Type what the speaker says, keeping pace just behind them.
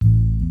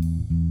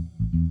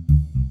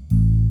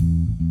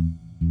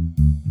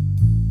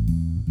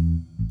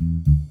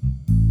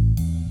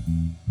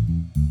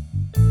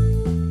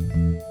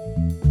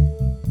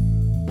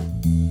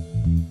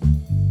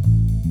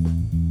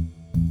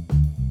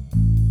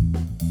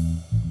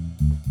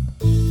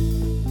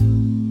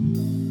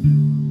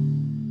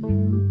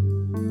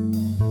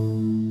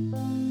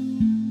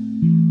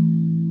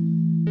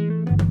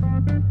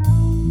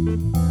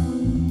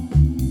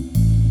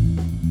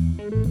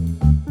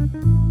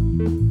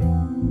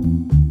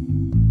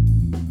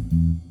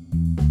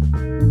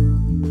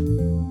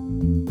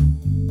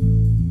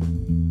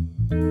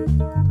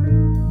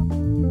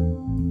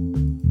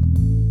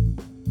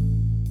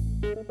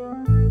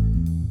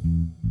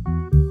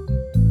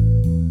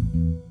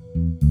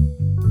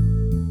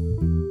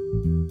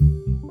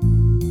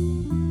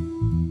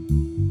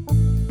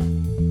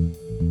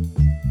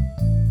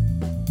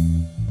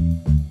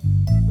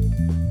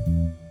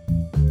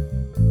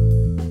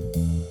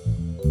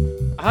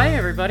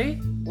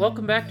everybody.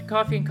 Welcome back to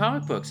Coffee and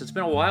Comic Books. It's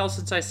been a while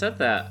since I said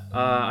that.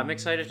 I'm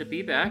excited to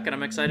be back, and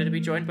I'm excited to be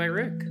joined by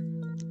Rick.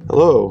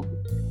 Hello.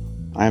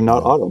 I am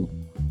not Autumn.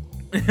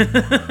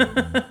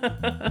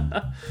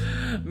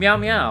 Meow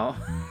meow.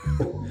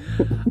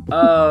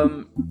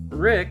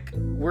 Rick,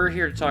 we're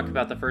here to talk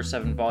about the first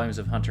 7 volumes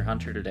of Hunter x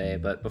Hunter today,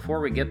 but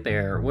before we get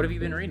there, what have you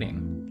been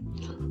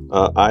reading?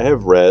 I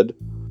have read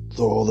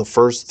the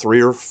first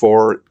 3 or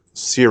 4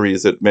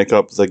 series that make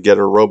up the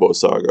Getter Robo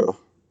Saga.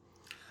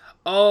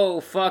 Oh,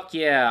 fuck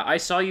yeah. I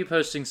saw you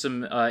posting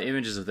some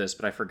images of this,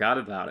 but I forgot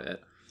about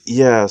it.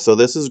 Yeah, so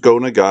this is Go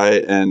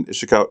Nagai and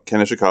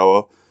Ken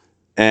Ishikawa,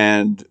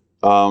 and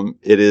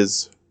it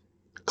is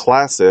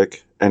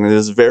classic, and it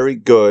is very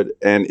good,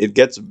 and it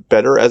gets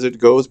better as it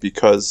goes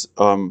because,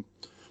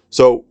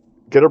 so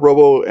Getter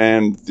Robo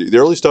and the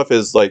early stuff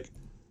is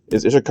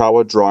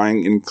Ishikawa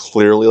drawing in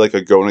clearly like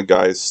a Go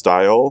Nagai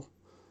style,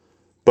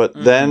 but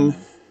then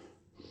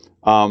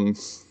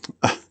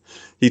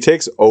he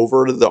takes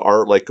over the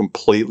art like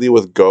completely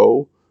with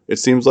Go, it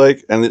seems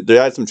like, and they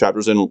add some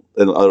chapters in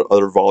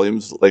other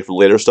volumes like for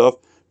later stuff.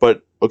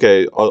 But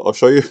okay, I'll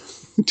show you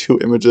 2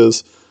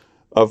 images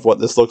of what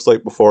this looks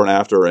like before and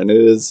after, and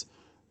it is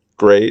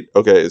great.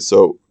 Okay,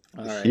 so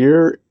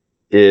here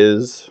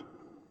is,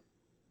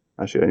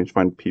 actually I need to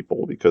find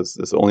people because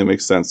this only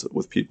makes sense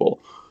with people.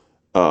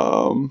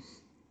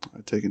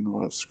 I've taken a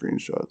lot of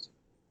screenshots.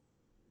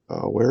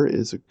 Where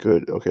is a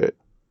good? Okay,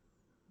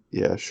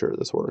 yeah, sure,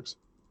 this works.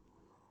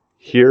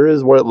 Here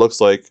is what it looks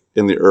like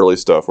in the early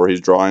stuff where he's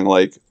drawing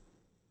like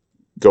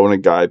Go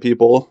Nagai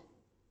people.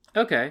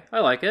 Okay, I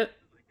like it.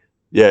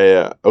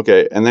 Yeah.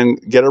 Okay, and then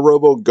Getter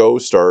Robo Go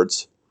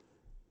starts,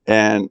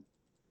 and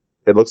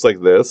it looks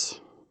like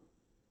this.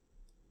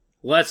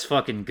 Let's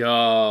fucking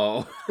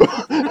go.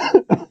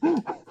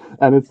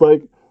 And it's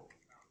like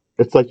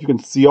you can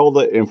see all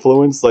the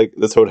influence like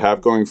this would have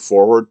going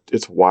forward.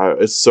 It's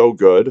wild. It's so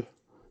good.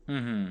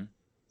 Mm-hmm.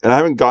 And I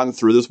haven't gotten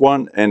through this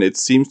one, and it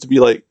seems to be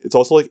like it's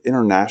also like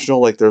international.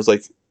 Like there's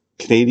like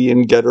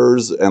Canadian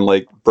getters and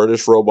like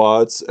British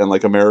robots and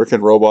like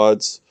American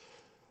robots.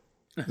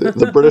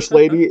 The British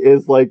lady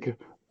is like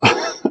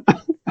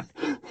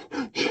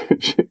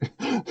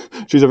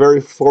she's a very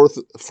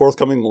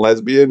forthcoming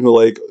lesbian who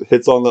like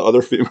hits on the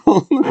other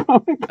female in the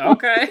comic.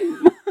 Okay.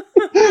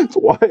 It's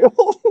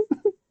wild.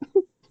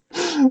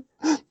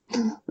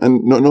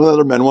 And no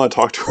other men want to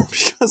talk to her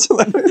because of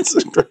that.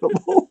 It's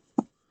incredible.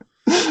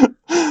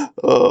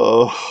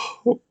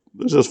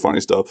 It's just funny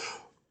stuff.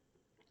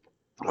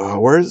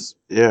 It's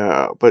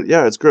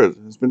good.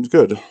 It's been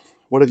good.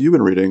 What have you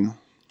been reading?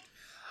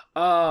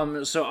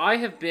 So I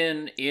have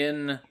been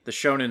in the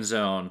shonen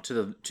zone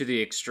to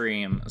the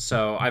extreme.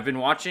 So I've been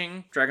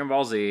watching Dragon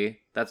Ball Z.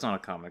 That's not a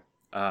comic.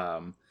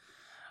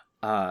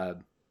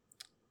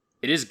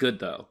 It is good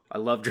though. I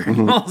love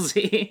Dragon Ball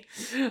Z.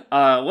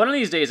 One of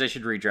these days I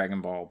should read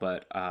Dragon Ball,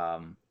 but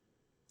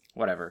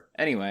whatever.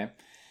 Anyway,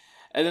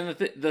 and then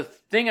the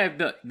thing I've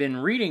been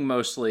reading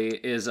mostly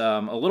is a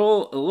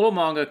little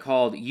manga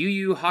called Yu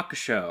Yu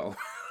Hakusho.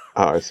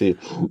 Oh, I see.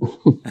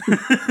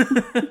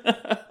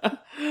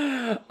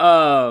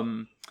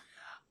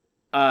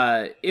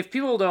 If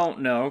people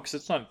don't know, because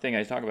it's not a thing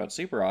I talk about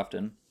super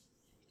often,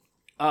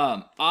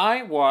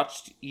 I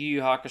watched Yu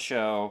Yu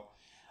Hakusho.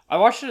 I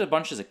watched it a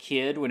bunch as a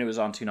kid when it was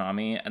on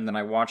Toonami, and then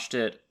I watched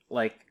it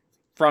like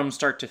from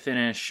start to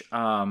finish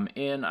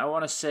in, I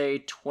want to say,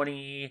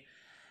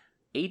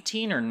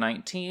 2018 or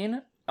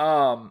 19.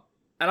 And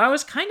I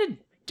was kind of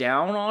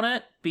down on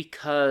it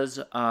because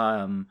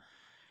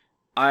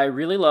I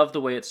really love the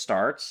way it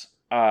starts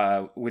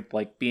with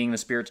like being the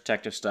spirit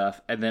detective stuff,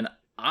 and then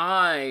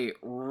I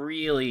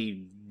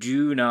really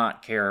do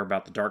not care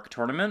about the Dark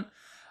Tournament.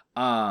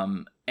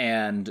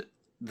 And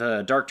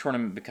the Dark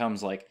Tournament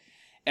becomes like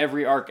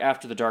every arc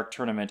after the Dark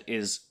Tournament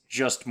is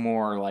just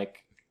more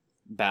like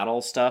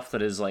battle stuff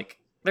that is like,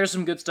 there's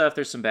some good stuff,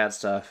 there's some bad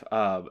stuff,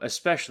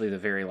 especially the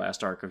very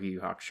last arc of Yu Yu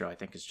Hakusho, I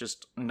think is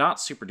just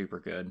not super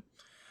duper good.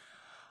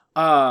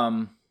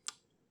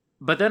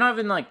 But then I've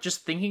been like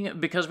just thinking,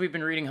 because we've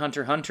been reading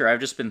Hunter x Hunter, I've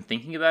just been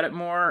thinking about it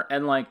more,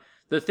 and like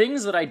the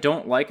things that I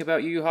don't like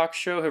about Yu Yu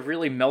Hakusho have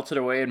really melted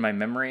away in my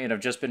memory and have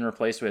just been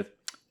replaced with,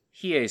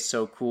 Hiei's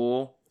so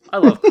cool, I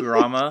love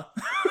Kurama.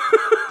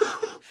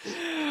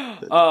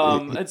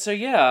 And so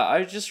yeah,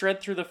 I just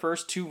read through the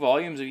first 2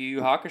 volumes of Yu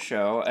Yu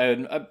Hakusho,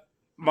 and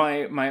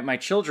my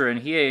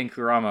children, Hiei and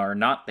Kurama, are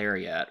not there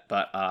yet,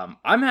 but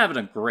I'm having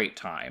a great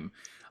time.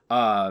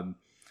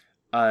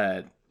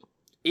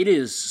 It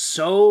is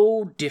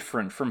so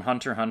different from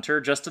Hunter x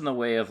Hunter, just in the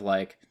way of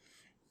like,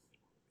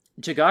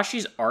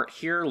 Togashi's art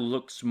here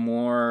looks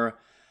more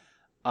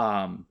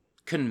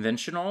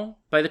conventional.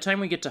 By the time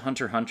we get to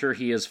Hunter x Hunter,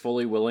 he is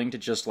fully willing to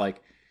just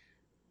like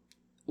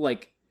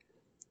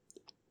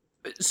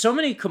so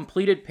many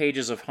completed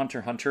pages of Hunter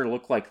x Hunter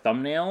look like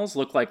thumbnails,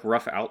 look like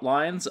rough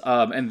outlines,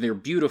 and they're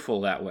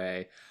beautiful that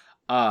way.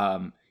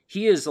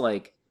 He is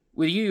like,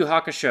 with Yu Yu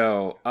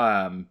Hakusho,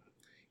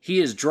 he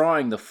is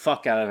drawing the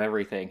fuck out of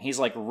everything. He's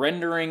like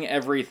rendering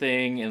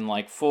everything in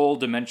like full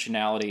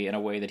dimensionality in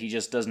a way that he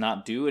just does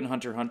not do in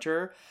Hunter x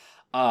Hunter.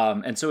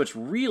 And so it's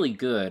really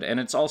good. And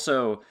it's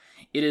also,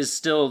 it is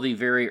still the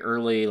very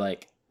early,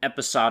 like,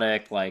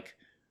 episodic, like,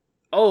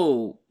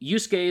 oh,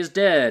 Yusuke is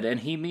dead and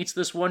he meets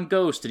this one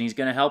ghost and he's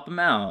going to help him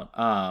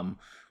out.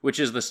 Which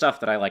is the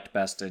stuff that I liked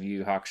best in Yu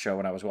Yu Hakusho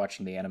when I was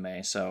watching the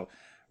anime. So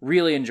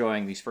really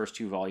enjoying these first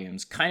 2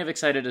 volumes. Kind of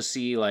excited to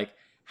see, like,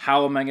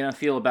 how am I going to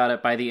feel about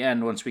it by the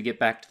end once we get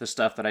back to the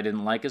stuff that I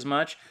didn't like as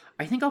much.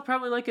 I think I'll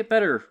probably like it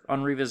better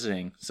on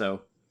revisiting.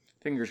 So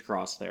fingers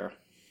crossed there.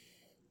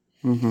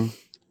 Mm-hmm.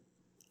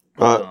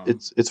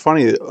 It's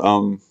funny.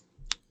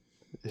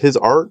 His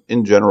art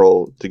in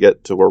general, to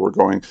get to where we're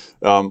going,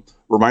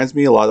 reminds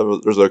me a lot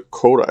of. There's a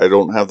quote I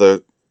don't have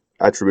the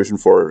attribution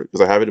for because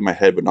I have it in my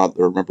head, but not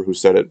remember who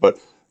said it. But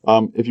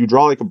if you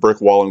draw like a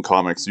brick wall in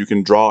comics, you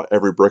can draw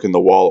every brick in the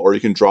wall, or you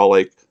can draw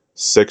like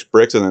 6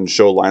 bricks and then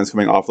show lines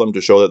coming off them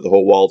to show that the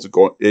whole wall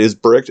is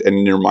bricked,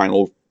 and your mind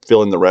will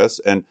fill in the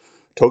rest. And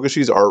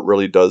Togashi's art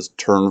really does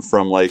turn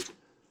from like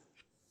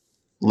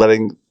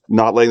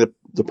not letting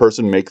the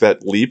person make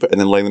that leap, and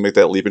then letting them make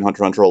that leap in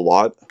Hunter x Hunter a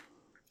lot.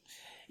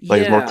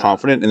 Like, he's more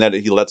confident in that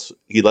he lets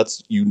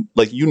you,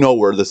 like, you know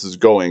where this is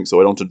going, so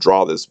I don't have to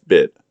draw this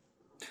bit.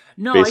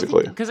 No,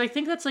 basically. Because I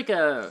think that's like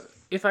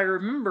if I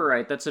remember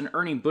right, that's an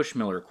Ernie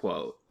Bushmiller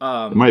quote.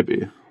 It might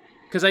be.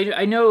 Because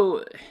I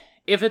know,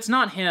 if it's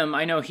not him,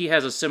 I know he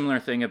has a similar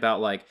thing about,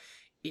 like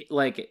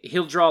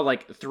he'll draw,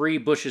 like, 3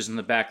 bushes in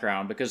the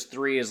background, because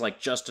 3 is,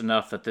 like, just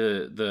enough that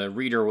the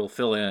reader will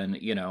fill in,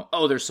 you know,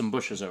 oh, there's some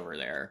bushes over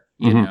there,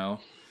 you know?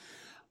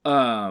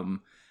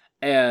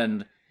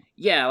 And...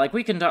 yeah, like,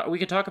 we can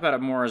talk about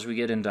it more as we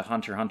get into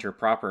Hunter x Hunter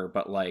proper,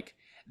 but, like,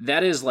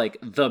 that is, like,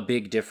 the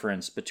big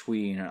difference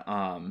between,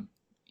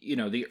 you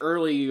know, the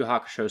early Yu Yu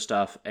Hakusho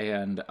stuff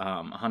and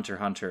Hunter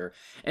x Hunter.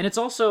 And it's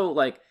also,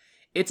 like,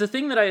 it's a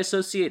thing that I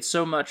associate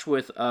so much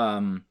with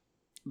the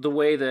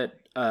way that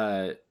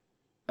Naoko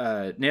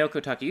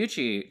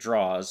Takeuchi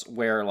draws,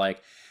 where,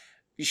 like,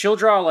 she'll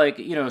draw, like,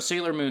 you know,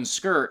 Sailor Moon's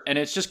skirt, and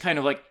it's just kind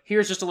of like,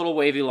 here's just a little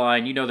wavy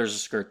line, you know there's a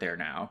skirt there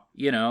now,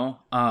 you know?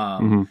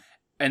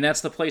 And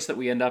that's the place that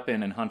we end up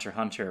in Hunter x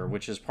Hunter,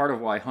 which is part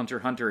of why Hunter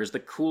x Hunter is the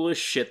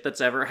coolest shit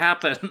that's ever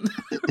happened.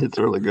 It's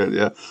really good,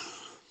 yeah.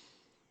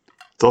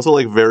 It's also,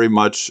 like, very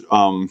much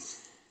all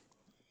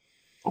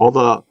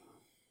the,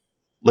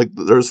 like,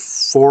 there's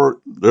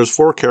four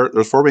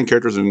main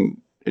characters in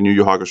Yu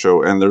Yu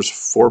Hakusho, and there's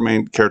 4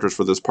 main characters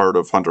for this part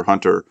of Hunter x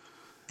Hunter.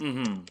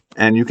 Mm-hmm.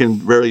 And you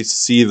can really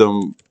see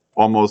them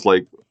almost,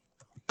 like,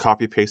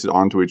 copy pasted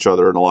onto each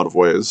other in a lot of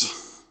ways.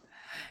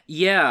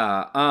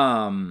 Yeah,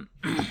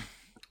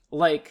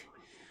 like,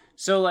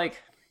 so,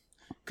 like,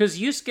 because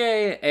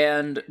Yusuke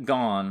and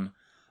Gon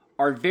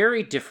are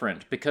very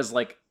different, because,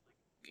 like,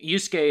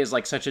 Yusuke is,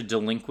 like, such a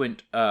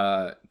delinquent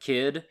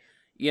kid,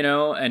 you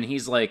know, and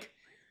he's like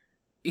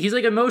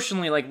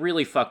emotionally, like,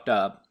 really fucked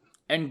up.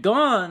 And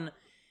Gon,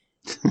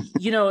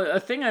 you know, a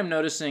thing I'm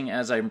noticing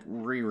as I'm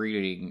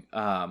rereading,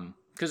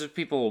 because if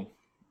people,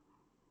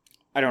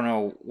 I don't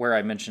know where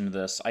I mentioned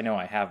this, I know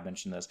I have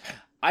mentioned this,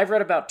 I've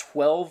read about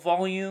 12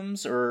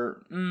 volumes,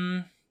 or,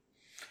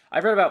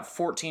 I've read about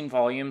 14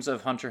 volumes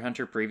of Hunter x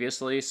Hunter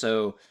previously,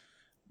 so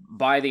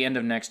by the end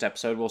of next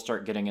episode, we'll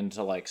start getting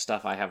into, like,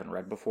 stuff I haven't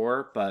read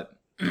before, but,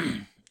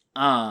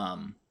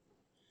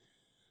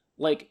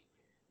 like,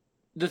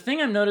 the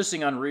thing I'm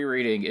noticing on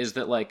rereading is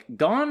that, like,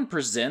 Gon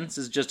presents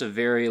as just a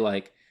very,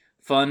 like,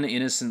 fun,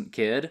 innocent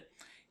kid.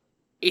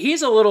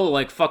 He's a little,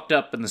 like, fucked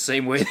up in the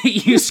same way that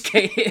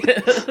Yusuke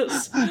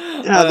is.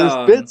 Yeah,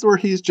 there's bits where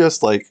he's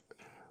just, like,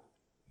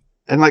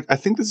 and, like, I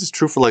think this is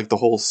true for, like, the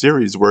whole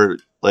series, where,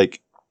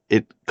 like,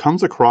 it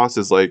comes across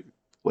as, like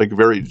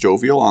very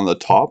jovial on the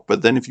top,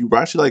 but then if you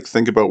actually, like,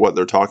 think about what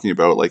they're talking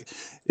about, like,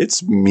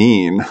 it's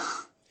mean.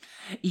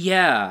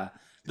 Yeah.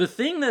 The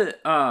thing that,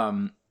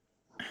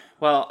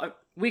 well,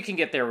 we can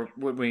get there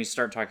when we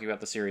start talking about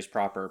the series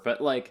proper,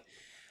 but, like,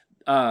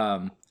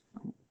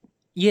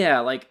 yeah,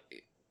 like,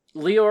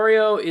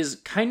 Leorio is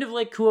kind of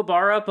like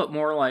Kuwabara, but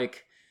more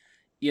like,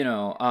 you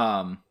know,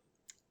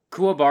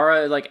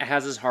 Kuwabara, like,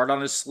 has his heart on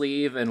his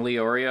sleeve, and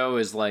Leorio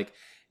is, like,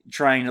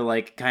 trying to,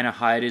 like, kind of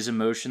hide his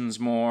emotions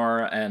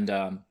more, and,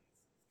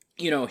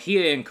 you know,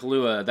 Hiei and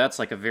Kahlua, that's,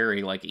 like, a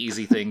very, like,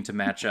 easy thing to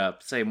match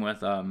up. Same with,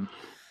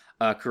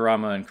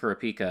 Kurama and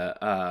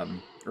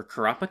Kurapika, or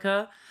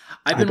Kurapika?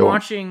 I've been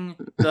watching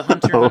the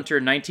Hunter x Hunter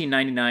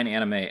 1999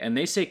 anime, and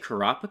they say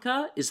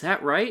Kurapika? Is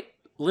that right?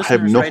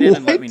 Listeners, write in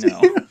and let me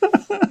know.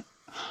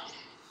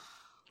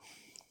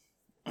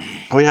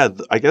 Oh, yeah,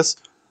 I guess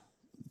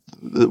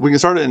we can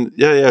start in,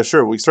 yeah,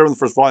 sure. We can start in the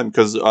first volume,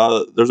 because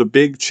there's a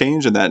big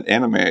change in that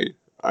anime,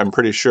 I'm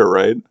pretty sure,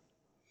 right?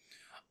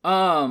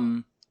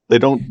 They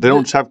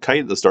don't have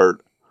Kite at the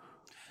start.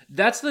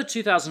 That's the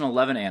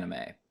 2011 anime.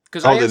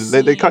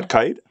 They cut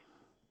Kite?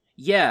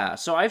 Yeah,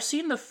 so I've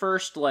seen the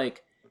first,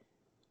 like,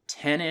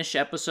 10-ish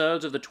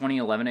episodes of the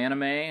 2011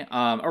 anime.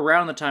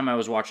 Around the time I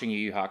was watching Yu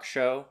Yu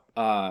Hakusho,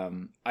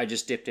 I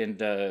just dipped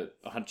into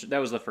Hunter. That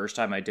was the first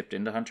time I dipped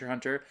into Hunter x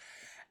Hunter.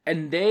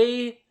 And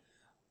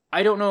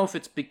I don't know if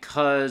it's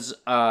because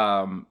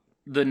the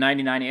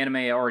 99 anime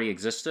already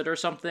existed or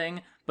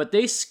something, but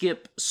they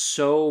skip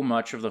so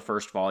much of the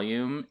first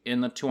volume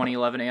in the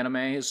 2011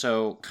 anime.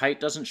 So Kite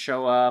doesn't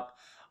show up.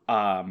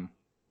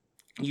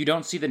 You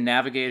don't see the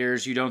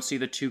navigators. You don't see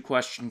the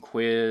 2-question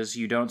quiz.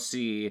 You don't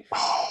see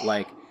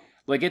like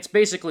it's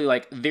basically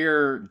like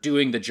they're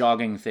doing the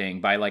jogging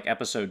thing by like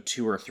episode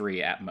 2 or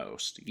 3 at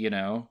most.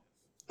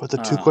 But the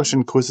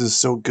 2-question quiz is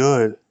so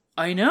good.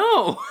 I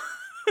know.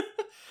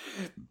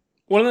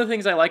 One of the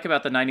things I like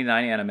about the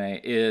 99 anime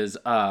is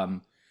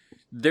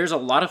there's a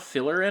lot of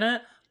filler in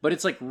it, but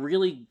it's like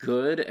really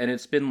good, and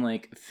it's been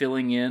like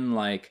filling in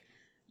like,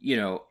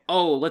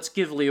 oh, let's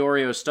give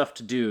Leorio stuff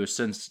to do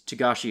since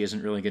Togashi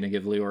isn't really going to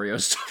give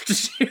Leorio stuff to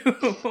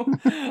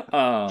do.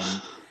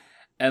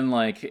 And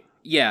like,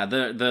 yeah,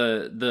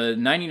 the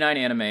 99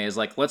 anime is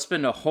like, let's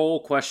spend a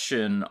whole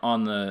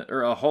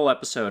a whole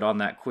episode on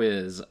that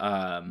quiz.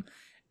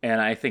 And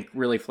I think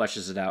really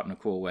fleshes it out in a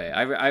cool way.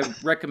 I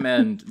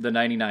recommend the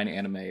 99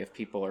 anime if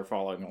people are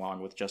following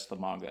along with just the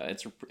manga.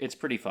 It's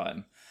pretty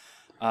fun.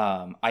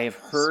 I have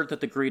heard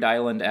that the Greed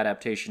Island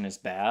adaptation is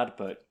bad,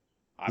 but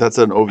that's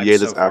an OVA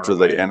that's after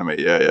the anime.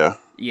 Yeah.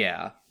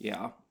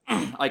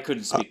 I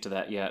couldn't speak to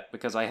that yet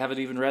because I haven't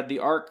even read the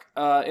arc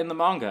in the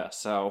manga.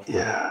 So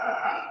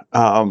yeah.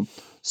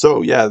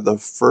 The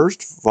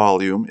first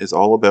volume is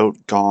all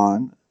about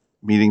Gon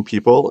meeting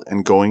people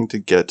and going to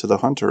get to the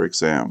hunter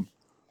exam.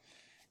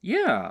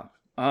 Yeah.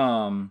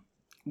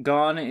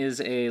 Gon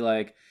is a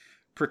like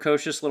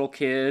precocious little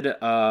kid,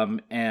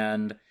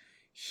 and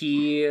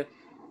he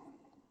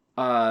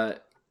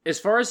as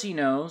far as he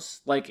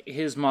knows, like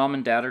his mom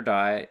and dad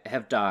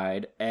have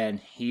died, and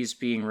he's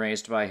being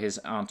raised by his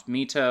aunt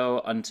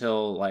Mito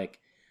until like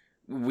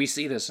we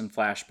see this in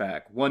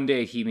flashback. One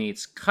day he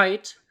meets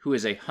Kite, who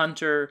is a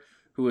hunter,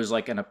 who is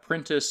like an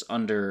apprentice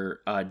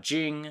under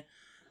Jing,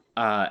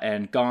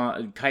 and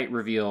Kite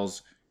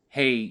reveals,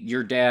 hey,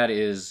 your dad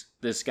is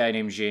this guy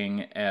named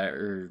Jing,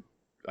 or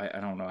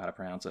I don't know how to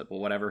pronounce it, but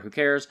whatever, who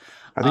cares?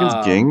 I think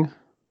it's Ging.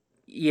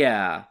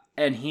 Yeah,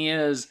 and he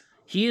is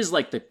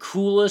like the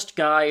coolest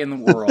guy in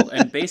the world,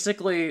 and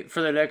basically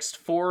for the next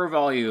 4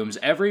 volumes,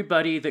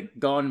 everybody that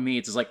Gon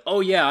meets is like,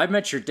 oh yeah, I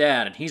met your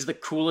dad, and he's the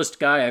coolest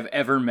guy I've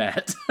ever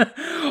met. Or,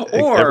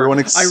 I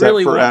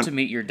really want to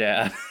meet your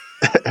dad.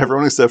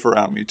 Everyone except for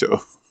Aunt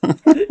Mito.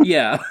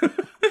 Yeah.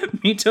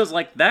 Mito's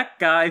like, that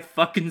guy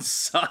fucking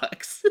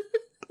sucks.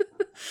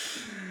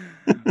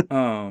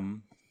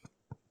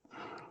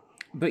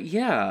 But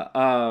yeah,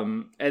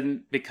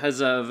 and because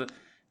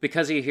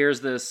he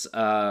hears this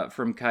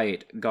from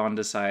Kite, Gon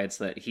decides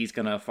that he's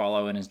gonna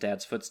follow in his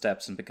dad's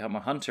footsteps and become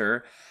a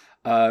hunter,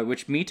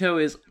 which Mito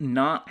is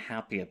not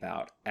happy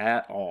about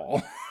at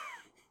all.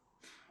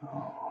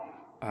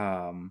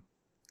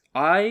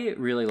 I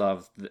really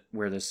love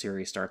where this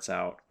series starts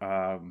out.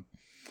 I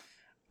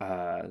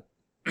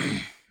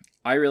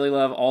really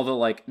love all the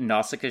like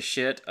Nausicaa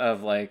shit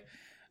of like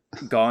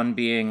Gon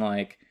being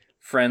like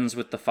friends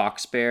with the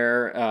fox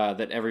bear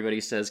that everybody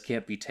says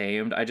can't be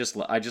tamed. I just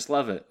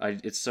love it.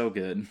 It's so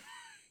good.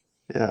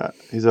 Yeah,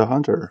 he's a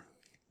hunter.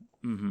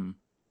 Mm-hmm.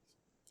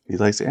 He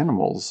likes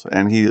animals,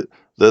 and even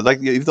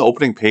the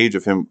opening page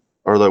of him,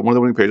 or one of the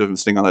opening pages of him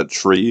sitting on that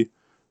tree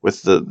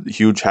with the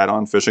huge hat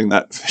on, fishing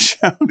that fish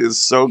out,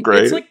 is so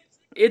great.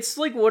 It's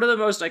like one of the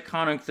most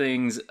iconic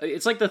things.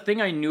 It's like the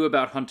thing I knew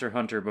about Hunter x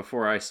Hunter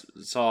before I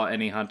saw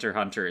any Hunter x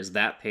Hunter is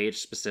that page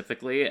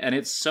specifically, and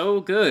it's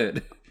so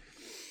good.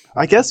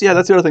 I guess, yeah,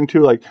 that's the other thing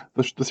too. Like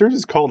the series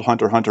is called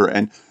Hunter x Hunter,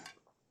 and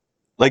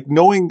like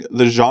knowing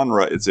the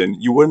genre it's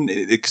in, you wouldn't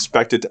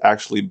expect it to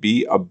actually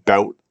be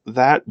about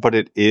that, but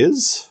it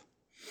is,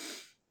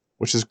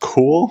 which is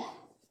cool.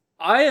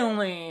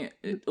 I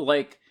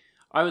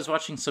was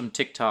watching some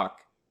TikTok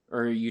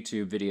or a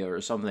YouTube video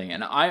or something,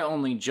 and I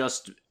only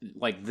just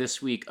like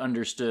this week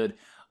understood,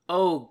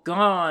 oh,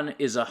 Gon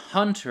is a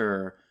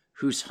hunter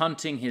who's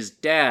hunting his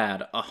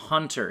dad, a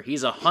hunter.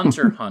 He's a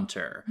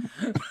hunter.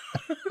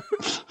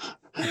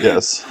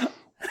 Yes.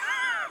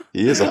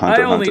 He is a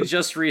hunter. I only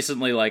just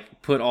recently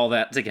like put all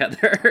that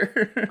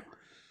together.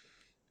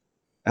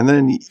 And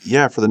then,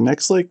 yeah, for the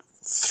next like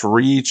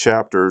 3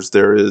 chapters,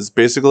 there is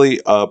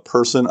basically a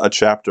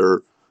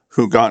chapter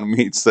who Gon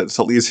meets that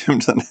leads him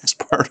to the next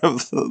part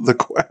of the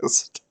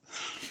quest.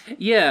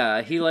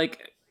 Yeah, he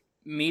like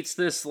meets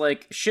this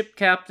like ship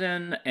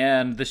captain,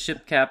 and the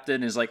ship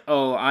captain is like,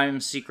 oh, I'm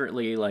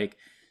secretly like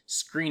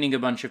screening a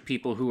bunch of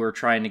people who are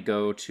trying to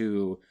go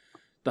to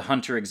the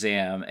hunter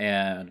exam,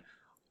 and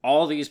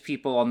all these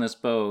people on this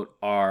boat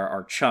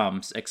are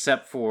chumps,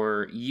 except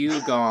for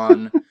you,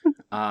 Gon,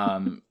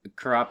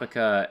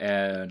 Kurapika,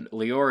 and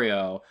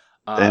Leorio.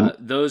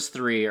 Those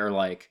 3 are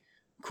like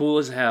cool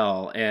as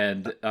hell,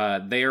 and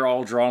they are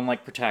all drawn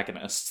like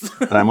protagonists.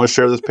 And I must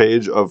share this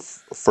page of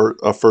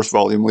first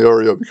volume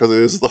Leorio because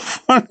it is the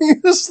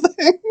funniest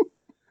thing.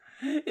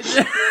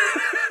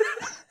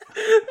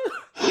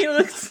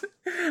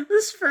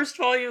 This first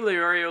volume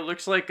Leorio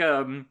looks like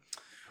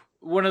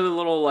one of the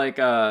little like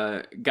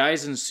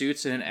guys in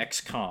suits in an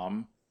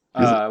XCOM.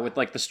 with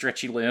like the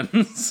stretchy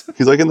limbs.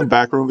 He's like in the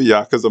back room of a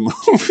Yakuza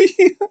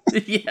movie.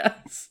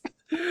 Yes.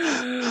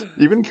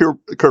 Even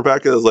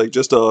Kurapika is like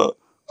just a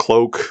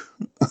cloak.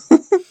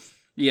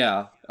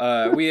 Yeah.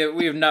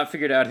 We have not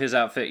figured out his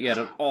outfit yet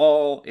at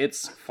all.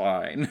 It's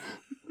fine.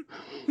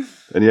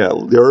 And yeah,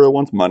 Leorio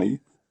wants money.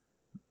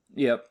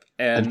 Yep.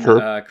 And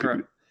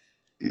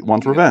he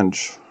wants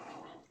revenge.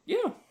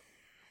 Yeah.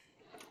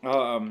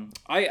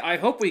 I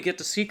hope we get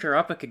to see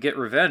Kurapika get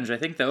revenge. I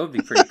think that would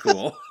be pretty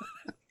cool.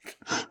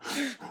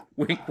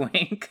 Wink,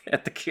 wink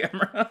at the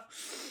camera.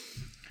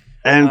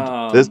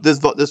 And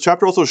this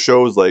chapter also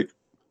shows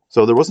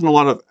so there wasn't a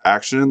lot of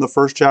action in the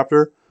first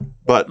chapter,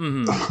 but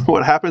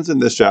what happens in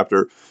this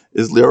chapter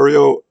is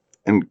Leorio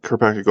and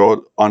Kurapika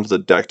go onto the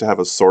deck to have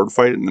a sword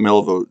fight in the middle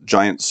of a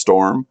giant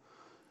storm.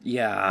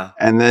 Yeah.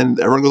 And then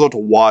everyone goes out to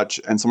watch,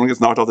 and someone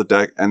gets knocked off the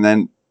deck, and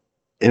then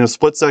in a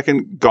split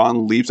second,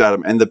 Gon leaps at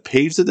him. And the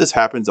page that this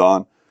happens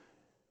on,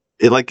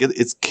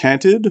 it's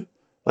canted.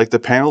 Like the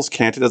panel's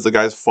canted as the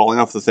guy's falling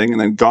off the thing,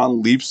 and then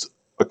Gon leaps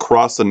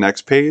across the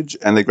next page,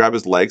 and they grab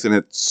his legs, and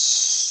it's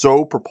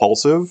so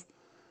propulsive.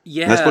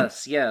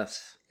 Yes,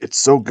 yes. It's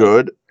so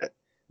good.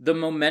 The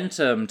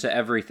momentum to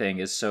everything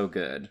is so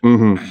good.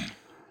 Mm-hmm.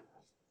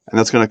 And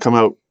that's going to come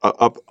out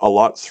up a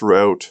lot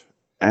throughout.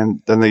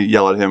 And then they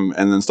yell at him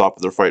and then stop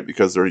their fight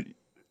because they're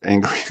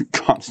angry at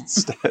Gon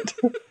instead.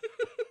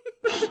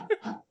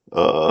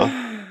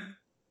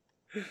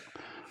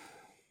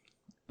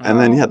 And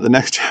then, the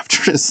next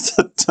chapter is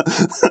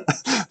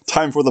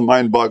time for the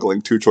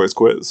mind-boggling two-choice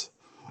quiz.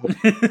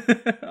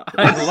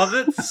 I love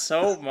it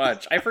so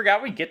much. I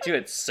forgot we get to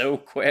it so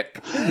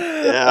quick.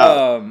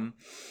 Yeah.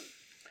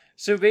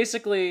 So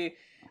basically,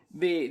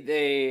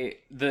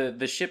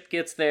 the ship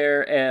gets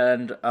there,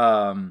 and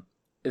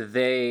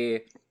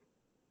they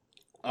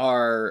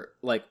are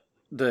like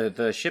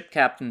the ship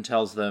captain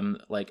tells them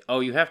like,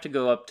 oh, you have to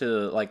go up to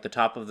like the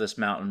top of this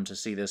mountain to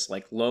see this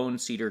like lone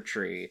cedar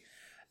tree,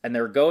 and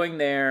they're going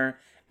there,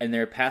 and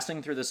they're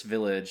passing through this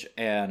village,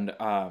 and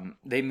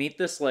they meet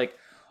this like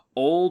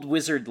old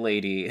wizard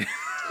lady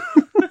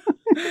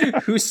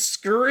who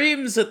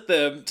screams at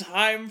them,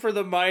 time for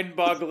the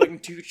mind-boggling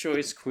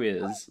two-choice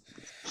quiz.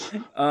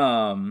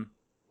 And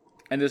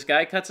this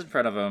guy cuts in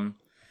front of him,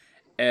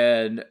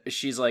 and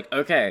she's like,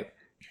 okay,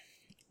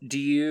 do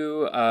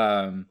you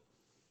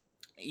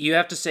you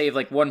have to save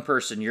like one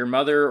person, your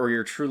mother or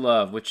your true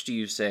love, which do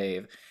you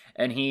save?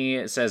 And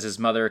he says his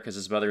mother, because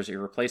his mother's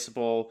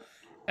irreplaceable,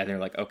 and they're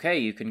like, okay,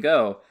 you can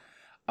go.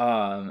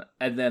 And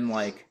then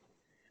like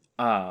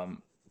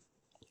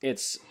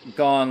it's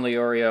Gon,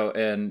 Leorio,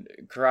 and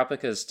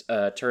Kurapika's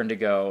turn to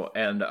go,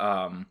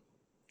 and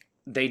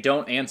they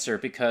don't answer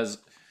because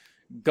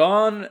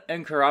Gon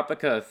and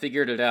Kurapika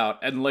figured it out,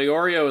 and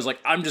Leorio is like,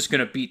 I'm just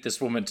gonna beat this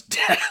woman to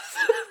death.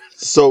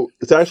 So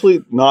it's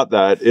actually not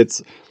that.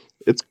 It's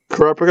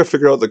Kurapika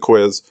figured out the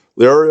quiz.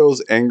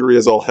 Leorio's angry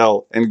as all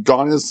hell, and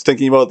Gon is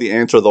thinking about the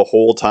answer the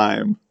whole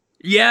time.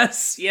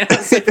 Yes, I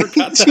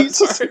forgot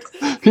that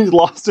part. He's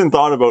lost in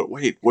thought about,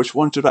 wait, which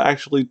one should I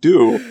actually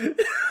do?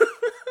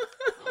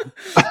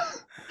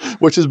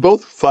 Which is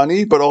both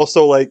funny, but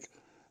also like,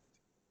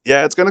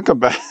 yeah, it's gonna come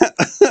back.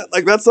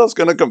 Like that stuff's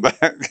gonna come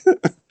back.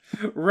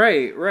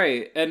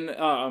 Right. And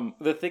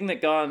the thing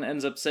that Gon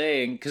ends up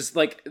saying, because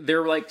like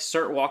they're like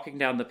start walking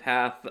down the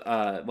path,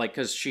 like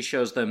because she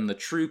shows them the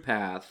true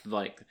path,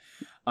 like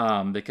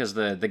because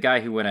the guy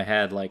who went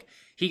ahead, like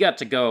he got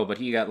to go, but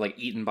he got like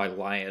eaten by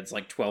lions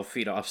like 12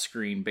 feet off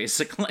screen,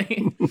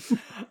 basically.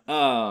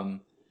 And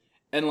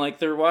like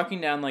they're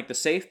walking down like the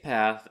safe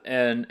path,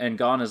 and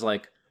Gon is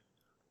like,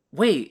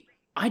 wait,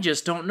 I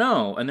just don't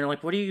know. And they're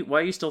like, why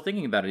are you still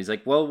thinking about it? He's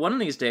like, well, one of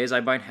these days I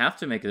might have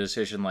to make a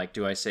decision, like,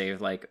 do I save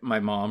like my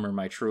mom or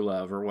my true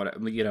love, or what,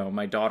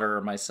 my daughter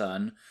or my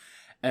son?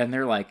 And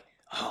they're like,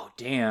 oh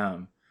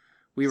damn,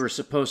 we were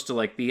supposed to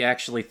like be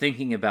actually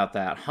thinking about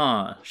that,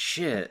 huh?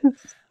 Shit.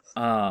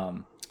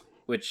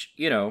 Which,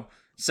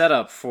 set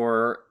up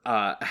for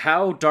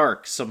how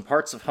dark some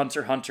parts of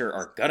Hunter x Hunter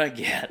are gonna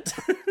get.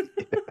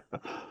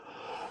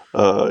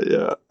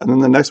 Yeah. And then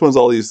the next one's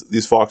all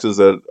these foxes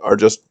that are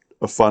just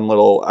a fun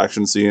little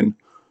action scene.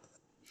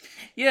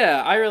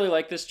 Yeah, I really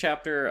like this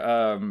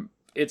chapter.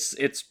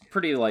 It's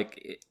pretty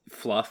like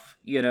fluff,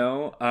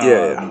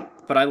 Yeah.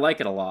 But I like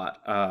it a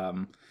lot.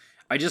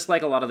 I just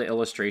like a lot of the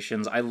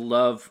illustrations. I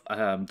love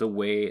the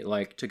way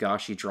like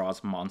Togashi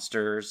draws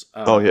monsters.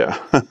 Oh yeah.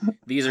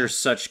 These are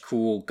such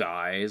cool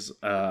guys.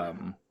 I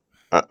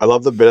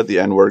love the bit at the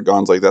end where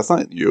Gon's like, "That's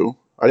not you.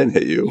 I didn't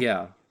hit you."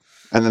 Yeah.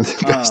 And then the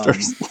guy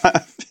starts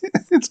laughing.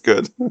 It's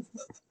good.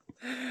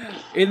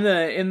 In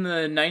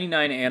the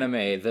 99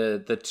 anime,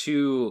 the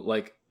two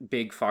like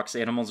big fox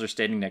animals are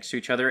standing next to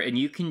each other, and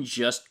you can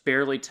just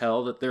barely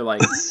tell that they're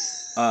like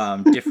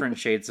different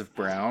shades of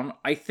brown.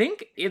 I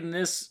think in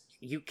this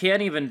you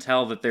can't even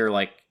tell that they're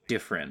like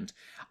different.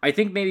 I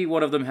think maybe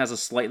one of them has a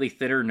slightly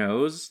thinner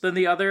nose than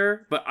the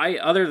other, but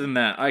other than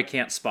that, I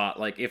can't spot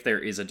like if there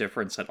is a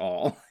difference at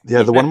all.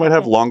 Yeah, the one might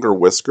have longer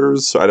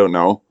whiskers, so I don't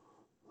know.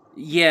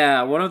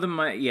 Yeah, one of them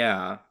might,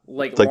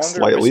 like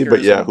slightly,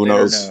 but yeah, who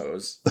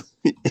knows?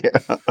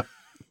 Yeah.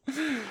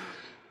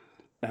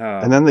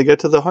 And Um, then they get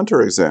to the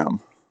hunter exam.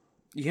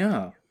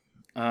 yeah.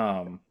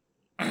 Um,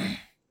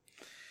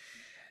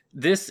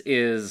 this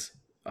is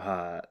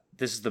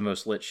this is the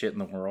most lit shit in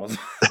the world.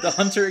 The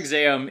hunter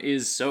exam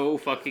is so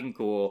fucking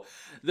cool.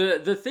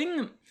 The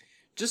thing,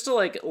 just to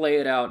like lay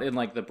it out in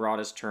like the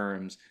broadest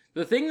terms,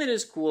 the thing that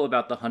is cool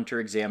about the hunter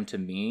exam to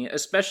me,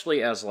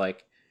 especially as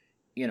like,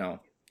 you know,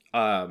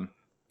 a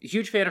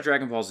huge fan of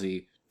Dragon Ball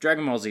Z.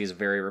 Dragon Ball Z is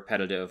very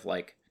repetitive.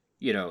 Like,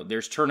 you know,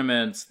 there's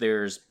tournaments,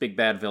 there's big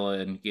bad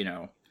villain, you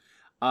know,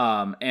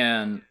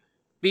 and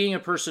being a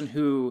person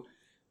who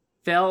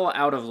fell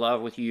out of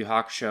love with Yu Yu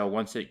Hakusho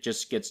once it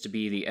just gets to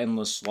be the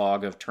endless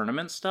slog of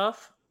tournament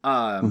stuff.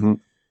 Hmm.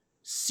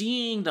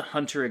 Seeing the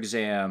Hunter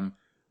exam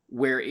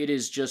where it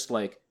is just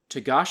like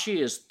Togashi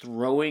is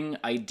throwing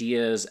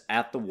ideas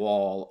at the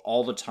wall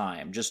all the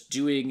time, just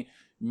doing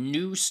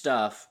new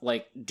stuff,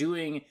 like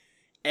doing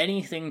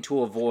anything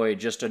to avoid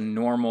just a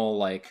normal,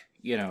 like,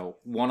 you know,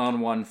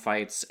 one-on-one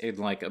fights in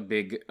like a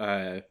big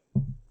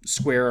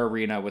square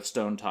arena with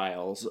stone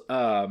tiles.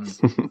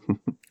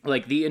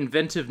 Like the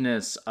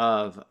inventiveness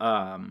of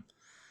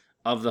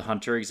the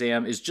hunter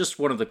exam is just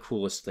one of the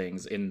coolest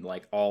things in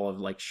like all of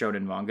like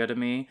shonen manga to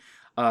me.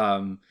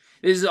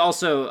 This is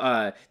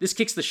also this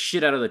kicks the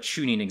shit out of the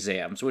tuning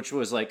exams, which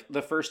was like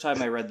the first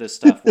time I read this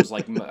stuff was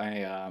like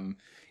my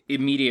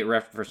immediate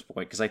reference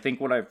point, because I think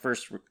when I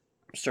first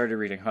started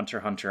reading Hunter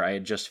x Hunter, I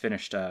had just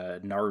finished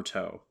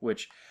Naruto,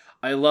 which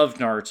I loved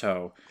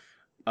Naruto.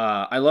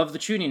 I love the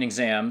tuning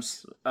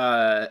exams.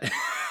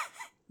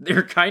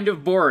 They're kind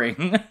of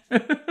boring.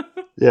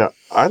 Yeah,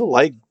 I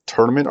like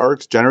tournament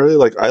arcs generally.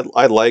 Like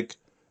I like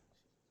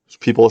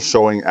people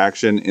showing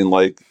action in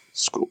like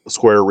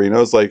square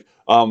arenas. Like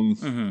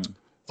Hmm.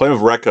 Flame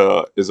of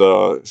Recca is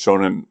a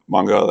shonen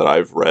manga that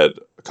I've read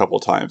a couple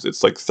times.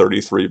 It's like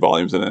 33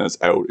 volumes and then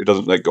it's out. It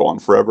doesn't like go on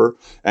forever.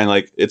 And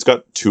like it's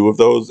got two of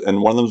those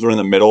and one of them's in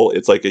the middle.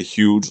 It's like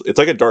it's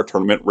like a Dark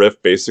Tournament riff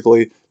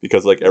basically,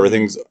 because like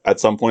everything's at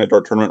some point a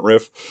Dark Tournament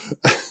riff.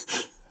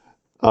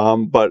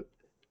 But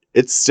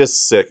it's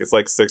just sick. It's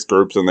like six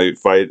groups and they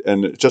fight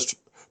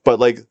but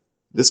like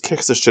this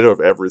kicks the shit out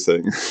of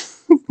everything.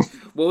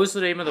 What was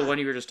the name of the one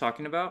you were just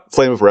talking about?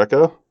 Flame of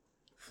Recca.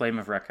 Flame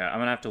of Recca. I'm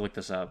gonna have to look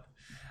this up.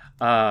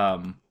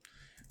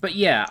 But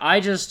yeah, I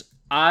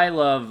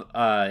love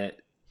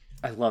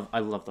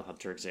the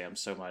Hunter exam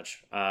so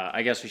much.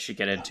 I guess we should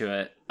get into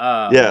it.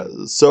 Yeah,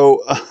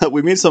 so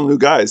we meet some new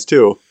guys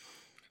too.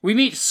 We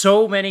meet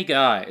so many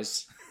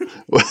guys.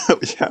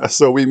 Yeah,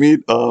 so we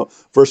meet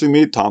first we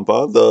meet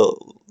Tampa,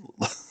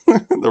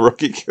 the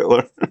rookie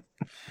killer,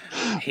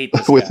 I hate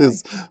this with guy.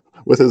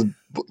 his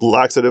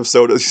laxative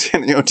sodas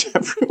handing out to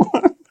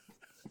everyone.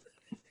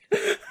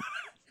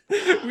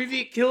 We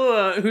meet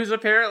Killua, who's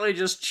apparently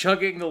just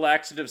chugging the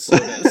laxative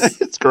sodas.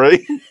 It's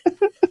great.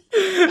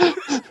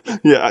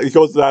 Yeah, he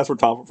goes to ask for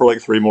Tampa for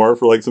like 3 more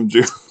for like some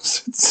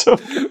juice. It's so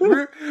good.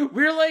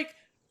 We're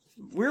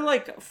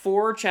like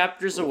 4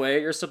 chapters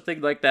away or something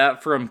like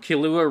that from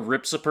Killua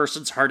rips a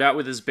person's heart out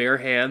with his bare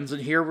hands,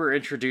 and here we're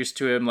introduced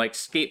to him like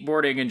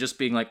skateboarding and just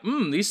being like,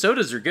 these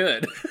sodas are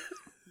good.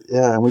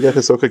 Yeah, and we got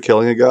Hisoka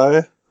killing a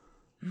guy.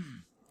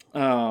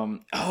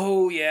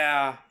 Oh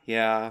yeah,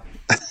 yeah.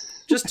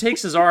 Just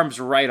takes his arms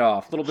right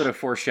off. A little bit of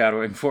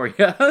foreshadowing for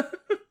you.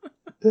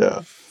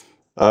 Yeah.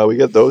 We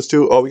get those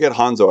two. Oh, we get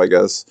Hanzo, I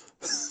guess.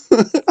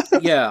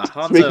 Yeah,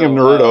 Hanzo. Speaking of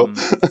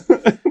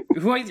Naruto.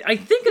 Who I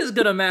think is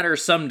gonna matter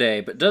someday,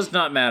 but does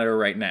not matter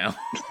right now.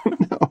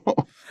 No.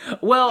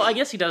 Well, I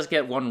guess he does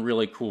get one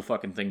really cool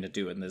fucking thing to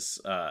do in this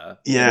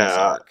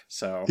arc.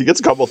 So He gets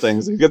a couple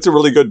things. He gets a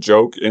really good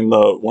joke in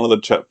one of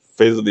the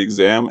phases of the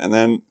exam, and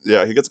then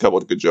he gets a couple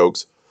of good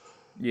jokes.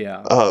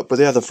 yeah. But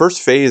yeah, the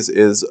first phase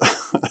is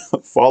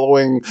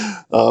following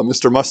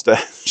Mr.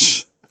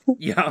 Mustache.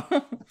 Yeah.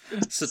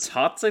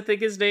 Satats, I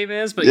think his name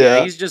is, but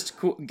Yeah. he's just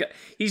cool.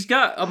 He's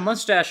got a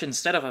mustache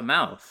instead of a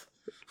mouth.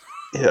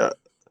 Yeah.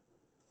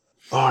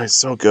 Oh, he's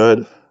so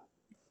good.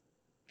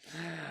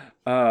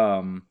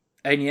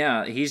 And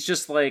yeah, he's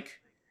just like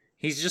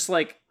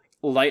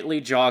lightly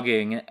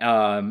jogging,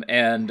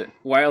 and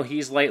while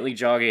he's lightly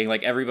jogging,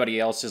 like everybody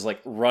else is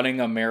like running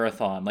a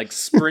marathon, like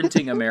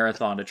sprinting a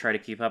marathon to try to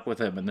keep up with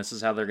him, and this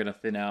is how they're gonna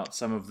thin out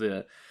some of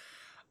the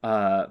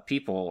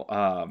people.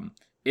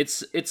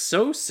 It's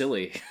so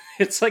silly.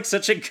 It's like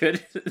such a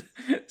good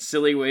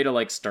silly way to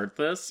like start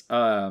this.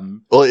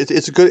 Well,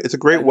 it's a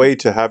great way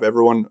to have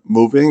everyone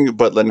moving,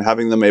 but then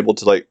having them able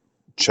to like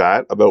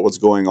chat about what's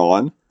going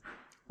on,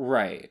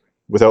 right,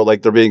 without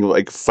like there being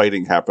like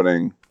fighting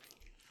happening.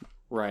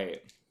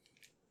 right.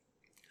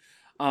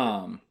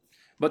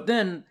 But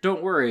then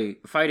don't worry,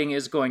 fighting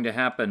is going to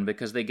happen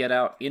because they get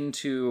out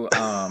into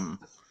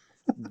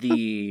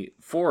the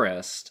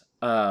forest,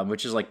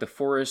 which is like the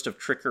forest of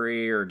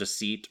trickery or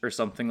deceit or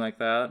something like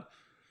that.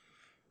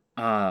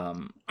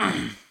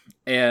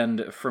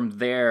 And from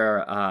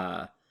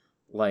there,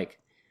 like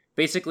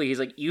basically he's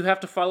like, you have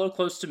to follow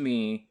close to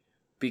me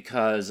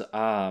because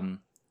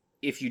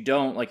if you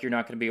don't, like, you're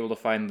not going to be able to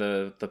find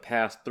the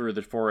path through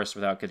the forest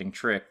without getting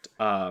tricked.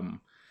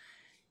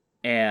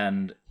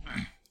 And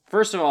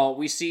first of all,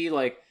 we see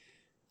like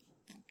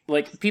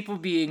people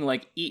being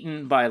like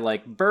eaten by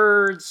like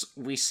birds.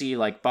 We see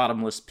like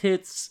bottomless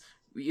pits,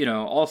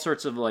 all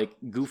sorts of like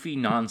goofy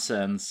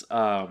nonsense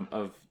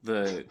of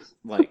the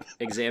like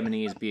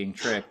examinees being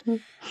tricked.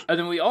 And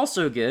then we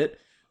also get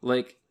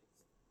like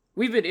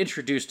we've been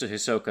introduced to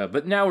Hisoka,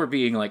 but now we're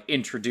being like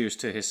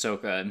introduced to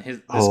Hisoka and this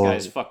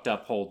guy's fucked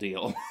up whole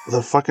deal.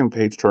 The fucking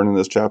page turn in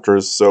this chapter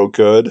is so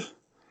good.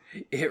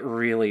 It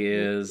really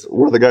is.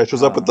 Where the guy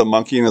shows up with the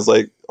monkey and is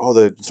like, "Oh,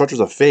 the instructor's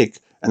a fake."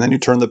 And then you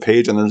turn the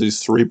page and there's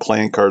these 3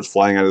 playing cards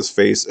flying at his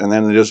face, and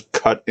then they just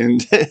cut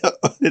into it.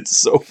 It's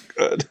so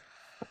good.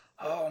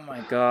 Oh my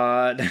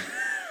god.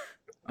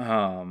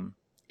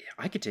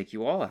 I could take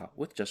you all out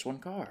with just one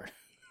card.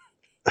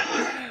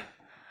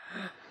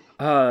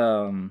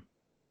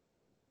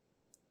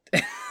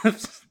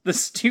 The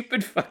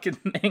stupid fucking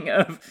thing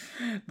of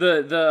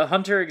the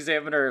hunter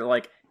examiner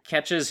like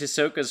catches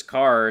Hisoka's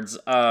cards,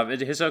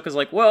 and Hisoka's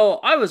like, "Well,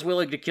 I was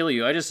willing to kill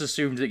you. I just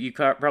assumed that you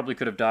probably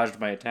could have dodged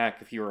my attack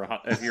if you were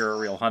a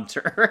real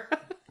hunter."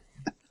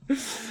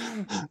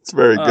 It's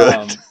very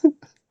good.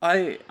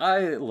 I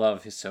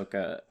love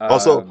Hisoka.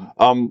 Also,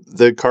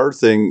 the card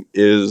thing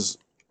is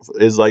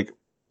like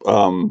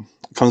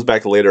comes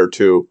back later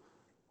too.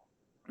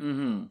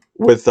 Mm-hmm.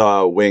 With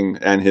Wing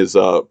and his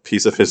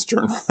piece of his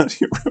journal that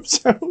he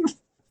rips out.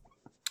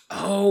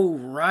 Oh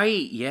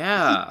right,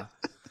 yeah.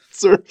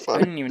 So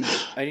funny.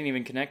 I didn't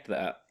even connect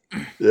that.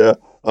 Yeah.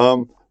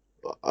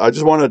 I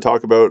just wanted to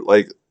talk about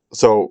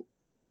so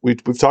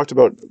we've talked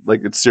about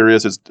like it's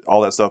serious, it's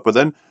all that stuff, but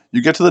then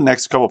you get to the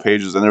next couple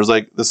pages and there's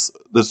like this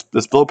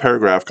little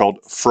paragraph called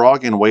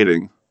 "Frog in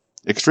Waiting."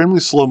 Extremely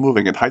slow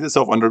moving, it hides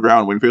itself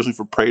underground, waiting patiently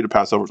for prey to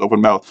pass over its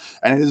open mouth,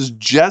 and it is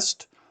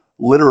just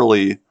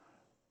literally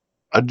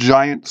a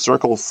giant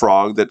circle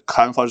frog that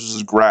camouflages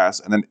as grass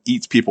and then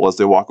eats people as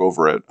they walk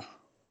over it.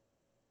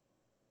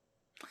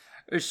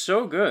 It's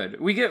so good.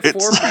 We get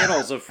 4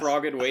 panels of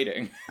Frog in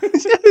Waiting. Yeah,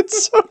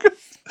 it's so good.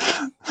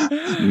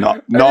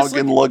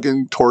 Noggin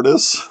lugging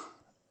tortoise.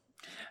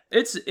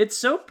 It's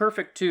so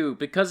perfect too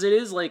because it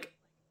is like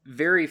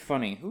very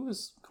funny. Who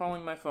is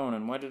calling my phone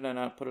and why did I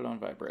not put it on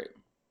vibrate?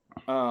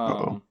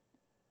 No,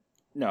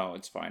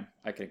 it's fine.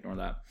 I can ignore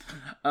that.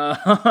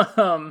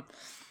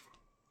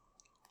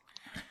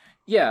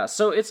 Yeah,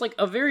 so it's like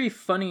a very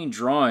funny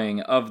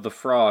drawing of the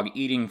frog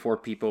eating 4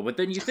 people, but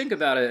then you think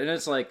about it and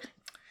it's like,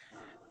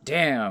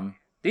 damn,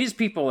 these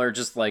people are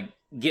just like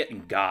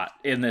getting got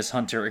in this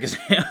hunter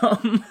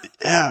exam.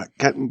 Yeah,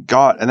 getting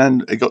got, and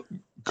then it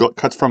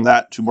cuts from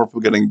that to more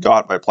people getting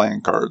got by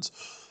playing cards.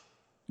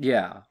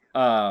 Yeah,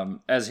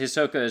 as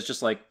Hisoka is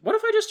just like, what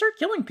if I just start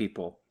killing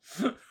people?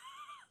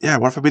 Yeah,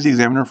 what if I be the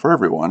examiner for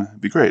everyone?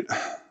 It'd be great.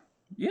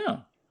 Yeah.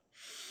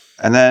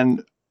 And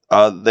then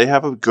they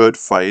have a good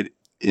fight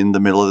in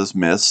the middle of this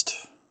mist.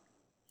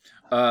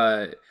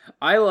 I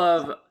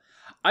love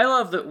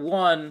that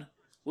one,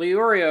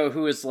 Leorio,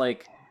 who is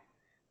like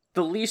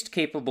the least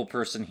capable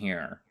person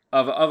here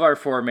of our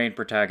 4 main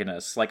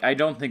protagonists. Like, I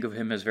don't think of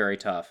him as very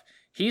tough.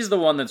 He's the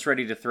one that's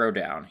ready to throw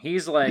down.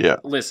 He's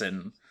like,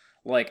 listen,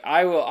 like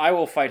I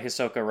will fight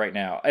Hisoka right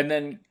now. And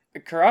then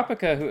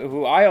Kurapika,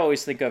 who I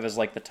always think of as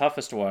like the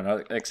toughest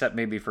one, except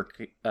maybe for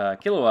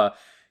Killua,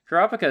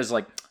 Kurapika is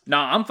like,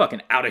 nah, I'm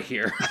fucking out of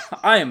here.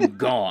 I am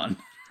gone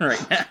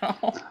right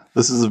now.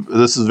 This is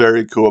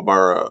very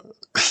Kuwabara.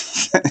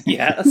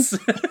 Yes.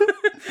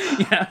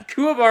 Yeah,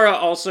 Kuwabara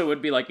also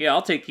would be like, yeah,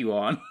 I'll take you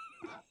on.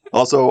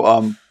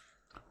 Also,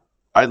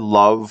 I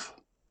love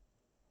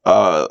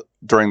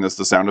during the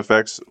sound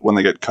effects when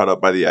they get cut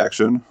up by the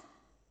action.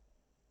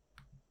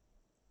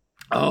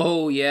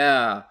 Oh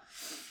yeah.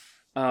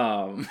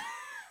 Yeah,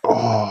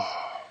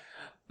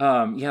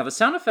 the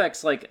sound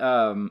effects, like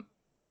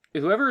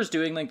whoever is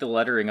doing like the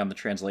lettering on the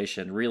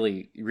translation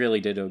really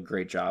did a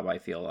great job, I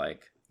feel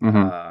like.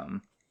 Mm-hmm.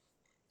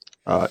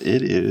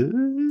 It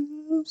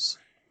is.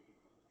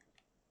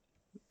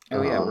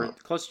 Oh yeah, we're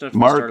close enough to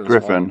Mark the start of this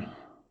Griffin. volume.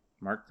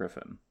 Mark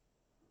Griffin.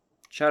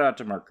 Shout out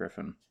to Mark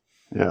Griffin.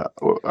 Yeah,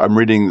 I'm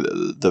reading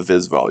the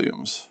Viz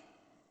volumes.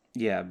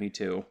 Yeah, me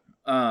too.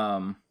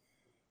 Or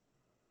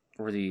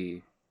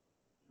the,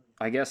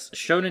 I guess,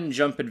 Shonen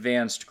Jump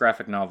Advanced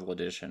Graphic Novel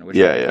Edition, which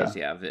is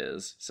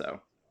Viz. So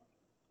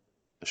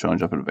Shonen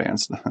Jump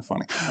Advanced,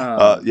 funny.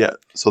 Yeah,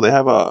 so they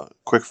have a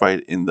quick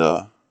fight in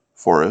the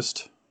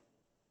forest.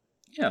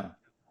 Yeah,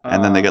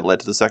 and then they get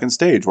led to the second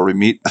stage where we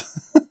meet.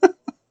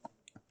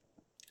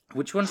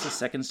 Which one's the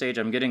second stage?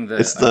 I'm getting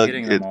them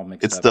all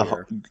mixed up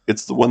here.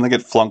 It's the one that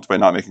get flunked by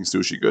not making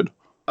sushi good.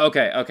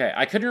 Okay.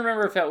 I couldn't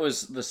remember if that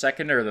was the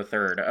second or the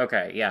third.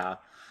 Okay, yeah.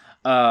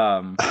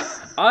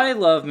 I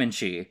love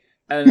Minchi,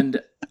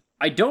 and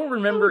I don't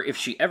remember if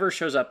she ever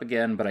shows up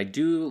again, but I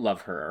do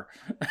love her.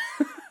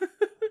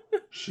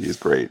 She's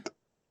great.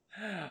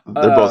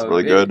 They're both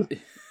really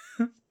good.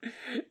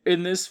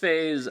 In this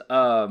phase,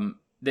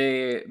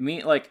 they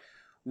meet like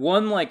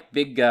one like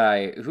big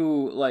guy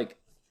who like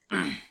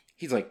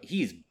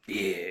he's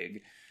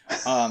big,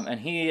 and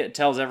he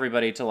tells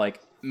everybody to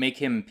like make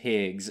him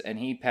pigs, and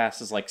he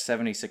passes like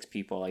 76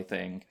 people, I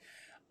think.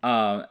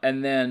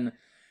 And then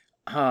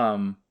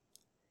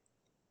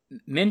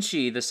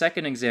Minchi, the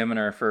second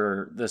examiner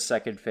for the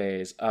second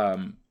phase,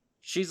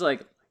 she's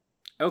like,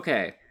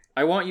 okay,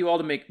 I want you all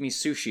to make me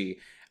sushi.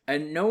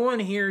 And no one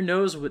here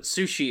knows what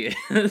sushi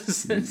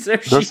is. And so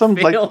she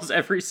fails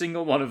every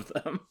single one of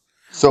them.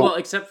 So, well,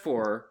 except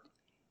for...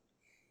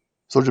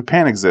 So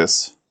Japan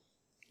exists.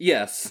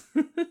 Yes.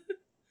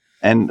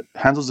 And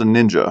Hanzo's a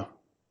ninja.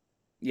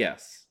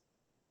 Yes.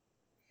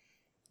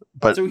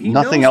 But so he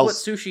nothing knows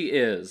else. what sushi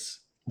is.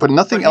 But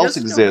nothing else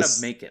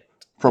exists make it.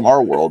 from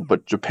our world,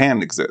 but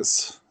Japan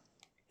exists.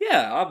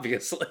 Yeah,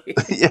 obviously.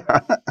 Yeah.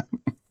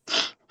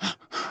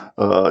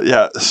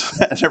 Yeah.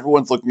 And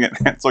everyone's looking at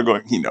Hanzo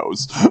going, he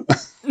knows.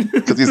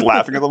 Because he's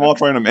laughing at them all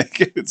trying to make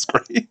it. It's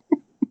great.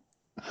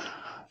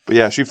 But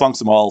yeah, she funks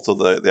them all, so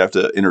they have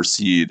to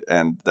intercede,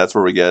 and that's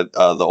where we get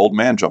the old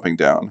man jumping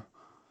down.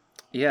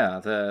 Yeah,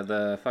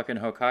 the fucking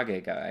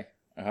Hokage guy.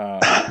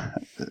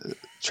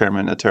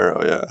 Chairman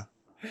Netero,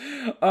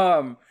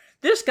 yeah.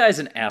 This guy's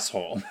an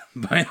asshole,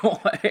 by the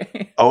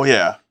way. Oh,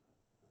 yeah.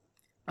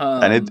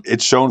 And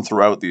it's shown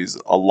throughout these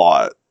a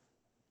lot.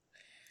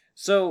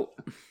 So,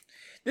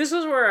 this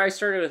is where I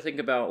started to think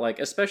about, like,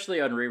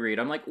 especially on reread,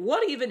 I'm like,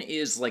 what even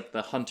is, like,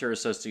 the Hunter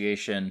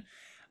Association?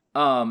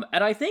 And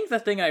I think the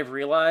thing I've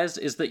realized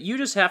is that you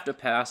just have to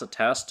pass a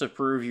test to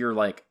prove you're,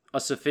 like, a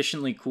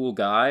sufficiently cool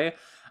guy,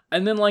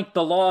 and then, like,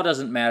 the law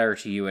doesn't matter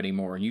to you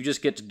anymore, and you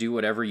just get to do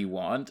whatever you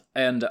want.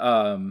 And,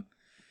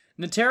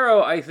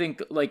 Netero, I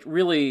think, like,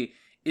 really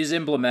is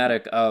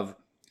emblematic of,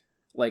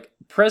 like,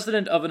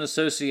 president of an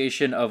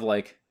association of,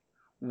 like,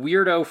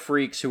 weirdo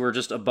freaks who are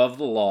just above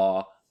the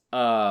law,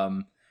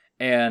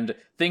 and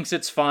thinks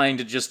it's fine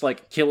to just,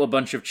 like, kill a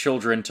bunch of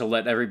children to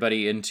let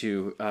everybody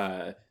into,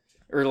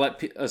 or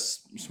let a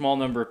small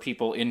number of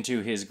people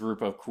into his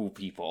group of cool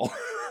people.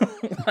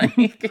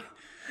 Like,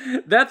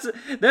 that's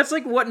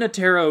like what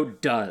Netero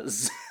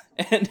does.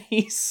 And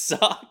he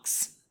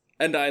sucks.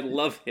 And I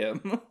love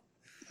him.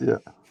 Yeah.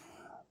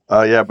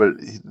 Yeah, but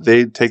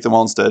they take them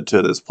all instead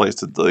to this place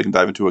that they can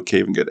dive into a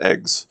cave and get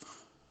eggs.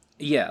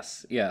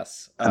 Yes.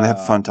 And they have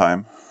a fun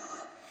time.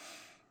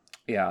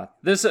 Yeah.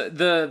 This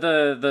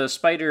the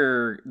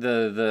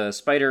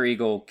spider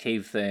eagle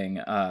cave thing,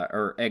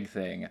 or egg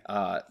thing,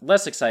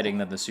 less exciting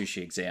than the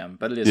sushi exam,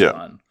 but it is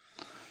fun.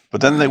 But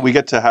then we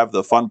get to have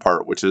the fun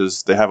part, which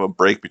is they have a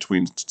break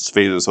between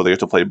phases, so they get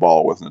to play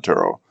ball with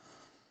Netero.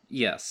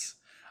 Yes.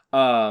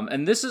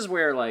 And this is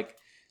where, like,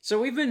 so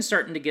we've been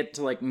starting to get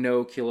to, like,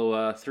 know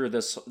Killua through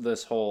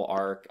this whole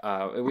arc.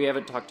 We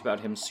haven't talked about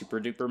him super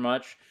duper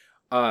much.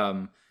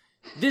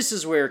 This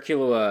is where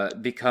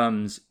Killua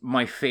becomes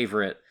my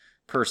favorite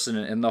person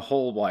in the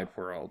whole wide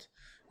world,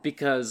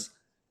 because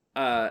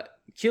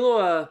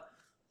Killua,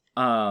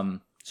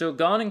 so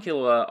Gon and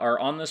Killua are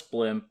on this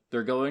blimp.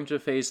 They're going to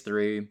phase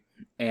 3,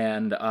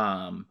 and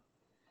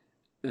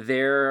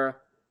they're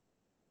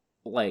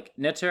like,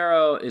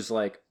 Netero is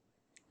like,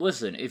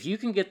 listen, if you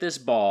can get this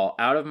ball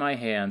out of my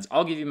hands,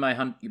 I'll give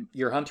you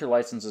your hunter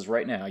licenses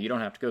right now. You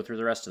don't have to go through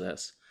the rest of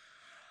this.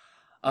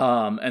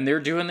 And they're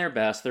doing their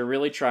best. They're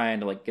really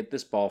trying to, like, get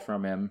this ball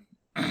from him.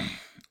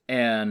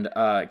 And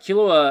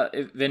Killua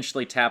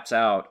eventually taps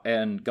out,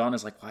 and Gon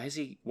is like, why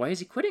is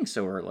he quitting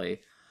so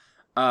early?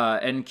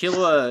 And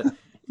Killua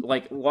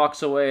like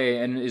walks away,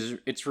 and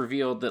it's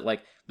revealed that,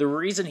 like, the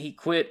reason he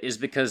quit is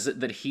because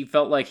that he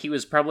felt like he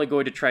was probably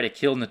going to try to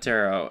kill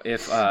Netero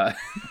if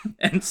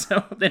and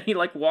so then he,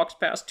 like, walks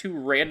past 2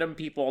 random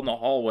people in the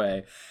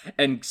hallway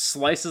and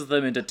slices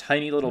them into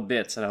tiny little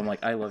bits, and I'm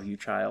like, I love you,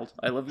 child.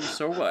 I love you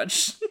so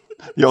much.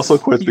 He also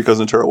quits because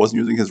Netero wasn't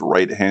using his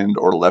right hand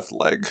or left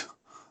leg.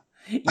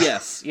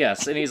 Yes,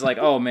 and he's like,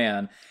 oh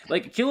man.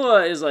 Like,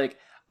 Killua is like,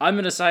 I'm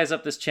going to size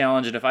up this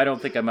challenge, and if I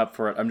don't think I'm up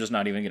for it, I'm just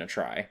not even going to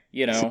try,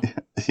 you know?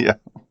 Yeah.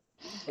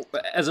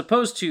 As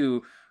opposed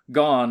to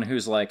Gon,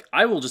 who's like,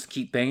 I will just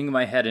keep banging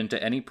my head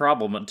into any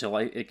problem until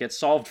it gets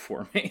solved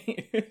for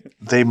me.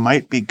 They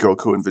might be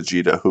Goku and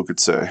Vegeta, who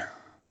could say?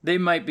 They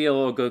might be a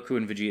little Goku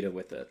and Vegeta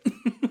with it.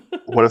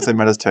 What if they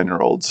met as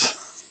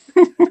 10-year-olds?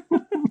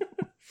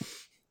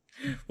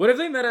 What if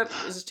they met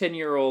as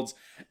 10-year-olds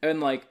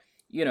and, like,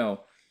 you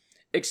know,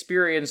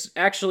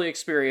 actually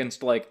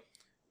experienced, like,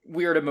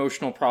 weird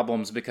emotional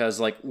problems because,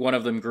 like, one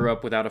of them grew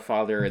up without a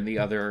father and the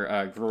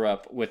other grew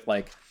up with,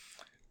 like,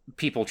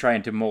 people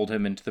trying to mold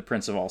him into the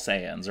Prince of all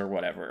Saiyans or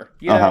whatever,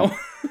 you know?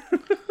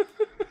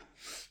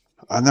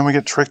 And then we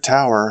get Trick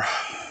Tower.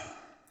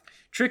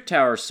 Trick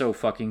Tower's so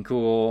fucking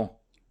cool.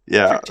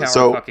 Yeah, Trick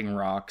Tower fucking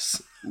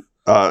rocks.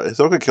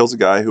 Hisoka kills a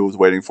guy who was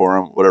waiting for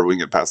him. Whatever, we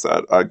can get past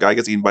that. A guy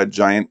gets eaten by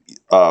giant,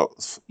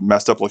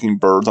 messed up looking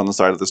birds on the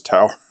side of this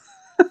tower.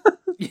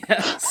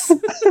 Yes.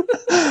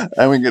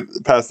 And we get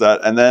past that.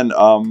 And then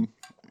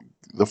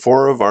the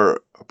 4 of our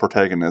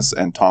protagonists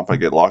and Tompa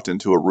get locked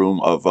into a room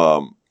of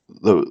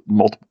the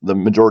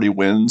majority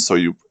wins, so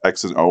you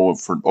X and O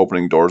for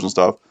opening doors and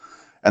stuff.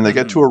 And they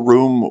get to a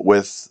room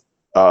with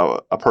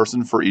a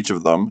person for each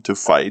of them to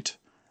fight.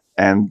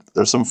 And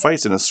there's some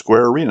fights in a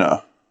square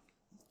arena.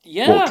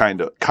 Yeah. Well,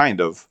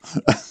 kind of.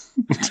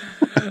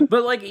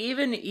 But like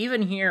even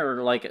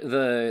here, like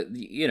Yeah.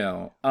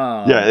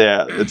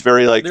 It's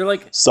very like they're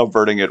like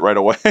subverting it right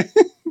away.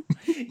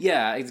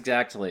 yeah,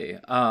 exactly.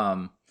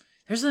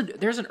 There's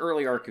an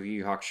early arc of Yu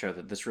Yu Hakusho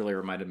that this really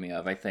reminded me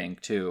of, I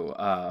think, too.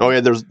 Oh yeah,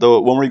 there's the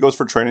one where he goes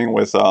for training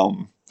with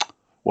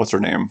what's her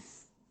name?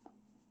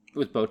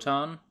 With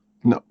Botan?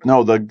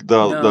 No,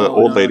 the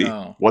old lady.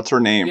 No. What's her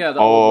name? Yeah, the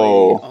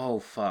old lady. Oh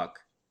fuck.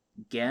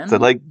 Gen? Is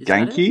it like Is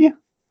that it? Genki?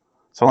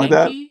 Something like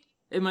that? Genki?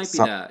 It might be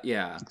that,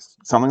 yeah.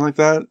 Something like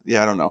that?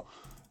 Yeah, I don't know.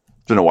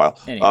 It's been a while.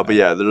 Anyway. But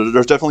yeah,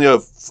 there's definitely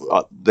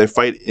they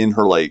fight in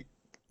her like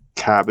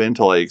cabin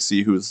to like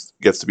see who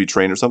gets to be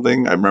trained or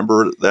something. I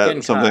remember that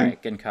or something.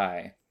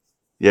 Genkai.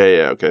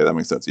 Yeah, okay, that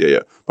makes sense. Yeah.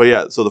 But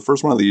yeah, so the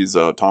first one of these,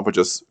 Tompa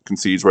just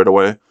concedes right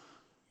away.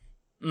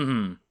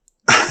 Mm-hmm.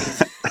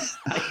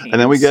 And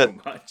then we get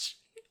so much.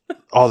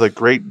 the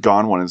Great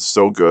Gon one is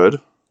so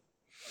good.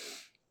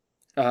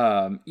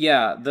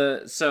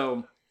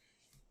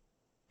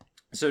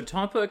 So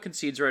Tompa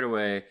concedes right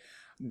away.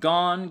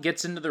 Gon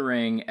gets into the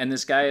ring, and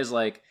this guy is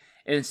like,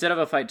 instead of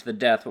a fight to the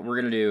death, what we're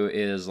gonna do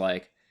is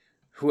like,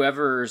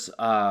 whoever's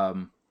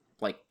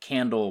like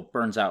candle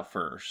burns out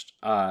first,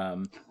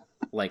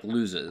 like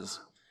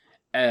loses,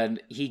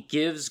 and he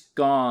gives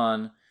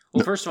Gon.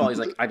 Well, first of all, he's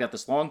like, I got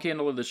this long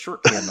candle or this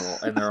short candle,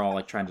 and they're all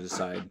like trying to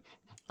decide.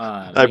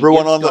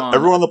 Everyone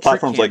on the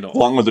platform's like,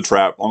 long was a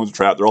trap.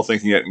 They're all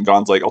thinking it, and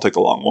Gon's like, I'll take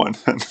the long one.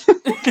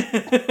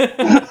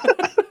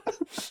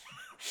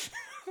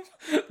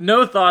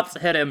 No thoughts,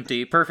 head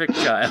empty. Perfect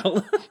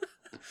child.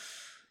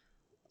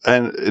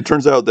 And it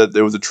turns out that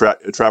there was a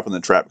trap in the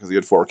trap because he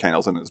had 4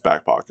 candles in his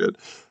back pocket.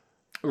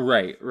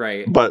 Right.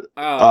 But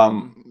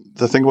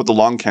the thing with the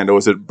long candle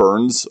is it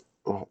burns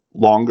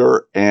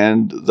longer,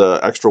 and the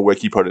extra wick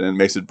he put in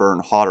makes it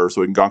burn hotter,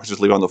 so Gon can just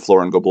leave it on the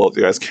floor and go blow out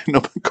the guy's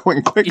candle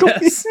going quickly.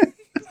 Yes.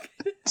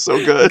 So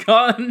good.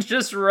 Gon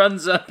just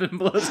runs up and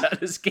blows out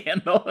his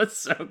candle. It's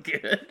so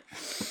good.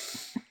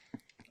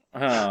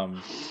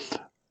 And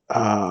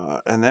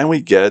then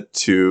we get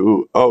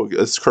to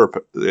it's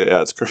Kerp.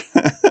 Yeah, it's Kerp.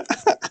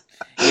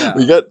 Yeah,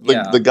 we get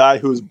the guy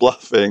who's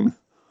bluffing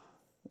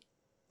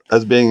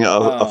as being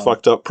a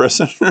fucked up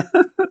prisoner.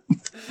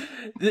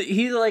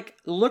 He like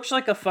looks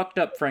like a fucked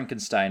up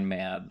Frankenstein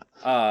man.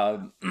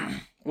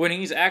 When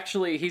he's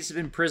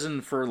in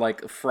prison for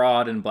like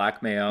fraud and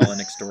blackmail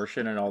and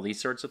extortion and all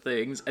these sorts of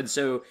things, and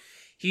so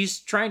he's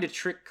trying to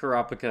trick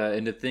Kurapika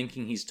into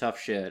thinking he's tough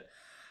shit.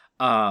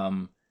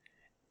 And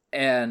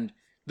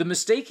the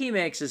mistake he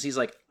makes is he's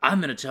like, I'm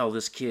going to tell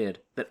this kid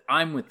that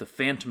I'm with the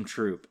Phantom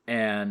Troop,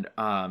 and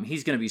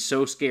he's going to be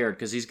so scared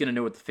because he's going to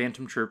know what the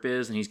Phantom Troop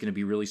is, and he's going to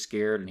be really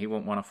scared, and he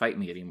won't want to fight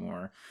me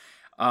anymore.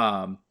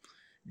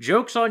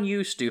 Joke's on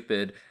you,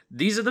 stupid.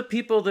 These are the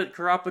people that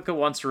Kurapika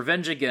wants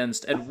revenge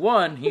against, and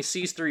 1, he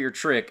sees through your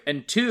trick,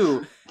 and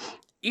 2,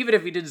 even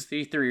if he didn't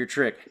see through your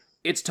trick,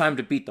 it's time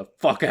to beat the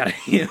fuck out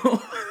of you.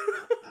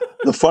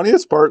 The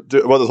funniest part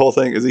about this whole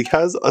thing is he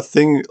has a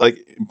thing like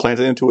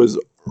implanted into his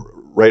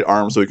right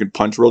arm so he can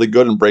punch really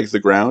good and break the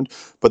ground,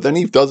 but then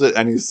he does it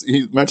and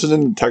he mentions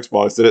in the text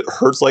box that it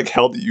hurts like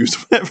hell to use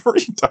whenever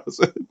he does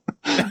it.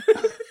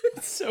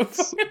 It's so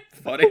fucking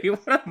funny.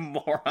 What a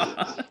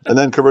moron. And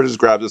then Kerber just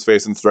grabs his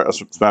face and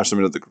smashes him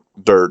into the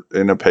dirt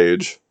in a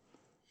page.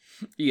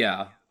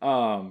 Yeah.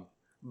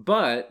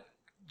 But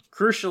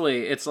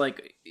crucially, it's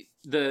like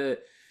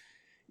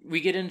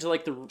we get into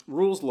like the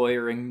rules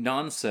lawyering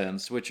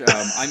nonsense, which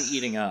I'm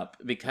eating up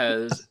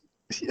because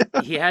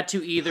he had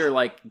to either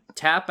like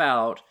tap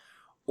out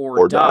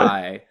or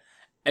die.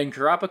 And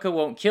Kurapika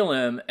won't kill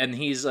him, and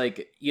he's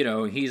like,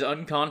 he's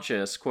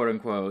unconscious, quote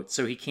unquote,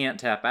 so he can't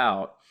tap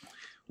out,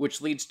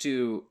 which leads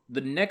to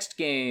the next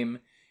game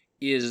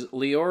is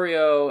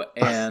Leorio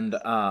and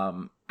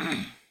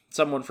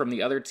someone from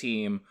the other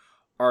team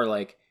are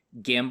like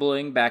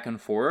gambling back and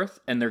forth,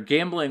 and they're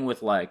gambling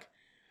with like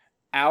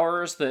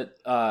hours that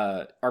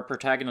our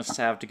protagonists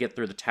have to get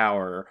through the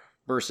tower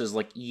versus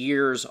like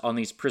years on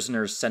these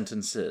prisoners'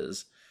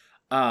 sentences.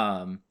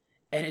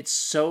 And it's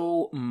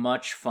so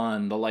much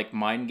fun, the like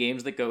mind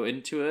games that go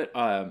into it,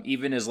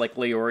 even as like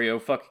Leorio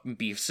fucking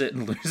beefs it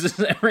and loses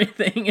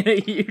everything in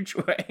a huge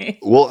way.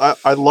 Well,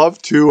 I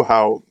love too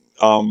how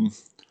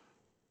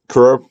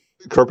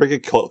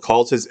Kurapika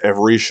calls his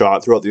every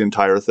shot throughout the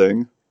entire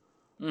thing.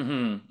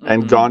 Mm-hmm.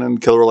 And Gon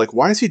and Killer are like,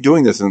 why is he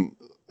doing this? And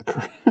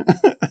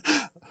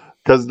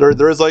because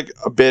there is like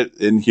a bit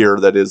in here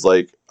that is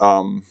like,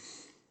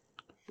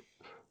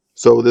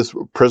 so this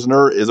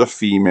prisoner is a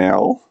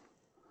female.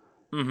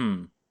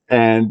 Mm-hmm.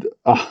 And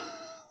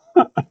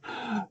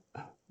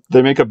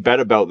they make a bet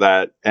about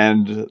that,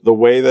 and the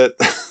way that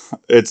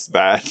it's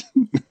bad.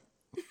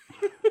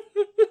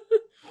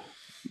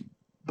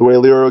 The way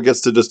Leorio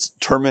gets to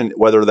determine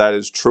whether that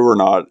is true or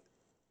not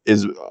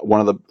is one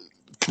of the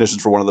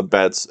conditions for one of the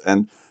bets,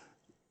 and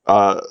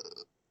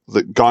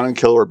the Gon and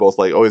Killer are both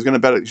like, oh, he's going to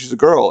bet she's a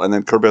girl, and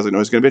then Kirby's like, no,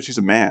 he's going to bet she's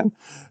a man,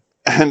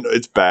 and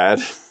it's bad.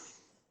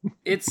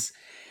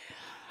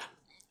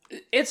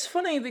 It's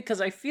funny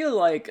because I feel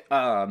like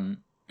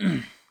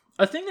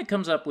a thing that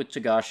comes up with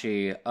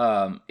Togashi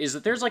is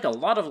that there's like a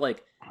lot of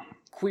like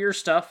queer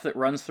stuff that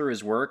runs through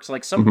his works.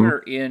 Like somewhere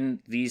in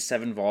these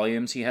 7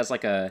 volumes, he has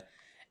like a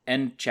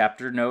end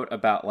chapter note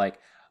about like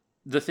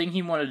the thing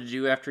he wanted to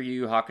do after Yu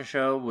Yu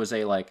Hakusho was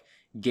a like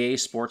gay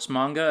sports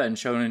manga, and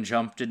Shonen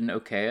Jump didn't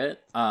okay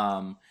it.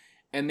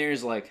 And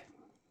there's like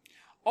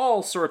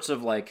all sorts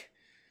of like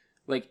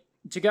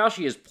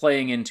Togashi is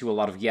playing into a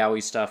lot of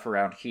yaoi stuff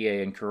around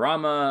Hiei and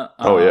Kurama.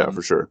 Oh yeah,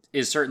 for sure.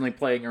 Is certainly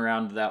playing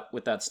around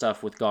with that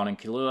stuff with Gon and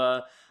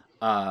Killua.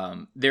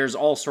 There's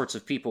all sorts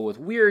of people with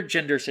weird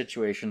gender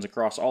situations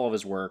across all of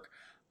his work.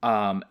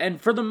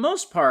 And for the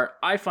most part,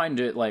 I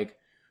find it like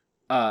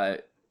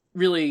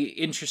really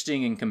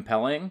interesting and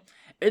compelling.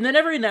 And then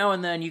every now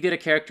and then you get a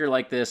character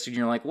like this and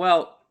you're like,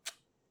 well,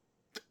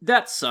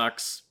 that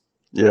sucks.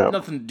 Yeah.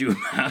 Nothing to do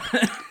about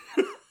it.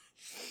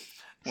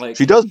 Like,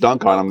 she does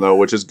dunk on him though,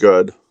 which is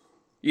good.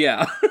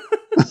 Yeah.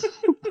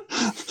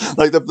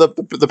 Like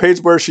the page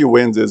where she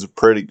wins is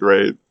pretty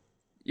great.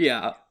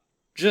 Yeah.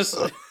 Just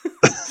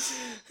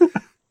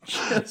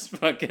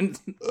fucking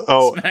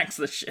smacks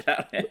the shit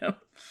out of him.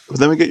 But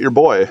then we get your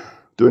boy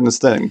doing this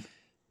thing.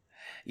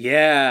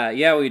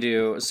 Yeah, we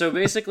do. So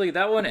basically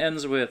that one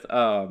ends with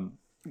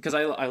because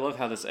I love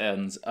how this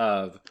ends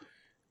of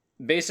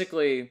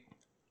basically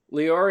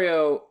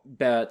Leorio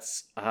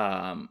bets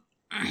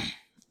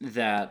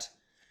that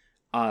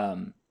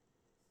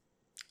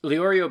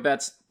Leorio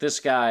bets this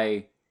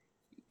guy.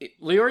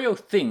 Leorio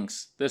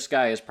thinks this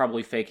guy is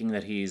probably faking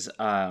that he's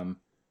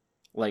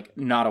like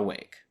not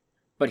awake,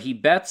 but he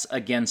bets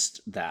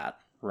against that,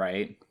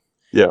 right?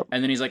 Yeah.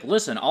 And then he's like,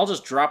 "Listen, I'll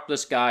just drop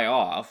this guy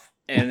off,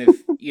 and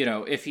if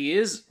if he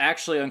is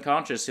actually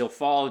unconscious, he'll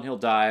fall and he'll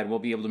die, and we'll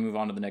be able to move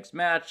on to the next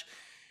match.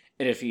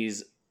 And if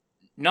he's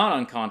not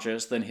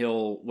unconscious, then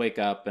he'll wake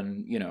up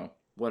and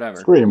whatever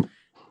scream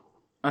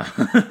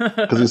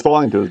because he's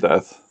falling to his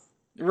death."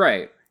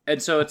 Right.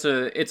 And so it's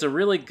a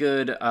really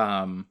good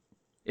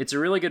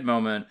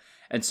moment.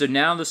 And so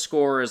now the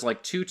score is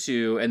like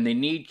 2-2 and they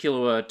need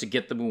Killua to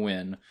get them a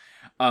win.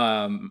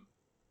 And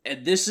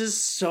this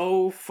is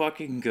so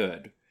fucking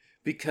good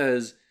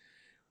because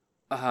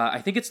I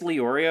think it's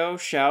Leorio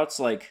shouts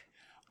like,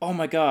 "Oh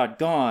my god,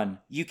 Gon,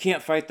 you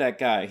can't fight that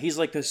guy. He's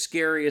like the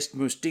scariest,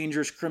 most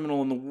dangerous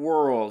criminal in the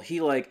world. He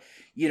like,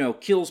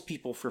 kills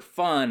people for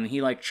fun.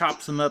 He like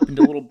chops them up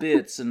into little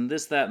bits and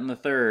this, that, and the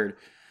third."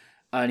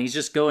 And he's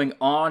just going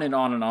on and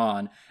on and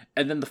on.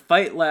 And then the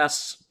fight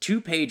lasts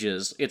 2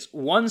 pages. It's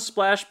one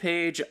splash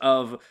page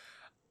of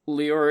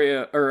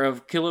Leorio, or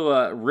of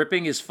Killua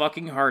ripping his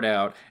fucking heart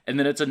out. And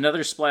then it's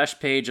another splash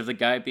page of the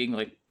guy being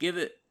like, "Give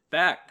it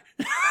back."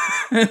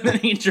 And then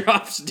he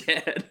drops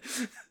dead.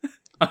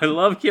 I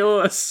love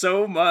Killua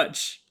so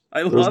much.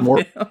 I love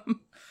him.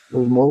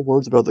 There's more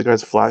words about the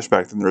guy's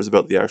flashback than there is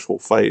about the actual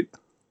fight.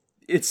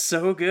 It's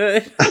so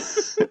good.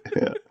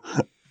 Yeah.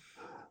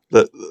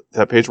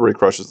 That page where he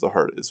crushes the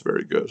heart is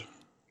very good.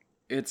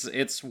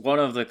 It's one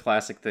of the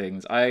classic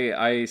things.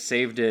 I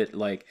saved it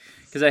like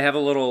because I have a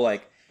little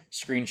like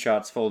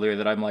screenshots folder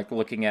that I'm like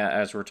looking at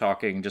as we're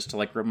talking just to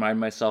like remind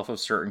myself of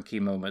certain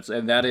key moments,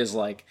 and that is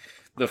like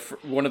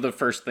one of the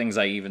first things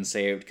I even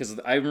saved because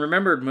I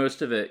remembered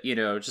most of it,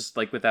 just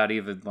like without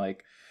even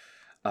like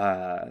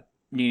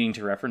needing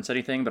to reference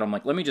anything. But I'm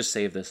like, let me just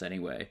save this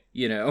anyway,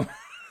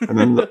 And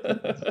then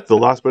the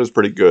last bit is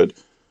pretty good.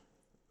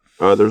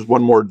 There's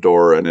one more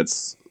door, and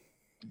it's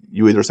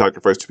you either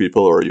sacrifice 2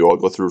 people or you all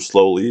go through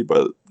slowly,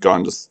 but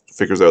Gon just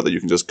figures out that you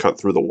can just cut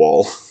through the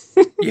wall.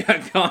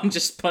 Yeah, Gon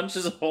just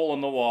punches a hole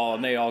in the wall,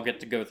 and they all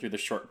get to go through the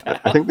short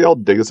path. I think they all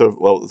dig this out.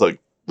 Well, it's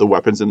like the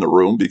weapons in the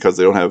room because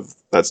they don't have...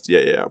 It's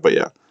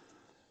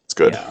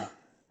good. Yeah.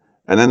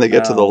 And then they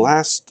get to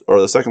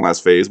the second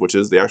last phase, which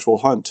is the actual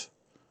hunt.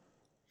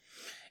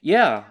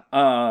 Yeah.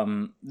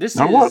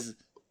 What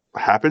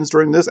happens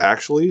during this,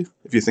 actually,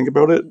 if you think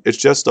about it, it's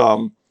just...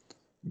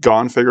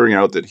 Gon figuring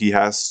out that he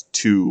has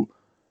to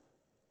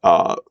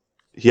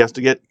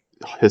get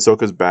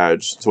Hisoka's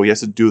badge, so he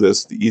has to do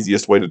this. The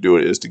easiest way to do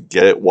it is to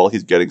get it while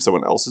he's getting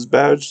someone else's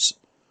badge.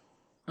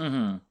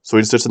 Mm-hmm. So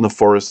he just sits in the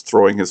forest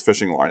throwing his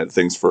fishing line at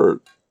things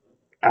for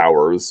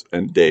hours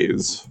and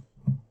days.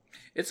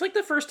 It's like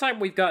the first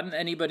time we've gotten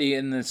anybody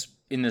in this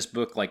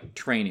book like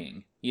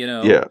training,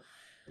 Yeah.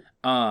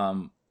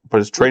 But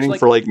it's training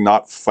for like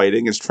not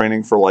fighting. It's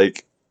training for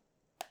like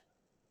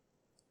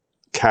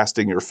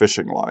casting your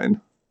fishing line.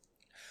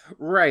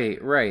 Right.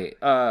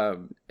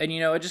 And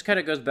it just kind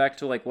of goes back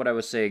to like what I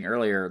was saying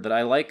earlier that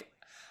I like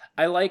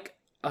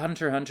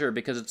Hunter x Hunter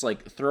because it's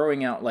like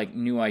throwing out like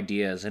new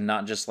ideas and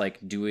not just like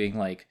doing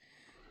like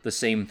the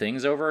same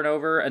things over and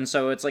over. And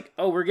so it's like,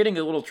 oh, we're getting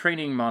a little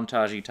training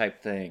montage-y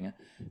type thing.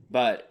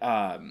 But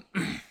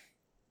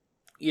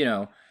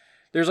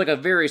there's like a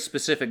very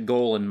specific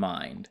goal in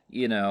mind,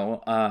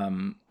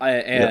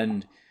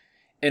 and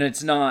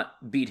it's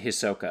not beat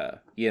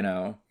Hisoka,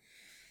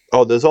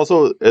 Oh, there's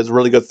also a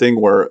really good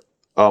thing where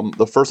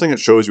the first thing it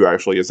shows you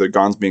actually is that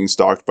Gon's being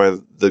stalked by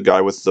the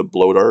guy with the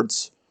blow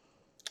darts.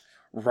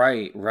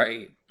 Right.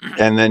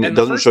 And then it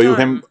doesn't show you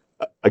him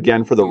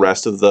again for the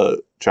rest of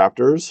the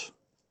chapters.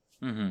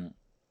 Mm-hmm.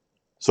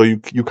 So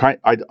you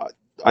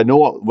I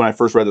know when I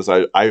first read this,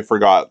 I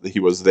forgot that he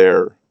was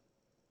there.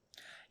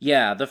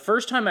 Yeah, the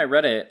first time I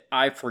read it,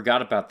 I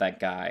forgot about that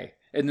guy.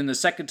 And then the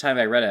second time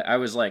I read it, I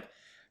was like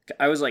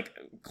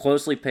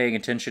closely paying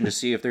attention to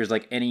see if there's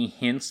like any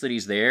hints that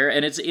he's there.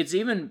 And it's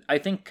even I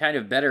think kind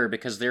of better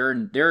because there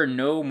are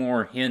no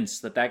more hints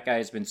that that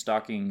guy's been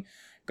stalking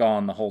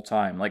Gon the whole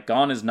time. Like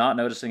Gon is not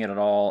noticing it at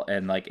all,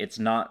 and like it's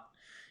not,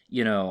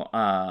 you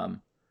know,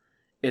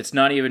 it's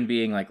not even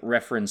being like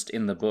referenced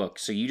in the book.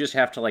 So you just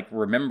have to like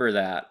remember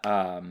that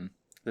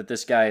that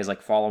this guy is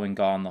like following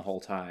Gon the whole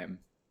time.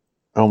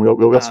 We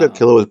also got Um,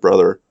 Killua's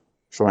brother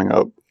showing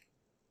up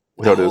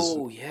without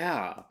oh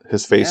yeah,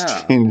 his face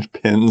yeah. change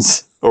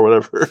pins or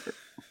whatever.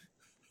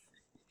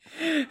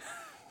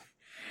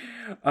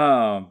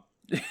 um,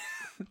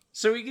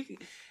 so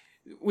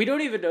we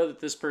don't even know that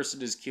this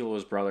person is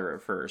Killua's brother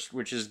at first,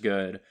 which is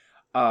good.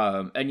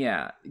 And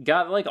yeah,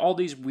 got like all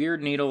these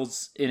weird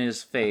needles in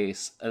his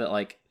face that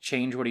like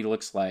change what he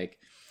looks like.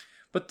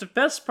 But the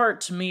best part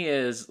to me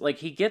is like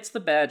he gets the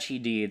badge he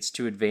needs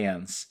to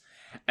advance,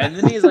 and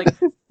then he's like,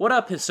 "What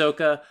up,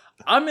 Hisoka?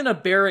 I'm gonna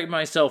bury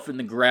myself in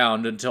the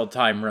ground until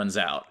time runs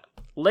out.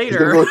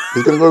 Later."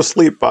 He's gonna go to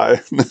sleep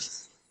by.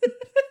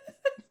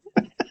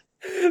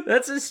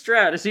 That's his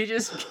strat. Is he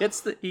just gets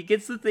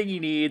the thing he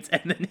needs,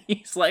 and then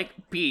he's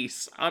like,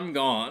 "Peace, I'm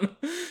gone."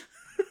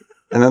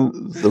 And then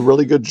the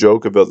really good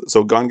joke about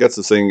Gon gets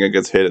this thing and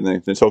gets hit, and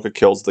then Hisoka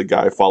kills the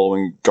guy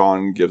following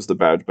Gon, gives the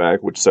badge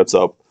back, which sets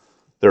up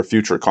their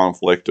future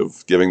conflict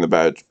of giving the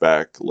badge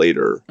back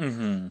later.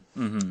 Mm-hmm.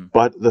 Mm-hmm.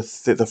 But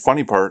the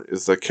funny part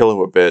is the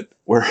Killua bit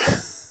where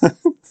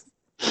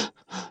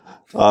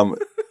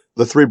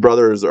the three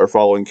brothers are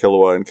following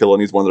Killua, and Killua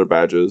needs one of their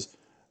badges.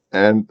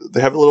 And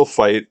they have a little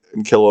fight,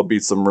 and Killua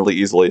beats them really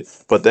easily.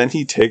 But then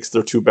he takes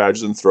their two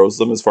badges and throws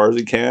them as far as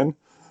he can.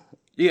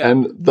 Yeah.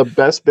 And the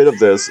best bit of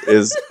this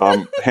is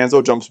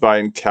Hanzo jumps by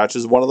and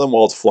catches one of them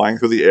while it's flying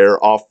through the air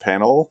off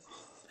panel.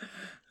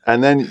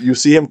 And then you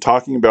see him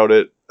talking about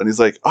it, and he's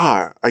like,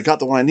 I got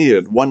the one I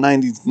needed,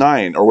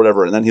 199 or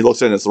whatever. And then he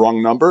looks at it and it's the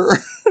wrong number.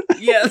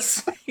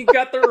 Yes, he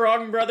got the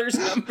wrong brother's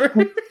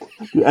number.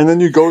 And then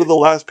you go to the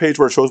last page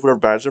where it shows whatever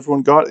badge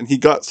everyone got, and he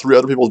got 3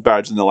 other people's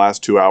badges in the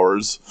last 2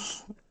 hours.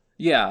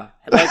 Yeah,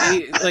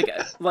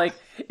 like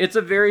it's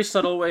a very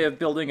subtle way of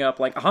building up.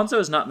 Like Hanzo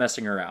is not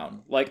messing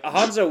around. Like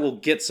Hanzo will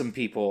get some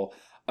people,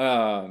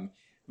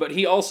 but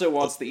he also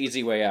wants the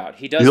easy way out.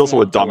 He does. He's also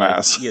a want to,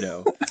 dumbass, like, you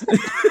know.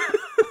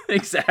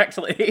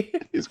 Exactly.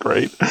 He's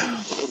great.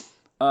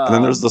 And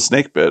then there's the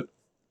snake bit.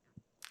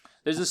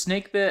 There's a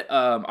snake bit.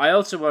 I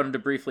also wanted to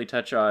briefly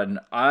touch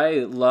on. I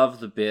love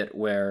the bit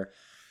where,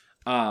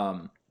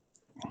 I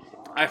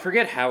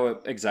forget how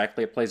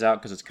exactly it plays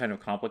out because it's kind of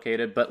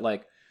complicated, but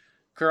like.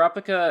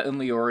 Kurapika and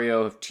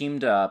Leorio have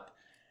teamed up,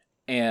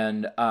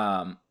 and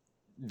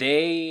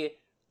they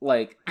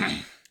like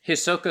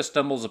Hisoka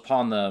stumbles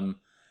upon them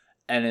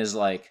and is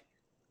like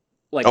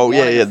wanting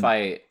to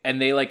fight,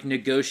 and they like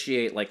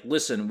negotiate like,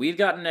 listen, we've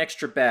got an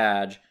extra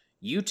badge,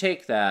 you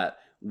take that,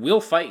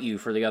 we'll fight you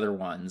for the other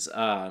ones.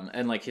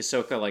 And like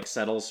Hisoka like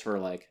settles for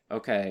like,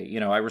 okay, you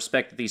know, I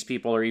respect that these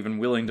people are even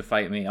willing to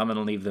fight me. I'm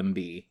gonna leave them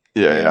be.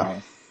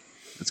 Yeah.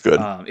 It's good.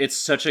 It's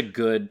such a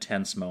good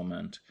tense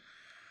moment.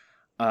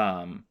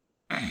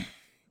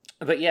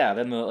 But yeah,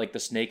 then the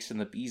snakes and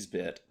the bees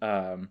bit.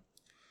 To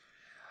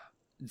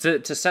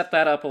set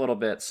that up a little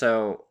bit,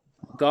 so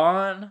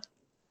Gon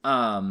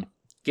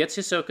gets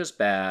Hisoka's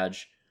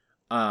badge,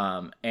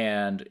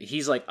 and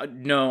he's like,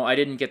 no, I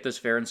didn't get this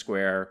fair and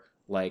square.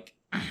 Like,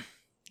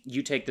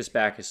 you take this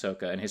back,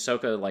 Hisoka. And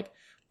Hisoka like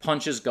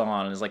punches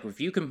Gon and is like, if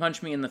you can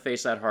punch me in the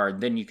face that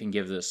hard, then you can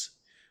give this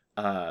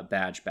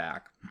badge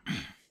back.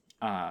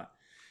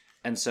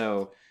 And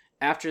so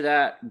after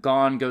that,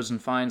 Gon goes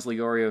and finds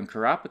Leorio and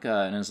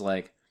Kurapika and is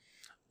like,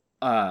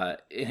 and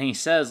he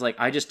says, like,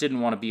 I just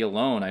didn't want to be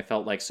alone. I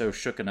felt like so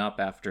shooken up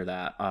after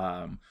that.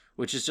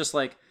 Which is just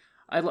like,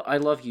 I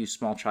love you,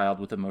 small child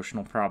with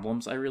emotional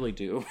problems. I really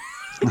do.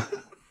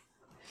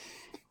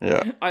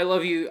 Yeah. I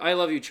love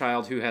you,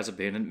 child who has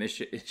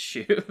abandonment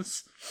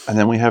issues. And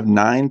then we have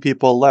 9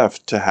 people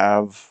left to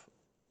have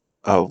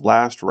a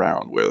last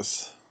round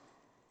with.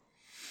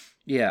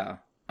 Yeah.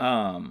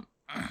 And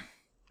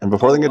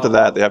before they get to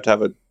that, they have to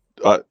have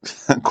a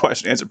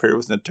question answer period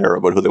with Netero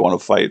about who they want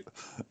to fight.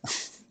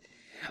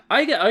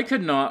 I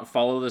could not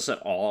follow this at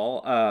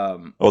all.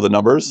 The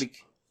numbers?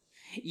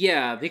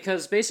 Yeah,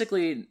 because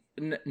basically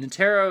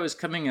Netero is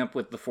coming up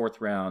with the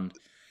 4th round,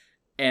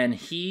 and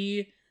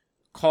he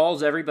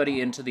calls everybody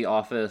into the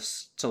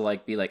office to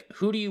like be like,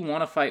 who do you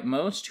want to fight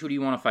most? Who do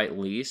you want to fight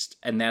least?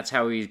 And that's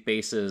how he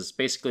bases.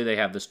 Basically, they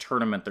have this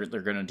tournament that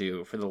they're going to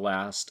do for the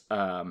last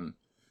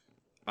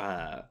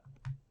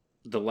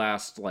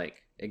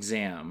like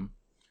exam.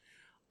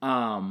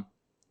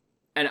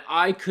 And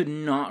I could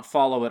not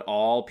follow at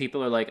all.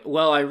 People are like,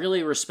 well, I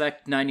really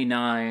respect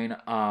 99,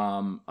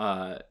 and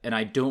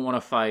I don't want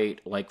to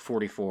fight like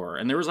 44.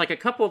 And there was like a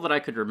couple that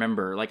I could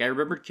remember. Like I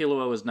remembered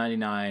Killua was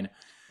 99.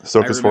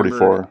 Hisoka's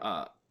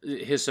 44.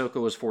 Hisoka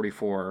was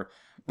 44.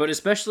 But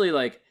especially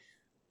like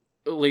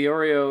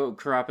Leorio,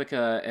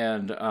 Karapika,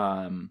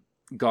 and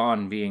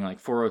Gon being like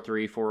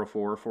 403,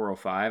 404,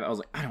 405. I was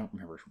like, I don't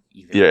remember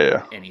either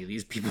Yeah. any of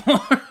these people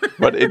are.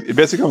 But it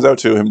basically comes out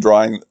to him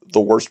drawing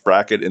the worst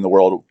bracket in the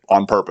world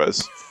on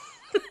purpose.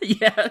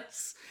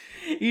 Yes.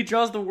 He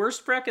draws the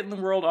worst bracket in the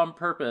world on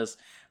purpose,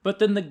 but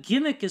then the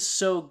gimmick is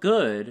so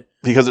good.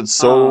 Because it's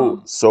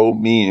so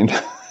mean.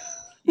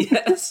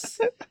 Yes.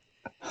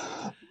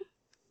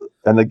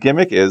 And the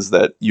gimmick is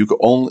that you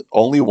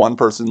only one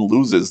person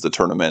loses the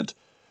tournament,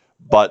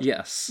 but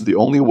yes, the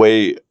only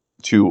way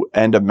to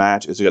end a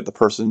match is to get the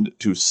person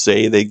to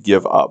say they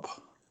give up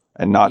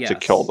and not to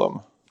kill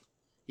them.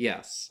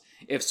 Yes.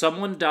 If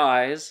someone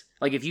dies,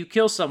 like if you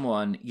kill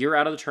someone, you're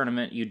out of the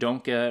tournament. You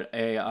don't get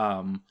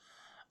a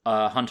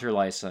hunter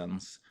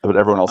license. But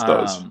everyone else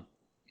does.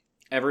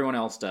 Everyone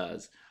else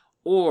does.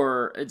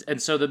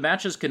 And so the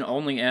matches can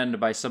only end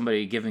by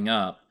somebody giving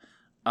up.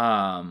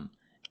 And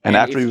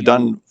after you've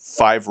done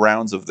 5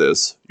 rounds of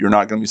this, you're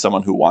not going to be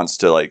someone who wants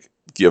to like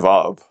give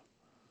up.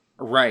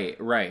 Right.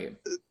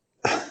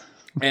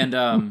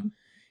 And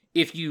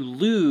if you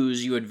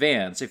lose, you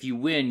advance. If you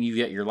win, you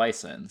get your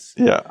license.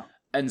 Yeah.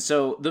 And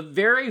so the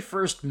very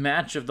first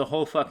match of the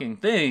whole fucking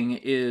thing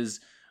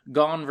is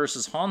Gon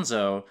versus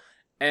Hanzo,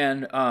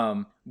 and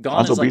Gon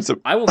Hanzo is like, beats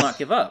I will not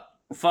give up.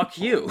 Fuck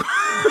you.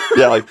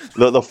 Yeah, like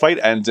the fight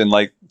ends in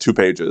like 2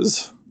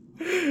 pages.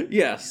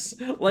 Yes.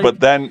 Like, but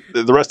then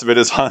the rest of it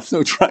is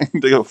Hanzo trying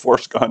to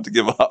force Gon to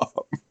give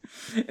up.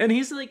 And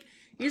he's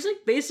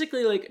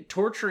basically like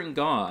torturing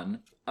Gon.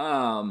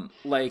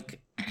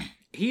 Like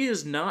he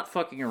is not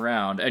fucking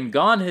around, and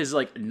Gon is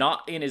like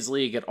not in his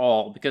league at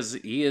all because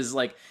he is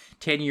like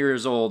 10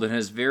 years old and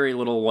has very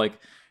little like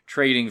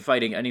trading,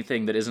 fighting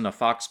anything that isn't a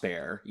fox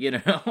bear, you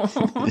know?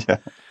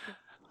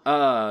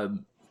 Yeah.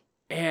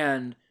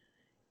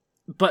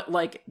 But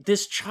like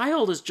this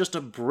child is just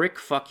a brick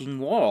fucking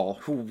wall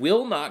who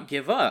will not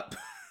give up.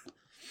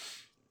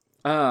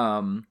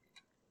 And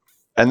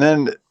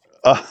then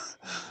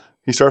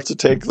he starts to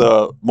take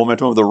the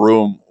momentum of the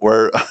room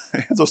where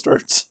Hanzo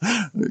starts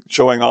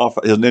showing off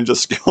his ninja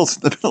skills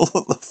in the middle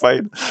of the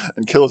fight,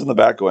 and Killua's in the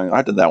back going,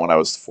 I did that when I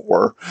was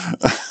 4.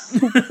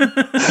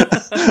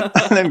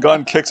 And then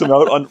Gon kicks him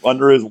out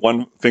under his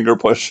one finger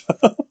push.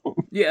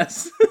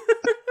 Yes.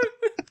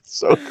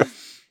 So good.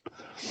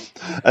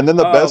 And then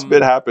the best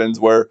bit happens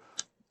where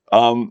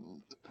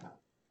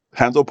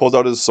Hanzo pulls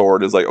out his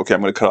sword, is like, okay,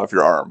 I'm going to cut off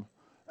your arm.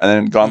 And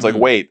then Gon's like,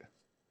 wait.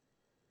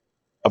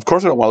 Of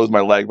course I don't want to lose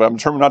my leg, but I'm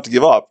determined not to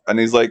give up. And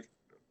he's like,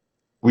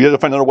 we have to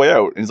find another way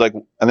out. And he's like,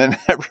 and then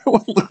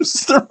everyone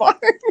loses their mind.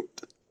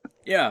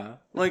 Yeah.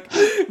 Like,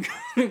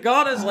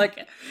 God is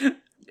like,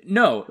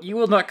 no, you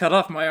will not cut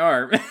off my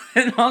arm.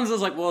 And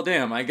Hanzo's like, well,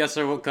 damn, I guess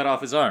I will cut off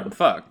his arm.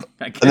 Fuck.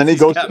 And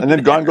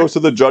then Gon goes to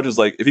the judges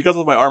like, if he cuts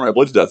off my arm, I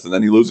bleed to death. And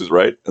then he loses,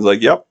 right? It's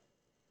like, yep.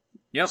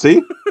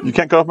 See? You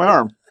can't cut off my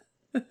arm.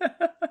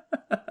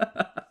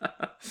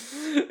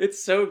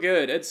 It's so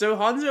good. And so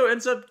Hanzo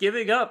ends up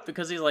giving up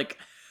because he's like,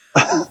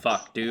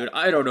 fuck, dude,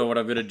 I don't know what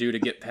I'm going to do to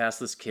get past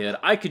this kid.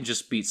 I can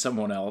just beat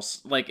someone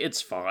else. Like,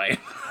 it's fine.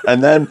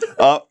 And then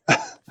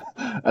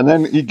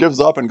he gives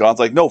up, and Gon's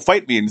like, no,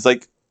 fight me. And he's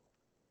like...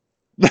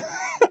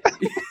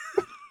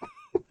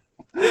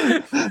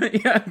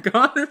 Yeah,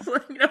 Gon is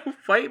like, no,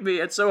 fight me.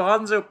 And so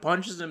Hanzo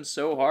punches him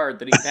so hard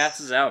that he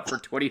passes out for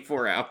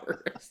 24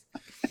 hours.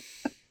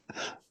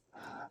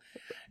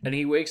 And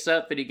he wakes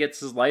up and he gets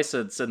his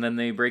license, and then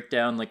they break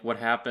down like what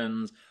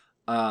happens.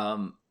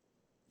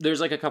 There's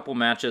like a couple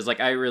matches. Like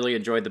I really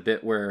enjoyed the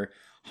bit where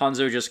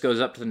Hanzo just goes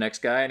up to the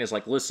next guy and is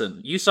like,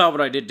 listen, you saw what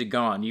I did to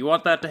Gon. You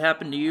want that to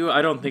happen to you?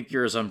 I don't think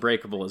you're as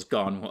unbreakable as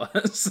Gon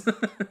was.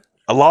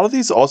 A lot of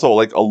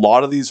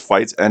these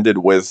fights ended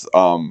with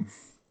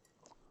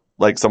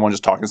like someone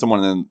just talking to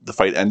someone and then the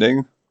fight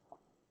ending.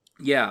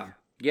 Yeah.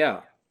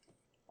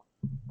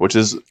 Which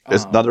is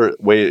another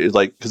way,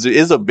 like, because it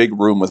is a big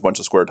room with a bunch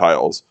of square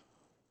tiles.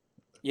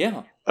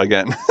 Yeah.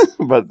 Again,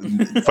 but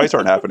fights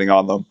aren't happening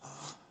on them.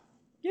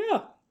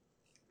 Yeah.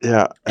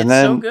 Yeah, and it's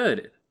then so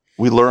good.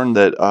 We learned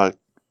that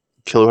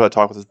Killua had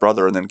talked with his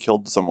brother and then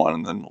killed someone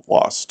and then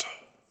lost.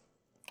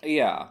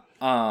 Yeah,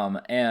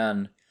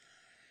 and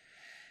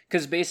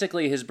because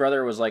basically his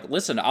brother was like,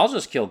 "Listen, I'll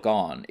just kill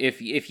Gon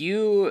if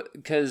you,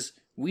 because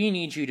we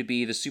need you to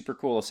be the super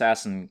cool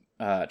assassin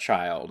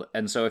child,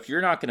 and so if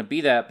you're not going to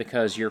be that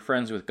because you're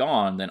friends with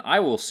Gon, then I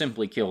will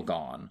simply kill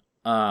Gon."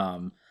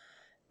 And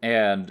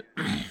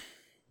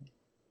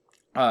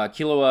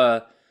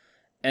Killua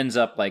ends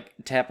up like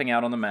tapping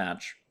out on the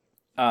match,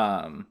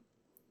 and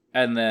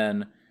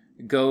then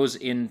goes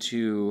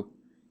into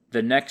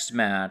the next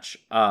match,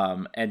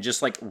 and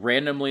just like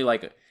randomly,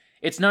 like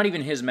it's not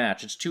even his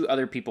match, it's 2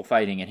 other people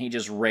fighting, and he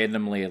just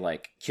randomly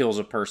like kills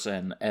a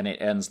person, and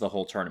it ends the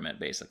whole tournament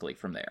basically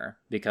from there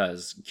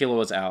because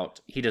Killua's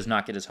out. He does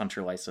not get his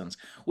hunter license,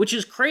 which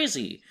is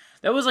crazy.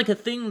 That was like a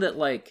thing that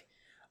like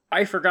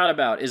I forgot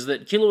about, is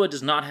that Killua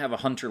does not have a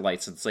hunter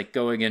license, like,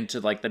 going into,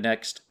 like, the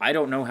next, I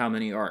don't know how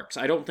many arcs.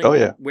 I don't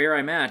think where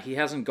I'm at, he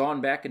hasn't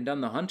gone back and done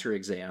the hunter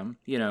exam,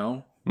 you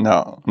know?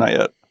 No, not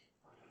yet.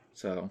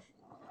 So.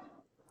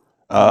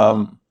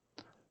 Um,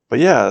 but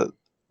yeah,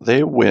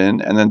 they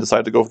win and then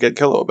decide to go get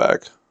Killua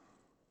back.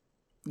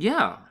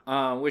 Yeah,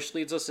 which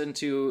leads us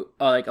into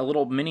like a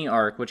little mini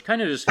arc, which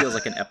kind of just feels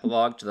like an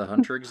epilogue to the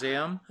Hunter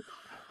exam,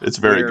 It's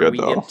very where good, we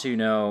though. get to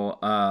know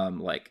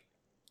like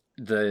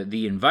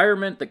the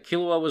environment that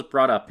Killua was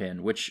brought up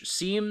in, which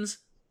seems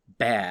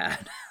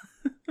bad.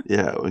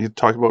 Yeah, we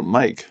talk about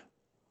Mike.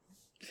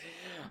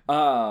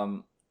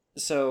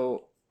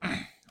 So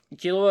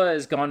Killua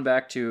has gone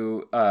back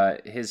to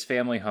his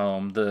family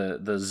home, the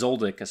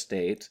Zoldyck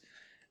estate,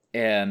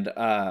 and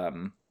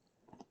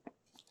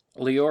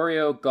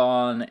Leorio,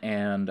 Gon,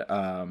 and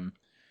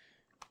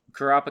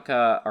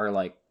Kurapika are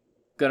like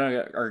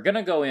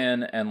gonna go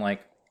in and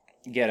like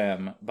get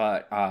him,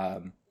 but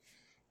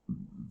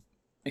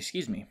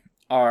excuse me,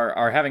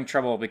 are having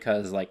trouble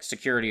because like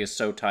security is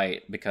so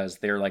tight because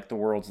they're like the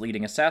world's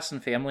leading assassin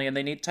family and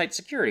they need tight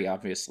security,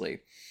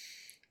 obviously.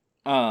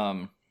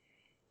 And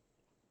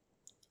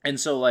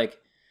so like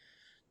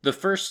the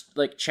first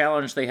like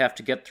challenge they have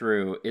to get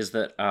through is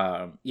that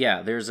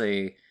there's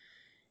a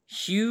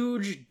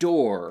huge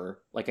door,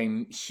 like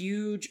a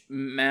huge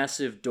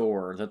massive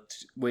door that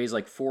weighs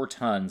like 4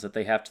 tons that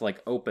they have to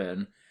like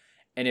open,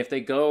 and if they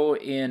go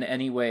in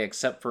any way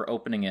except for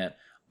opening it,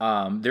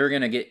 they're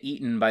gonna get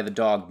eaten by the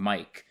dog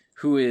Mike,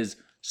 who is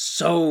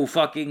so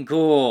fucking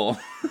cool.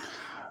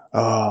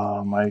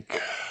 Oh,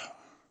 Mike.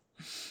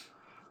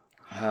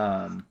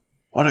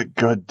 What a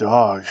good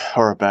dog.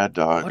 Or a bad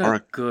dog. What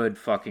a good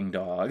fucking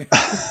dog.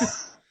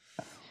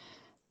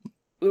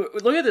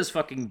 Look at this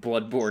fucking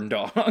bloodborne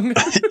dog.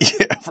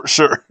 Yeah, for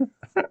sure.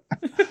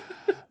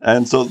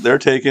 And so they're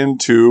taken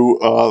to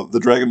the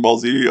Dragon Ball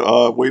Z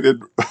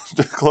weighted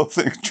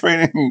clothing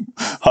training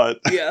hut.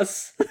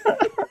 Yes.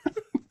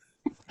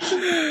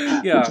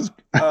 Yeah.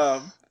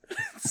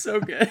 So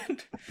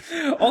good.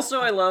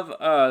 Also, I love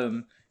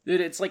that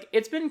it's like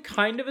it's been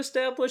kind of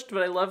established,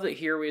 but I love that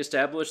here we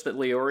established that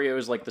Leorio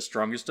is like the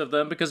strongest of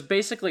them, because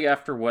basically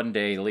after one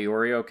day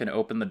Leorio can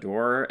open the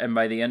door, and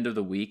by the end of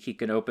the week he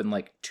can open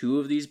like 2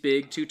 of these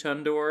big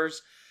 2-ton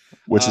doors,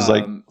 which is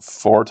like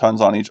 4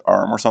 tons on each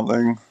arm or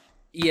something.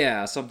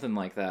 Yeah, something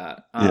like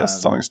that.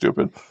 Yes, something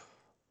stupid.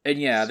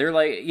 And yeah, they're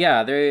like,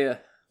 yeah, they.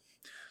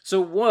 So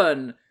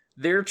one,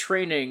 they're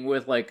training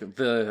with like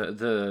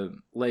the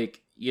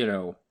like, you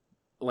know,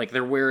 like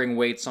they're wearing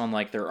weights on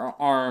like their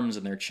arms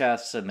and their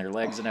chests and their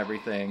legs and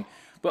everything.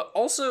 But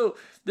also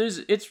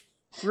it's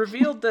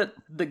revealed that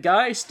the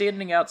guy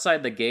standing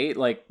outside the gate,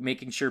 like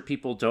making sure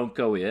people don't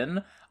go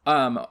in,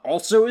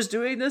 also is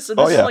doing this. And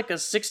this is like a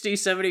 60,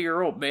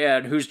 70-year-old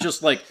man who's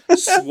just like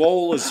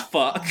swole as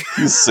fuck.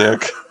 He's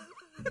sick.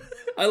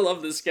 I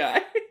love this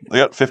guy. They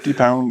got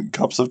 50-pound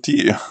cups of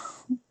tea.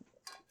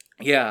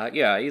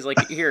 Yeah. He's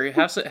like, here,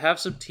 have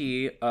some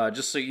tea.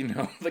 Just so you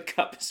know, the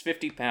cup is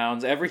 50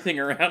 pounds. Everything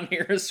around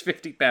here is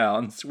 50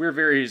 pounds. We're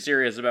very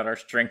serious about our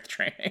strength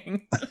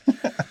training.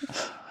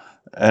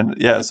 And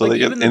yeah, so like, they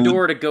get even the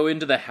door to go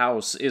into the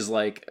house is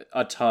like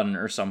a ton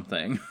or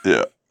something.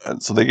 Yeah,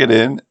 and so they get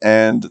in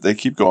and they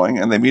keep going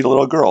and they meet a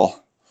little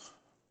girl.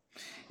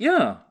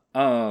 Yeah,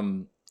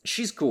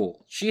 she's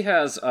cool. She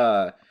has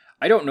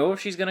I don't know if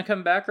she's going to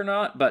come back or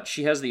not, but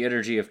she has the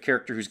energy of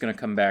character who's going to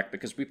come back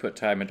because we put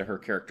time into her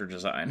character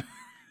design.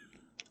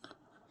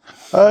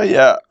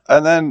 Yeah.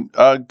 And then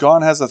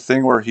Gon has a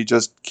thing where he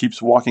just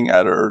keeps walking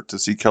at her to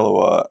see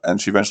Killua, and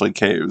she eventually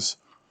caves.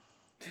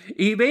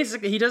 He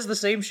does the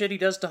same shit he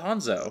does to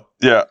Hanzo.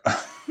 Yeah.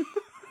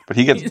 But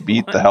he gets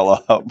beat the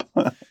hell up.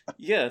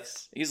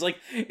 Yes. He's like,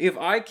 if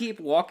I keep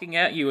walking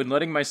at you and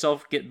letting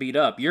myself get beat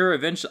up,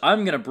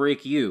 I'm going to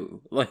break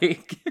you.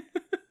 Like...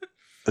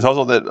 It's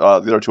also that the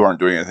other 2 aren't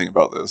doing anything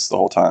about this the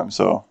whole time,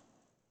 so...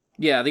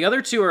 Yeah, the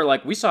other 2 are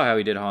like, we saw how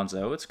he did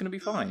Hanzo. It's going to be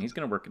fine. He's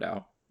going to work it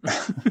out.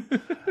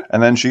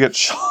 And then she gets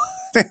shot.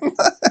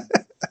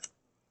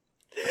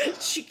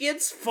 She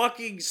gets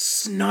fucking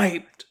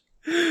sniped.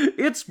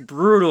 It's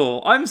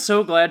brutal. I'm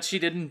so glad she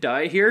didn't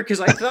die here,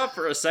 because I thought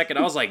for a second,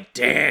 I was like,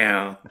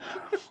 damn.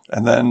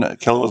 And then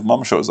Killua's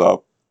mom shows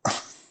up.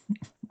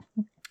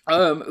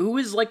 Who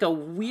is like a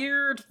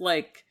weird,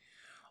 like...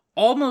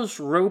 almost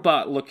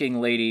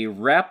robot-looking lady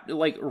wrapped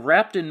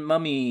in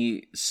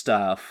mummy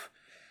stuff.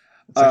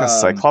 It's like a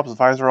Cyclops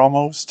visor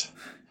almost.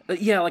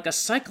 Yeah, like a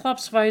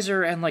Cyclops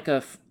visor and like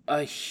a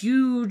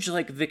huge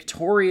like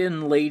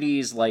Victorian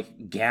lady's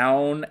like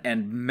gown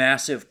and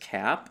massive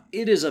cap.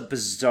 It is a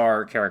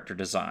bizarre character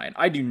design.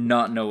 I do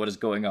not know what is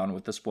going on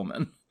with this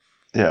woman.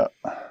 Yeah.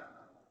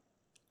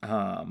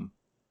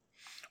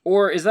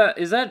 Or is that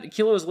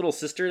Killua's little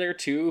sister there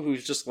too,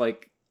 who's just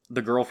like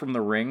the girl from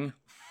The Ring?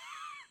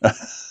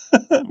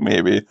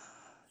 Maybe.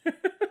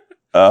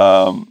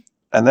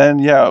 And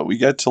then, we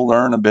get to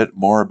learn a bit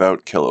more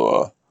about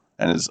Killua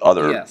and his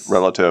other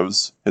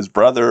relatives. His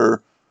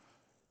brother,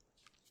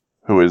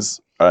 who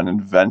is an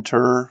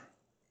inventor,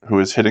 who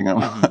is hitting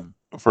him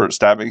for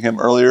stabbing him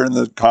earlier in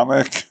the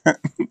comic.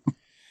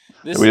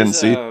 We didn't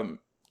see.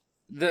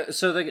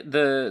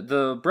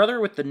 The brother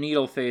with the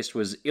needle face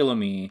was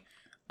Illumi.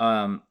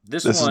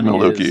 This one is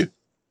Miluki.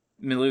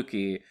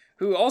 Miluki,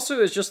 who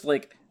also is just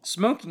like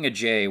smoking a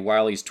J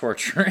while he's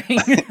torturing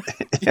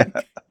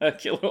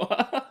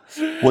Killua.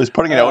 Well, he's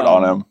putting it out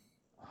on him.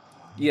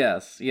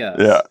 Yes.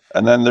 Yeah,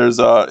 and then there's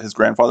his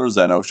grandfather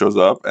Zeno shows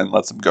up and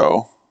lets him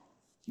go.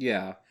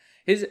 Yeah.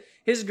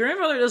 His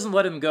grandfather doesn't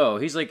let him go.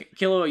 He's like,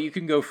 Killua, you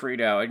can go free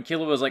now. And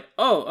Killua's like,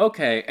 oh,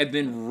 okay. And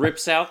then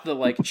rips out the,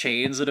 like,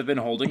 chains that have been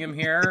holding him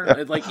here.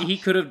 Yeah. Like, he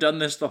could have done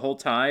this the whole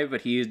time,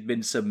 but he had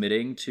been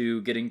submitting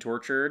to getting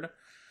tortured.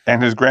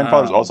 And his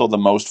grandfather's also the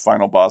most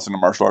final boss in a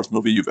martial arts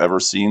movie you've ever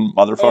seen,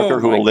 motherfucker,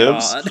 who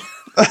lives.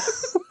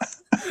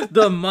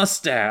 The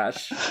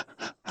mustache.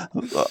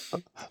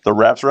 The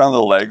wraps around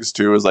the legs,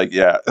 too, is like,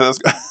 yeah.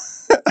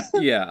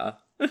 Yeah.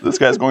 This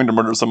guy's going to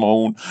murder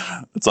someone.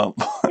 It's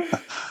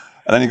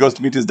and then he goes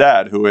to meet his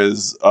dad, who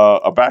is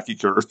a Baki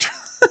character.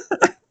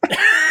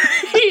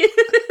 He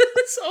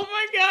is. Oh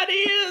my god, he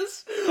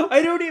is.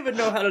 I don't even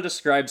know how to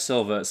describe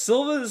Silva.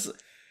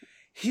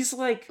 He's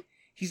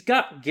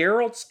got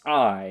Geralt's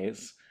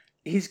eyes.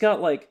 He's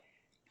got like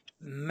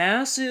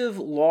massive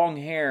long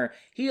hair.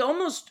 He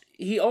almost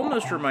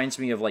reminds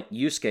me of like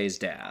Yusuke's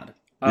dad.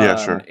 Yeah,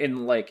 sure.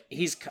 And like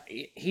he's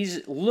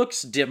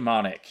looks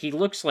demonic. He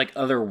looks like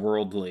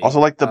otherworldly. Also,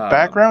 like the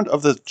background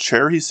of the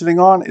chair he's sitting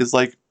on is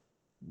like,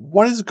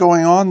 what is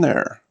going on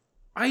there?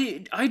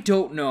 I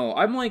don't know.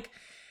 I'm like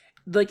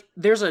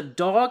there's a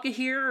dog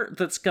here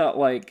that's got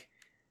like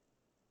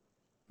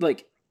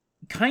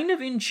kind of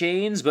in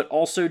chains, but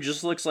also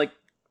just looks like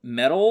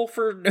metal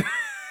for.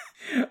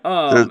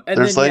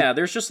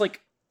 There's just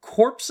like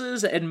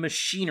corpses and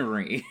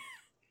machinery.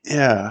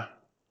 Yeah.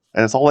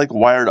 And it's all like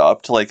wired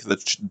up to like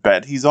the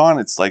bed he's on.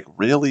 It's like,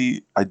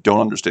 really, I don't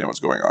understand what's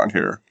going on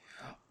here.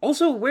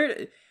 Also,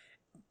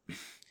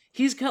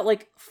 he's got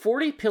like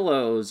 40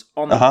 pillows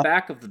on the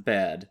back of the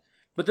bed,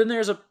 but then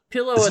there's a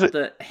pillow at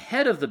the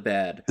head of the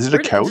bed. Is it a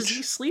couch? Does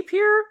he sleep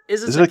here?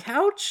 Is it a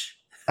couch?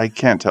 I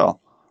can't tell.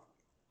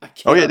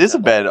 Oh yeah, it is a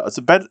bed. It's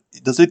a bed.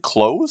 Does it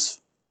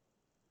close?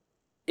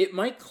 It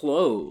might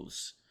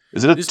close.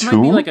 Is it a This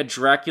tomb? might be like a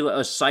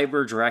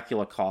cyber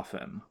Dracula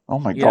coffin. Oh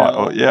my god!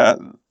 Oh yeah,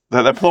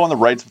 that pillow on the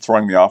right's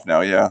throwing me off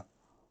now. Yeah,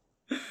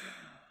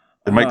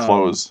 it might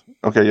close.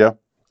 Okay, yeah,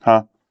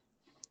 huh?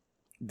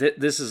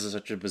 This is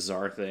such a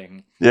bizarre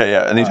thing.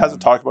 Yeah, and he has to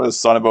talk about his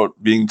son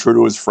about being true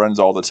to his friends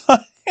all the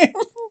time.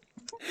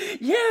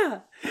 Yeah,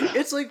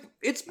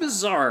 it's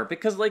bizarre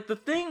because like the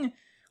thing,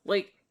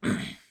 like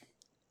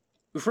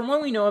from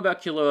what we know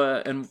about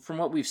Killua and from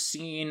what we've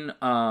seen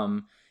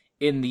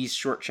in these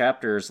short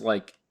chapters,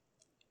 like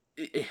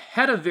it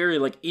had a very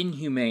like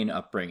inhumane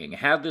upbringing. It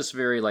had this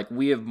very like,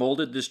 we have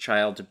molded this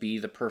child to be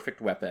the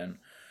perfect weapon.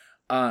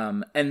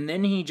 And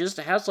then he just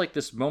has like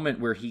this moment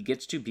where he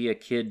gets to be a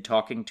kid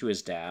talking to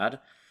his dad.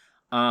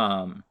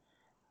 And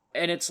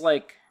it's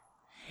like,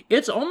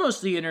 it's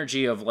almost the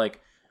energy of like,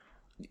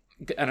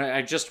 and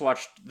I just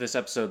watched this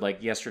episode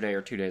like yesterday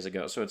or 2 days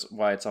ago, so it's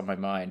why it's on my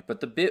mind. But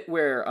the bit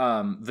where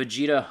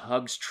Vegeta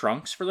hugs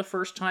Trunks for the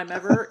first time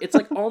ever, it's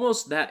like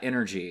almost that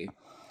energy.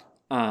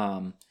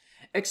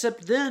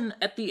 Except then,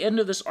 at the end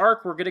of this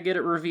arc, we're going to get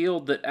it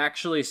revealed that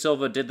actually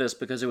Silva did this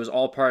because it was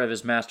all part of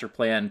his master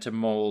plan to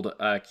mold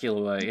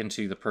Killua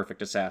into the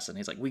perfect assassin.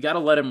 He's like, we got to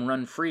let him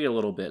run free a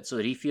little bit so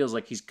that he feels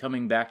like he's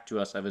coming back to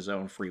us of his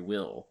own free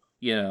will,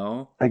 you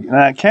know?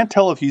 I can't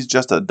tell if he's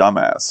just a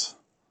dumbass.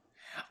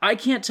 I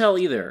can't tell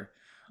either.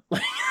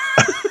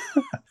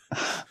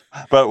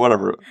 But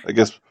whatever, I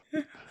guess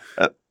we'll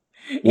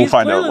He's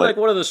find out. He's clearly like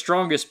one of the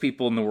strongest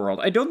people in the world.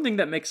 I don't think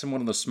that makes him one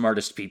of the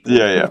smartest people in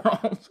the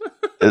world.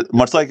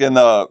 Much like in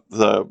the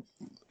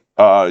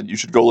you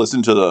should go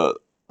listen to the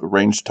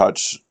Range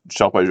Touch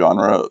Shelf by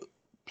Genre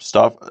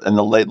stuff. In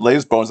the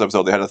latest bonus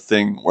episode, they had a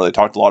thing where they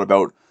talked a lot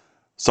about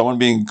someone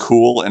being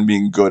cool and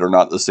being good are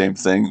not the same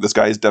thing. This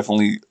guy is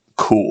definitely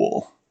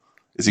cool.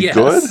 Is he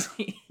good?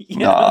 Yes.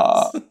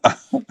 Nah.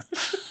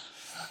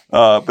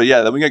 But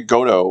yeah, then we get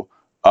Goto.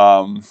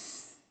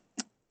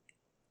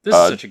 This is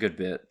such a good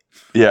bit.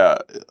 Yeah.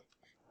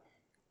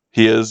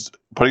 He is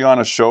putting on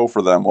a show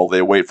for them while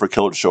they wait for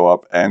Killer to show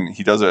up, and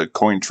he does a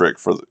coin trick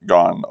for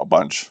Gon a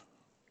bunch.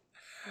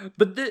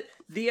 But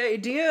the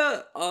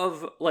idea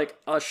of like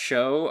a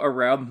show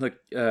around the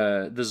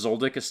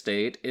Zoldyck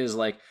estate is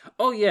like,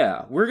 oh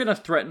yeah, we're gonna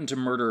threaten to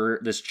murder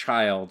this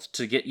child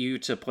to get you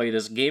to play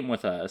this game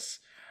with us.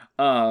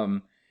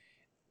 And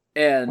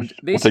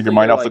basically, we'll take your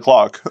mind off the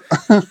clock.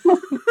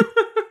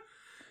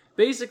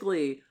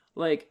 Basically,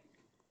 like,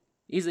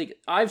 he's like,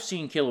 I've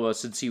seen Killua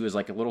since he was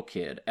like a little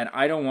kid, and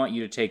I don't want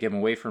you to take him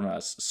away from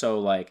us. So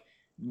like,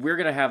 we're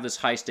gonna have this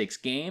high stakes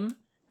game,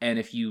 and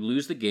if you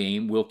lose the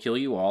game, we'll kill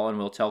you all, and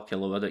we'll tell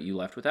Killua that you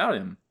left without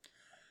him.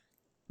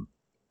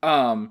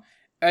 And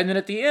then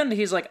at the end,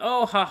 he's like,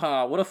 oh,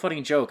 haha, what a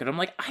funny joke. And I'm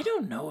like, I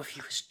don't know if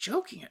he was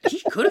joking.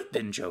 He could have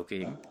been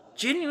joking.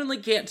 Genuinely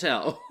can't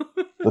tell.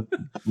 The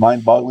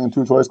mind-boggling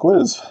two-choice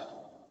quiz.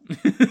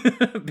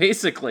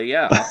 Basically,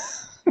 yeah.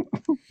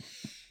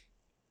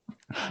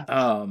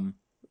 And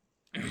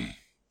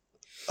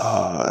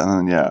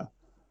then yeah.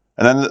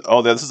 And then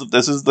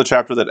this is the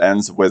chapter that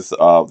ends with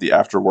the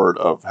afterword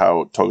of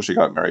how Togashi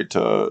got married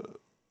to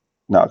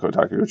Naoko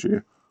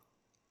Takeuchi.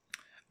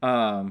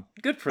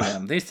 Good for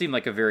them. They seem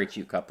like a very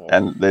cute couple.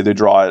 And they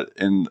draw it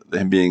in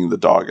him being the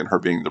dog and her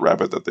being the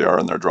rabbit that they are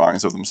in their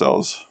drawings of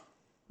themselves.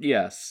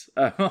 Yes.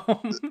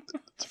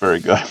 It's very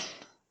good.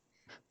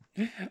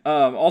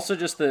 Also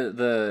just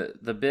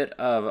the bit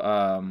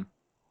of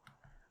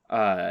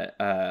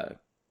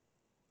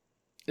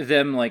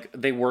them, like,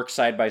 they work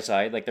side by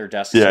side, like their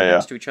desks are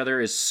next to each other,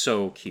 is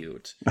so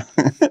cute.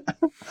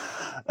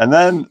 And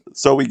then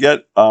so we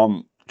get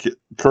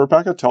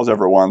Kurapika tells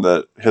everyone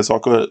that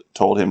Hisoka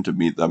told him to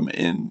meet them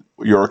in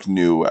York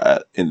New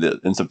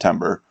in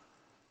September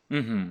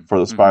for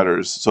the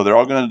spiders. So they're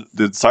all gonna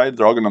decide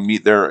they're all gonna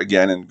meet there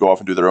again and go off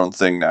and do their own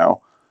thing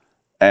now.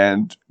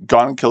 And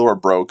Gon and Killua are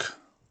broke,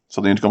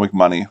 so they need to go make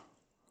money.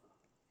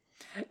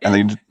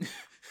 And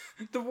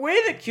the way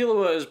that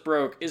Killua is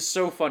broke is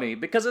so funny,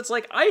 because it's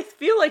like, I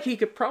feel like he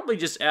could probably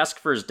just ask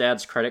for his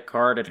dad's credit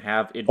card and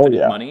have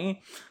infinite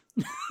money.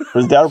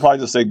 His dad would probably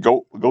just say,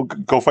 go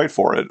fight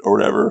for it, or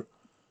whatever.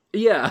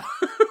 Yeah.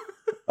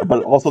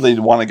 But also they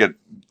want to get,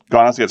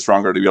 Gon has to get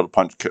stronger to be able to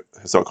punch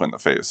Hisoka in the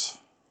face.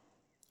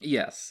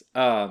 Yes.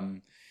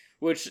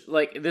 Which,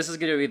 like, this is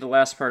going to be the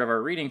last part of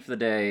our reading for the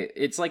day.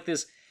 It's like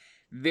this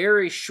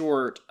very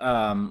short,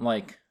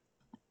 like,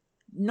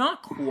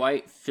 not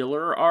quite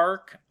filler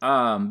arc,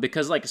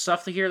 because, like,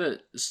 stuff's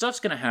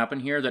going to happen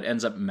here that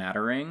ends up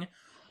mattering.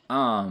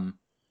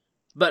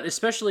 But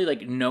especially,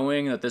 like,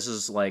 knowing that this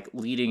is, like,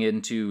 leading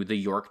into the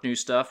York New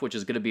stuff, which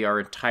is going to be our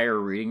entire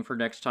reading for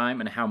next time,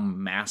 and how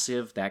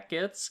massive that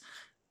gets,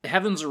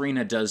 Heaven's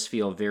Arena does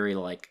feel very,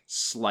 like,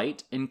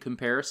 slight in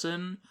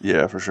comparison.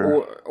 Yeah, for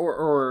sure.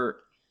 Or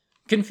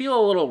can feel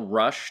a little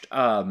rushed,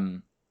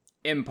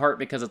 in part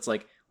because it's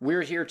like,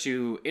 we're here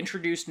to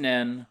introduce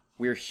Nen,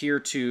 we're here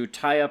to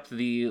tie up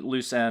the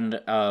loose end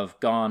of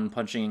Gon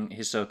punching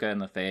Hisoka in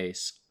the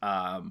face,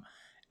 and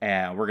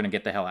we're going to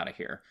get the hell out of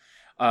here.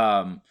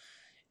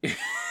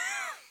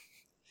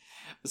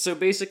 So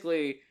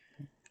basically,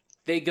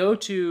 they go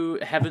to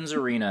Heaven's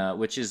Arena,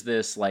 which is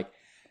this, like,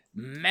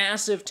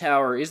 massive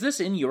tower. Is this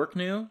in York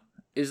New?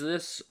 Is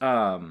this,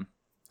 or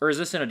is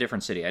this in a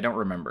different city? I don't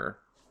remember.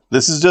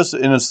 This is just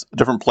in a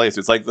different place.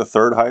 It's like the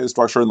third highest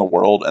structure in the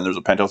world, and there's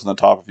a penthouse on the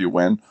top if you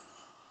win.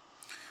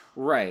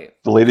 Right.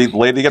 The lady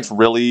gets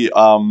really,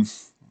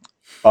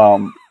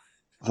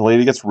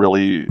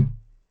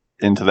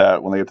 into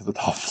that when they get to the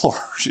top floor.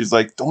 She's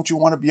like, don't you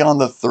want to be on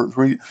the third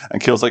three?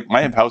 And Kill's like,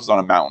 my house is on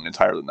a mountain. It's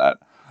higher than that.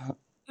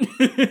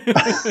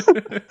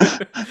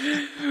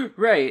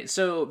 Right.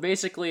 So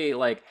basically,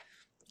 like,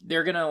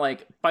 they're gonna,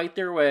 like, fight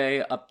their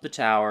way up the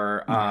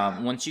tower.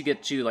 Once you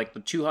get to, like, the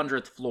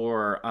 200th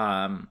floor,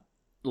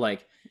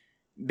 like,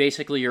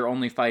 basically you're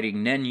only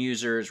fighting Nen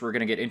users. We're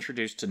gonna get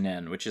introduced to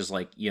Nen, which is,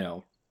 like, you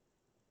know,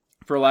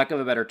 for lack of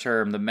a better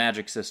term, the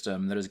magic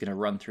system that is gonna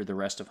run through the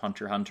rest of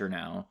Hunter x Hunter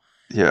now.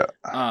 Yeah,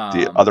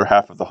 the other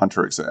half of the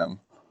Hunter exam.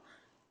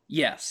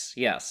 Yes.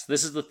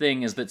 This is the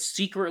thing, is that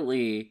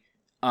secretly,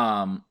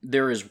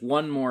 there is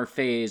one more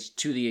phase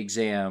to the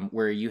exam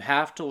where you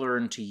have to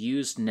learn to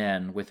use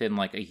Nen within,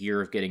 like, a year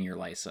of getting your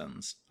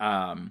license.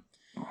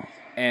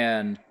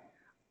 And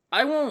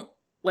I won't,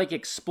 like,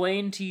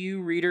 explain to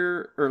you,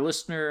 reader or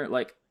listener,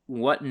 like,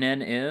 what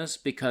Nen is,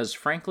 because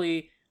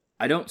frankly,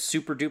 I don't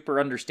super duper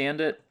understand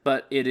it,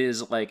 but it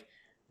is, like,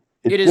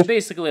 it is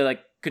basically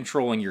like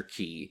controlling your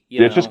ki.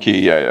 It's just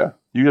ki, yeah.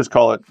 You just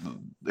call it,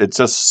 it's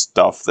just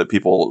stuff that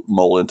people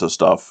mull into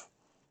stuff.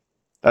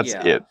 That's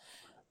it.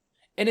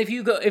 And if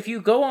you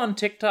go on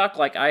TikTok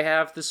like I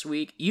have this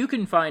week, you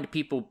can find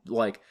people,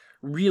 like,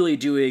 really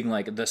doing,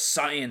 like, the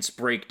science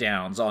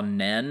breakdowns on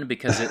Nen,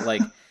 because it,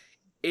 like,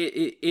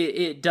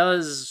 it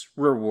does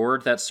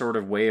reward that sort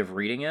of way of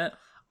reading it.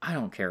 I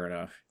don't care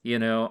enough, you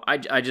know?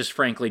 I just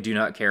frankly do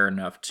not care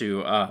enough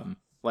to,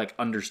 like,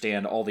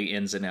 understand all the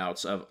ins and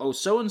outs of, oh,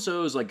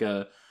 so-and-so is, like,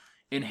 a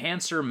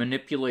enhancer,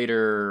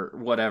 manipulator,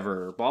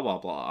 whatever, blah, blah,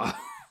 blah.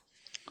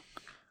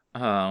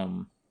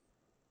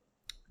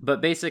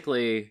 But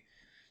basically,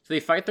 so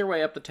they fight their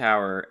way up the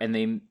tower, and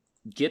they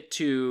get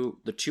to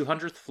the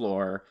 200th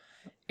floor,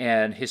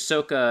 and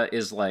Hisoka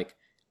is, like,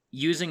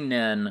 using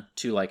Nen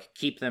to, like,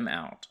 keep them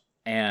out.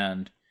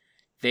 And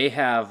they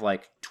have,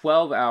 like,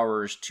 12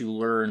 hours to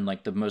learn,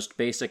 like, the most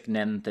basic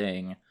Nen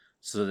thing,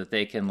 so that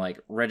they can, like,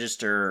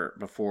 register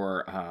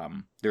before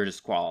they're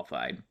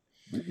disqualified.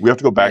 We have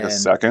to go back a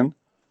second.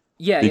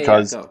 Yeah,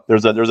 because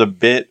there's a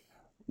bit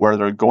where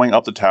they're going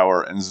up the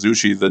tower, and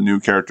Zushi, the new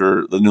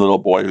character, the new little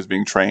boy who's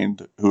being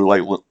trained, who,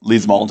 like,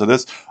 leads them all into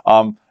this,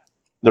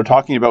 they're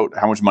talking about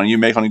how much money you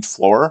make on each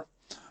floor.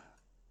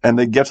 And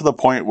they get to the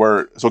point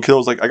where, so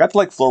Kill's like, I got to,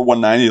 like, floor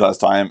 190 last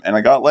time, and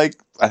I got, like,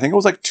 I think it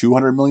was like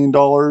 $200 million.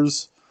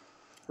 Right.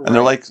 And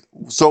they're like,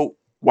 so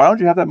why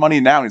don't you have that money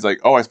now? And he's like,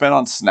 oh, I spent it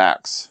on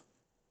snacks.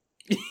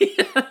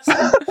 Yes.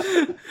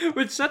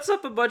 Which sets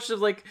up a bunch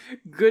of, like,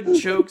 good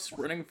jokes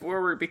running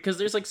forward, because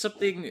there's, like,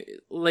 something,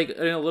 like,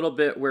 in a little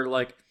bit where,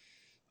 like,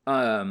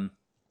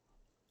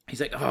 he's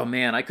like, oh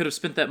man, I could have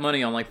spent that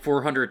money on, like,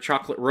 400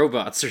 chocolate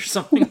robots or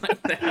something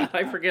like that.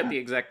 I forget the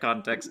exact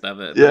context of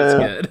it. Yeah, but it's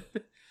good.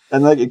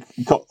 And, like, it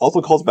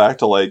also calls back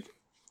to, like,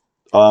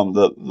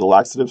 the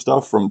laxative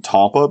stuff from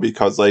Tampa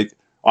because like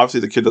obviously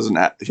the kid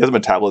he has a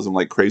metabolism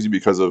like crazy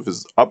because of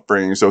his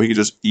upbringing, so he could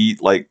just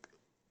eat like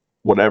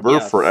whatever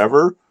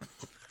forever.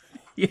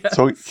 Yeah.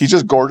 So he's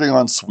just gorging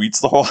on sweets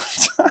the whole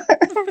time.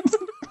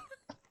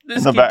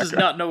 This kid does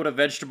not know what a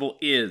vegetable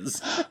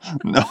is.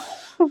 No.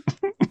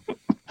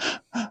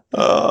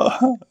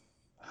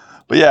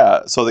 But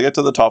yeah, so they get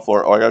to the top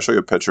floor. Oh, I gotta show you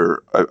a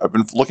picture. I've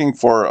been looking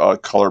for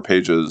color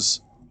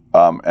pages,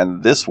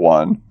 and this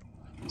one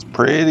is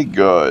pretty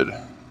good.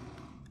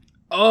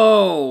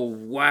 Oh,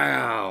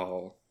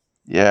 wow.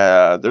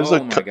 Yeah, there's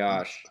oh my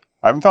gosh.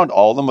 I haven't found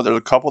all of them, but there's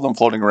a couple of them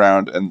floating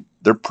around, and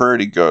they're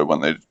pretty good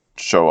when they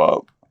show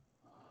up.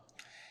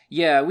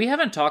 Yeah, we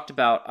haven't talked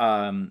about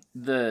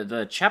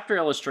the chapter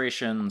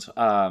illustrations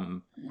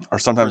are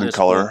sometimes in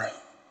color.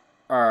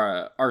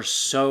 Are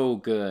so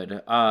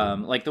good.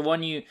 Like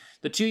the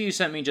two you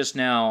sent me just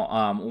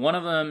now. One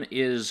of them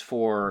is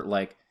for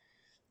like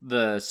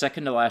the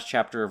second to last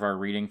chapter of our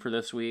reading for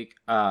this week.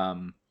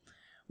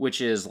 Which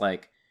is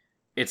like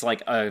it's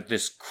like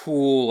this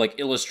cool like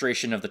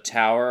illustration of the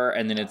tower,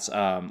 and then it's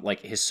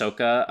like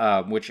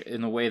Hisoka, which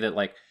in the way that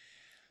like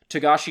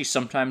Togashi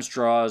sometimes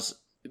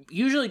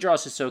usually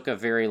draws Hisoka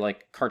very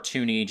like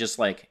cartoony, just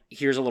like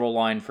here's a little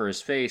line for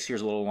his face,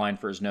 here's a little line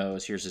for his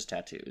nose, here's his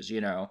tattoos,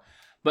 you know.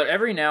 But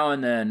every now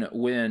and then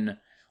when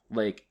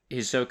like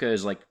Hisoka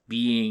is like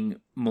being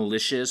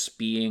malicious,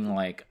 being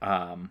like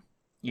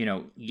you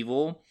know,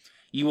 evil,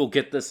 you will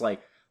get this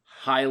like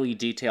highly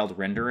detailed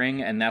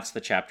rendering, and that's the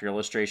chapter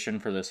illustration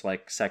for this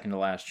like second to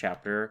last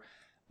chapter.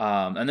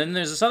 And then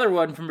there's this other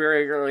one from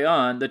very early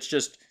on that's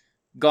just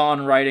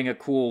Gon riding a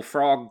cool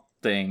frog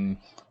thing,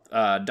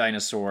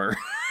 dinosaur.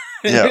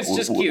 Yeah, it's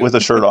just cute. With a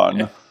shirt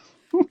on.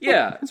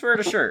 Yeah, it's wearing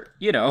a shirt,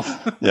 you know.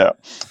 Yeah,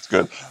 it's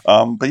good.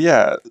 But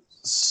yeah,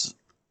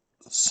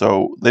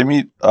 so they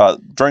meet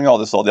during all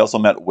this. They also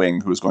met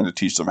Wing, who's going to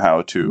teach them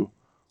how to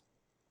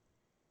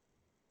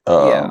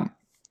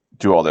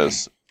do all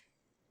this.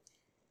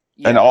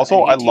 Yeah, and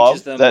also, I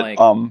love that like,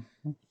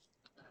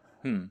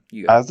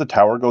 as the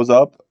tower goes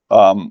up,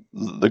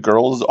 the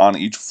girls on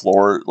each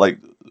floor, like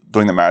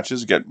doing the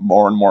matches, get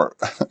more and more.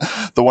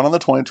 The one on the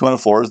 2200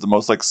 floor is the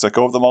most like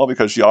sicko of them all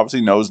because she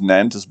obviously knows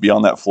Nen to be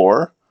on that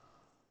floor.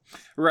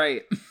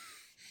 Right.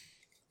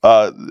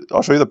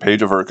 I'll show you the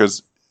page of her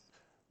because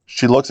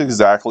she looks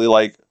exactly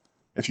like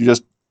if you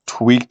just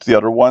tweaked the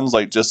other ones,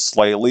 like just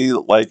slightly,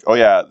 like, oh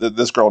yeah,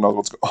 this girl knows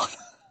what's going on.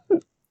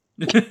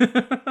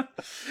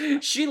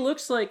 She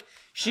looks like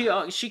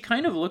she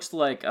kind of looks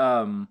like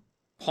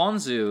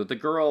Ponzu, the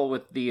girl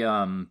with the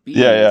bees.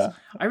 Yeah.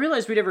 I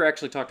realized we never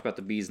actually talked about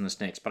the bees and the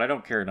snakes, but I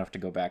don't care enough to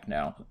go back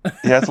now.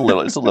 Yeah, it's a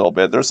little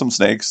bit. There's some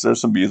snakes,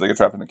 there's some bees that get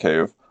trapped in a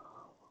cave.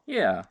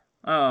 Yeah.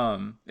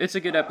 It's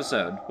a good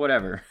episode.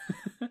 Whatever.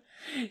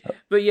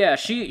 But yeah,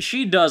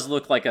 she does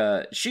look like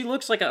she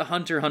looks like a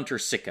Hunter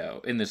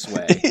sicko in this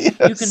way. Yes.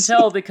 You can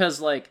tell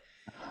because like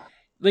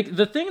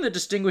the thing that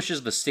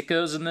distinguishes the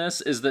sickos in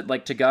this is that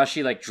like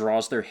Togashi like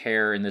draws their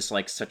hair in this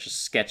like such a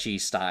sketchy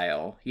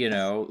style, you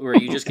know, where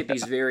you just get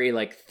these very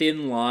like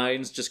thin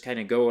lines just kind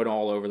of going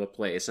all over the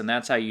place, and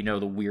that's how you know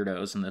the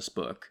weirdos in this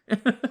book.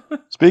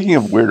 Speaking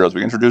of weirdos,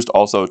 we introduced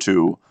also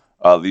to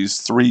these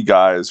three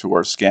guys who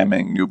are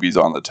scamming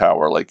newbies on the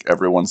tower, like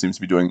everyone seems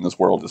to be doing in this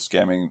world, is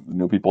scamming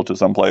new people to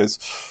some place.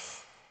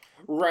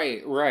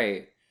 Right.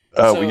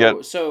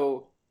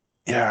 So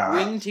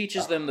Wing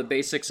teaches them the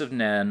basics of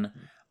Nen.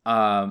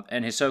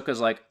 And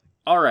Hisoka's like,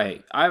 all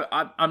right,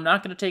 I'm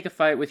not going to take a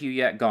fight with you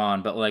yet,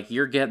 Gon, but like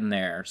you're getting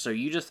there. So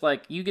you just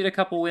like you get a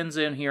couple wins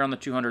in here on the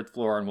 200th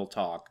floor, and we'll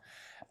talk.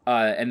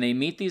 And they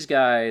meet these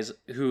guys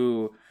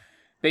who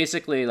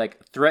basically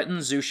like threaten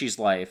Zushi's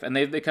life, and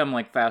they've become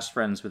like fast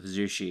friends with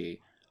Zushi.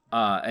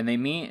 And they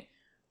meet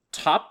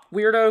top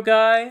weirdo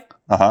guy,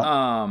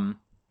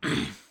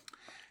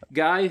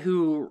 guy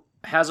who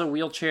has a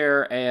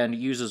wheelchair and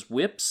uses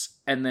whips,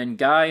 and then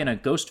guy in a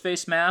ghost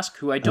face mask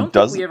who I don't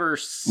think we ever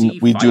see.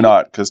 We do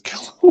not, because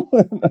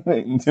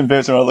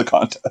invades another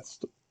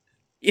contest.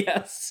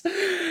 Yes.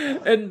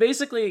 And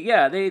basically,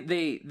 yeah,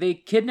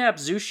 they kidnap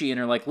Zushi and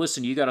are like,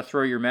 listen, you got to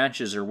throw your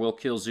matches or we'll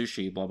kill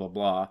Zushi, blah, blah,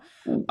 blah.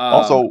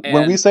 Also,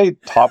 when we say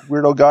top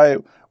weirdo guy,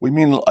 we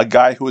mean a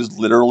guy who is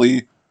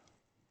literally,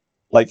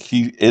 like,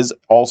 he is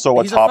also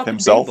a top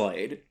himself.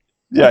 Beyblade.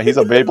 Yeah, he's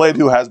a Beyblade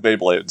who has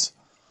Beyblades.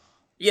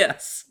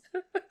 Yes.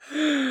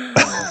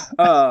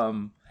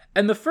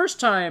 And the first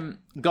time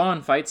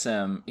Gon fights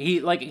him,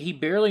 he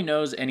barely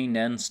knows any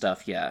Nen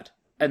stuff yet.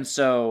 And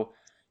so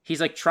he's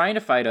like trying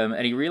to fight him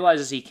and he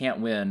realizes he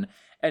can't win.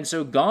 And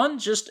so Gon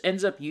just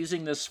ends up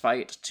using this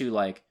fight to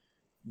like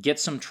get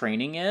some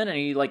training in, and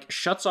he like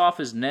shuts off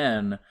his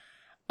Nen.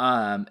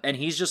 And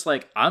he's just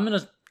like, I'm going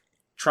to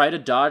try to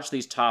dodge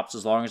these tops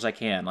as long as I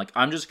can. Like,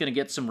 I'm just going to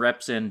get some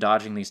reps in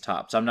dodging these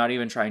tops. I'm not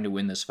even trying to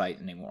win this fight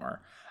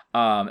anymore.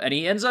 And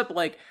he ends up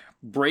like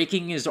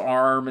breaking his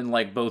arm and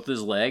like both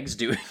his legs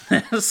doing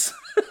this.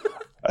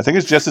 I think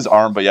it's just his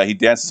arm, but yeah, he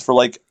dances for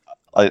like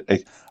I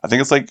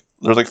think it's like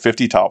there's like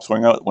 50 tops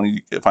going out when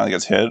he finally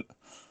gets hit.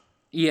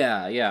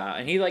 Yeah, yeah,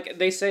 and he like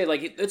they say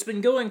like it's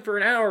been going for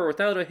an hour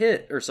without a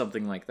hit or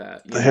something like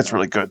that. The hit's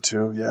really good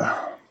too.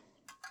 Yeah.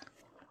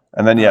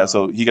 And then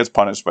so Um, he gets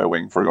punished by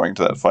Wing for going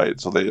to that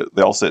fight. So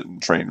they all sit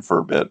and train for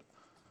a bit.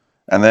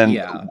 And then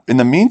yeah. in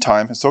the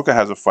meantime, Hisoka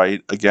has a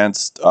fight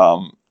against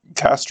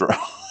Castro,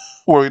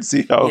 where we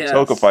see how Yes.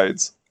 Hisoka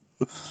fights.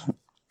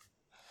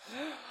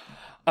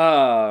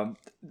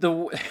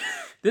 The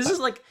this is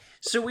like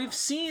so we've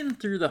seen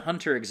through the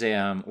Hunter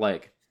exam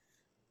like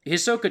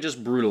Hisoka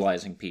just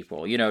brutalizing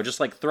people, you know, just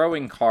like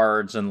throwing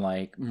cards and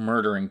like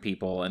murdering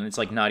people, and it's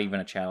like not even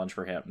a challenge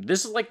for him.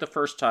 This is like the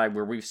first time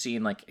where we've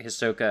seen like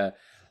Hisoka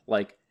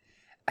like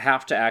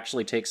have to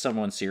actually take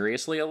someone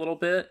seriously a little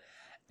bit,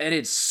 and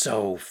it's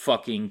so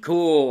fucking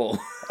cool.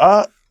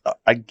 I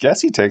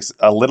guess he takes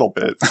a little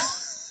bit.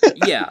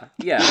 Yeah.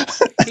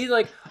 He's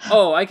like,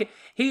 oh, I can.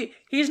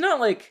 He's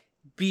not like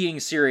being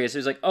serious.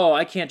 He's like, oh,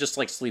 I can't just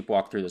like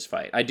sleepwalk through this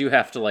fight. I do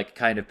have to like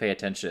kind of pay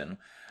attention.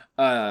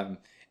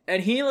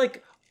 And he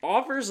like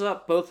offers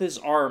up both his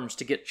arms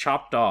to get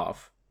chopped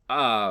off.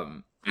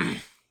 And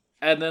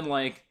then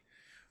like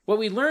what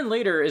we learn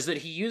later is that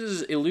he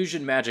uses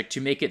illusion magic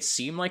to make it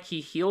seem like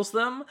he heals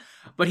them,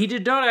 but he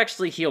did not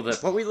actually heal them.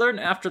 What we learn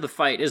after the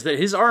fight is that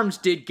his arms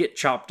did get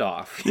chopped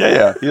off.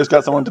 Yeah. He just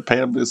got someone to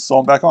paint him to sew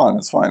him back on.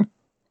 It's fine.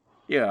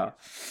 Yeah.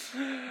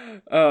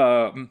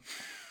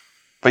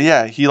 But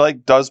yeah, he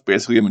like does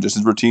basically a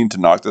magician's routine to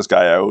knock this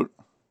guy out.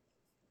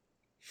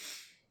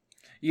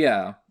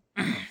 Yeah.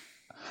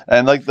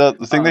 And like the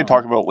thing they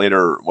talk about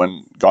later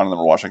when Gon and them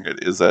are watching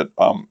it is that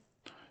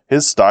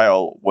his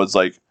style was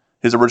like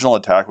his original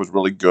attack was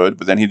really good,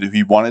 but then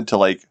he wanted to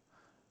like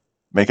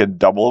make a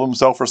double of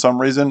himself for some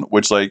reason,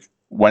 which like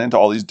went into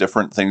all these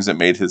different things that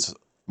made his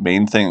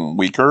main thing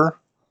weaker.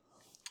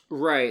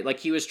 Right, like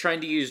he was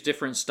trying to use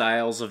different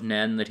styles of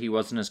Nen that he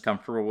wasn't as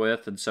comfortable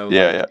with, and so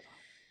yeah.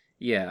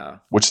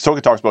 Which Hisoka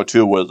talks about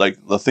too was like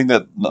the thing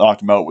that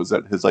knocked him out was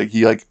that his like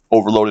he like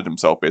overloaded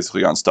himself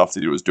basically on stuff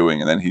that he was doing,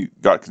 and then he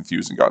got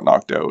confused and got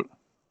knocked out.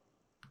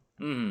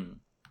 Hmm.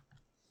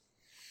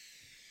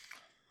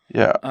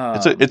 Yeah,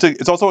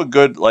 it's also a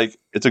good like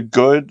it's a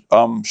good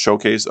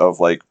showcase of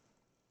like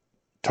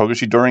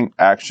Togashi during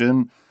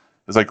action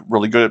is like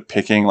really good at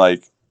picking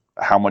like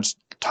how much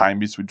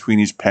time is between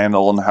each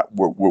panel and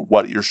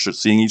what you're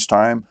seeing each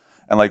time,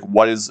 and like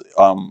what is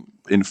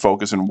in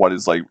focus and what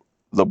is like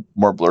the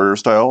more blurrier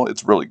style.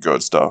 It's really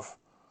good stuff.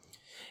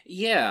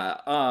 Yeah,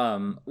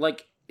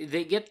 like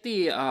they get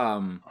the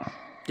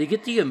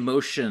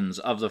emotions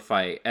of the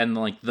fight, and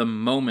like the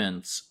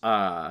moments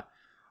are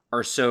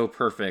so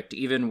perfect,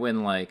 even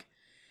when like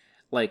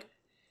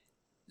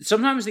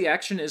sometimes the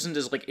action isn't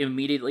as like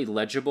immediately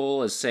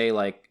legible as say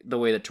like the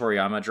way that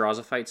Toriyama draws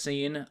a fight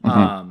scene.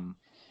 Mm-hmm.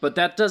 But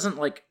that doesn't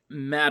like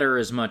matter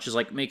as much as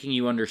like making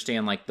you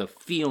understand like the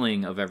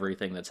feeling of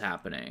everything that's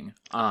happening.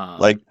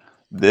 Like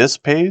this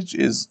page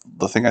is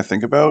the thing I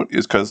think about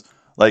is because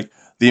like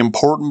the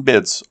important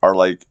bits are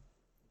like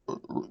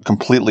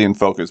completely in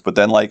focus, but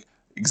then like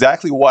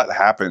exactly what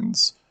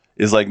happens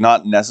is like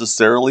not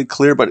necessarily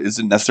clear, but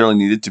isn't necessarily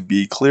needed to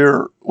be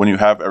clear when you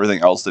have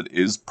everything else that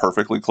is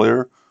perfectly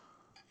clear.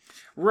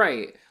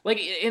 Right. Like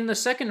in the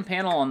second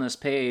panel on this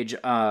page,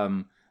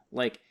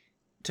 like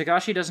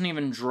Togashi doesn't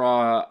even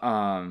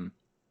draw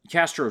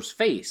Castro's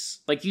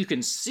face. Like you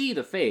can see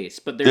the face,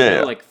 but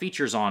there's no like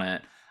features on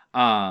it.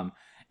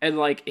 And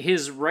like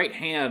his right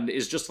hand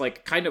is just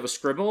like kind of a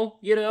scribble,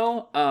 you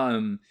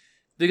know?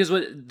 Because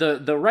what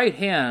the right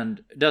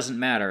hand doesn't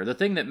matter. The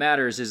thing that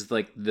matters is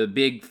like the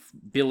big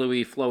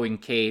billowy flowing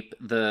cape,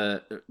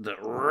 the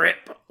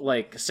rip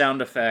like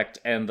sound effect,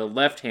 and the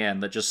left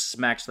hand that just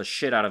smacks the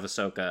shit out of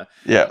Hisoka.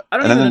 Yeah. I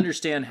don't even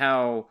understand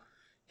how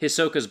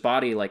Hisoka's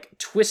body like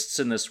twists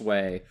in this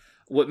way.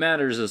 What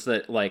matters is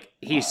that like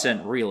he's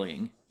sent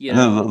reeling. You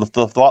know? And then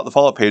the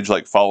follow-up page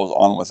like follows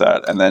on with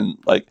that, and then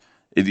like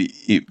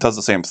it does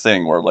the same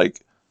thing where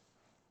like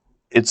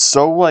it's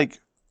so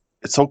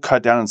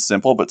cut down and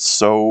simple, but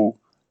so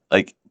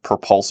like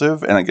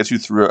propulsive, and it gets you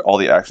through all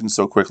the actions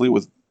so quickly.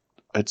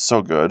 It's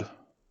so good.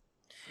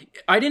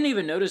 I didn't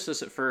even notice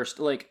this at first.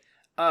 Like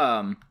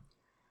Hisoka's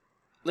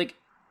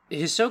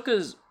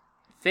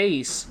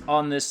face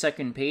on this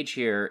second page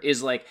here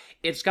is like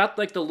it's got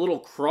like the little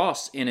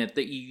cross in it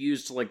that you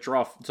use to like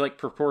draw to like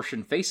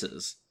proportion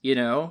faces. You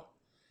know.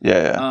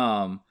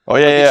 Yeah.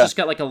 It's just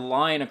got like a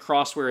line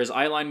across where his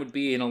eye line would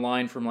be, and a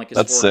line from like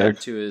his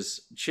forehead to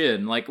his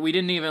chin. Like we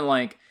didn't even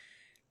like.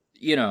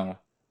 You know.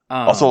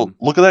 Also,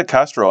 look at that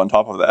Castro on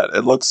top of that.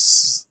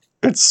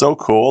 It's so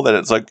cool that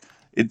it's like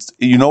it's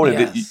you know what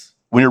it is.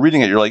 When you're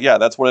reading it, you're like, yeah,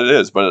 that's what it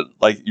is. But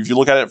like if you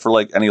look at it for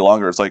like any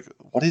longer, it's like,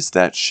 what is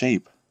that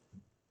shape?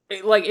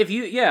 Like if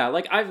you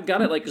like I've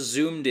got it like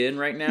zoomed in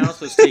right now,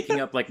 so it's taking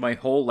up like my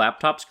whole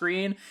laptop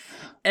screen,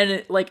 and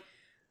it like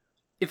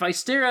if I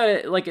stare at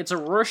it, like it's a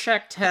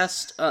Rorschach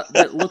test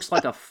that looks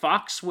like a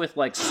fox with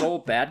like Soul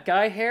bad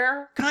guy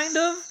hair, kind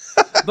of.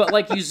 But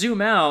like you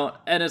zoom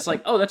out, and it's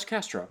like, oh, that's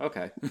Castro.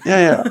 Okay.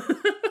 Yeah.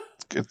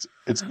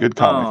 It's good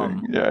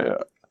comic. Yeah.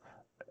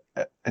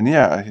 And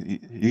yeah,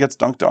 he gets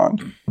dunked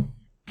on.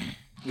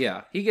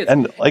 Yeah, he gets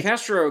And like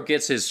Castro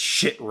gets his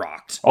shit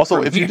rocked.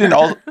 also, if you didn't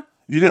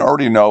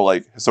already know,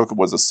 like Hisoka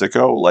was a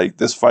sicko, like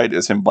this fight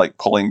is him like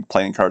pulling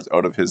playing cards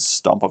out of his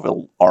stump of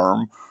an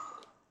arm.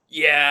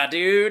 Yeah,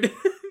 dude.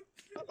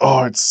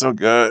 Oh, it's so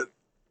good.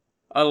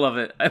 I love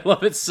it. I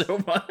love it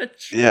so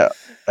much. Yeah,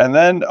 and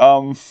then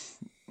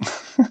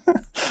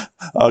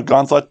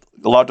Gon's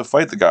allowed to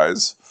fight the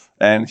guys,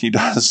 and he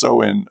does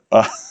so in.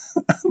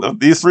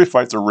 These 3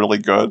 fights are really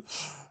good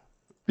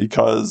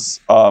because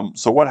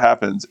so what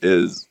happens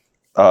is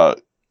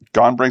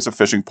Gon brings a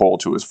fishing pole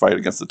to his fight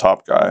against the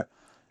top guy,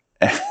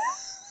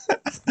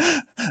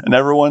 and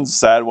everyone's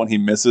sad when he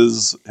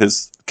misses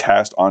his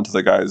cast onto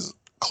the guy's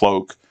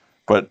cloak,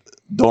 but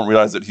don't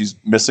realize that he's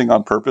missing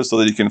on purpose so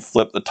that he can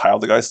flip the tile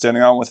the guy's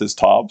standing on with his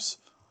tops.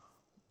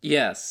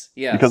 Yes.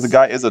 Because the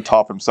guy is a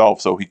top himself,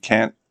 so he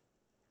can't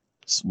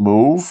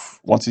move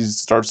once he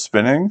starts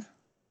spinning.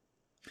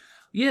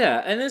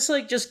 Yeah, and this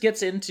like just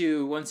gets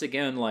into once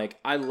again like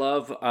I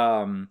love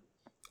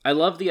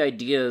the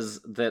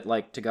ideas that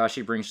like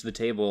Togashi brings to the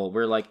table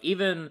where like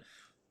even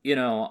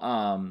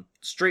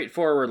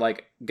straightforward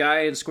like guy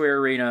in square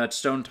arena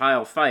stone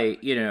tile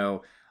fight,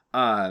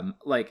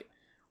 like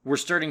we're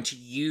starting to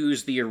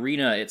use the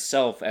arena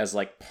itself as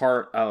like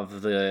part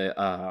of the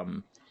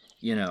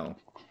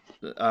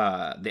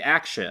the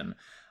action.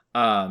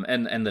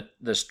 And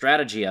the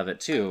strategy of it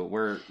too,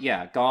 where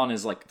Gon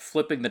is like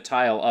flipping the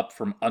tile up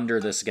from under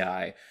this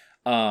guy,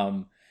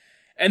 and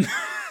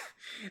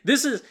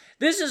this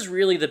is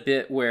really the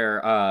bit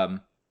where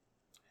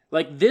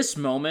like this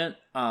moment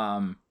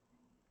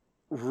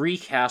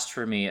recast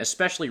for me,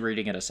 especially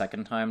reading it a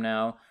second time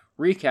now,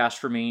 recast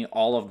for me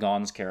all of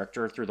Gon's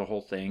character through the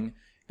whole thing,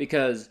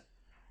 because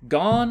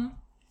Gon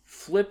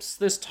flips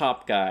this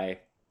top guy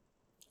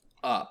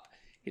up.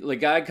 The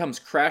guy comes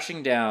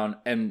crashing down,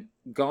 and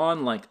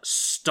Gon like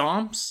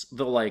stomps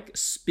the like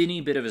spinny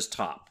bit of his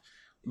top,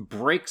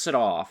 breaks it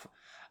off,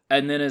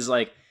 and then is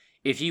like,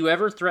 if you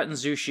ever threaten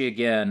Zushi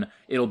again,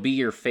 it'll be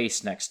your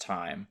face next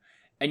time.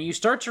 And you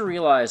start to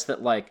realize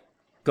that like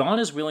Gon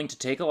is willing to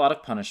take a lot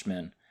of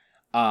punishment,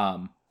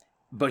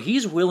 but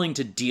he's willing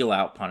to deal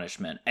out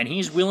punishment, and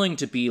he's willing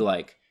to be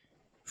like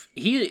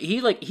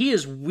he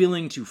is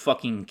willing to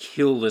fucking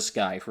kill this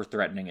guy for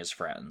threatening his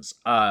friends.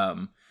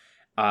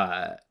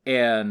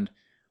 And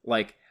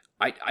like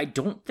I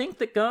don't think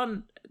that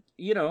Gon,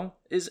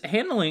 is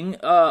handling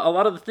a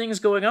lot of the things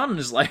going on in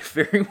his life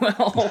very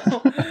well.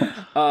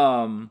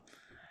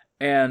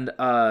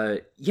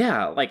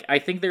 Like I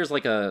think there's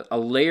like a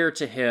layer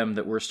to him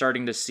that we're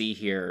starting to see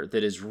here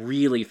that is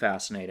really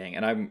fascinating,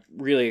 and I'm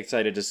really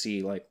excited to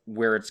see like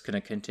where it's going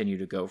to continue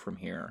to go from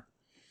here.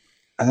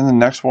 And then the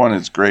next one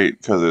is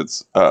great because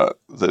it's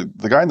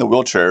the guy in the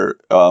wheelchair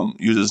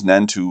uses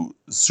Nen to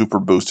super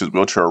boost his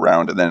wheelchair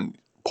around, and then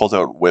pulls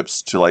out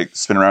whips to like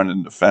spin around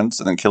in defense,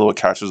 and then Killua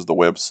catches the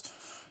whips,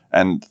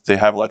 and they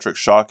have electric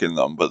shock in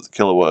them, but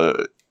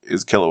Killua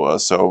is Killua,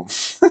 so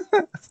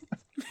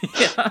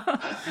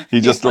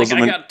he just throws them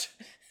in.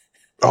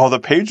 The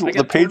page where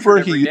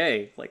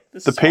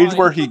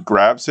where he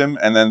grabs him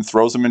and then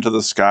throws him into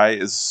the sky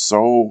is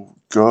so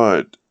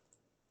good.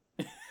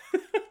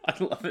 I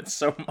love it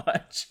so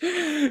much.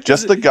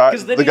 Just the guy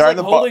in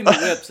the holding the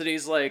whips, and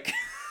he's like,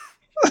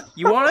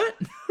 "You want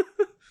it?"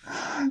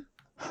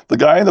 The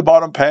guy in the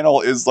bottom panel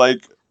is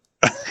like,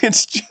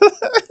 it's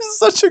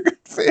such a good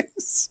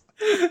face.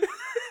 He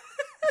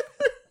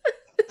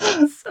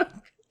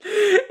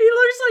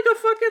looks like a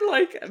fucking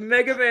like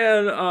Mega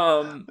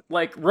Man,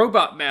 like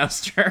Robot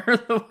Master.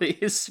 The way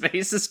his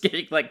face is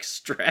getting like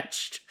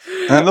stretched.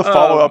 And the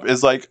follow up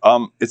is like,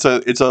 it's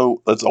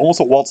almost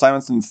a Walt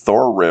Simonson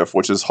Thor riff,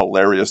 which is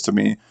hilarious to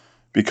me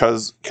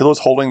because Killua's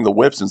holding the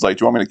whips and is like,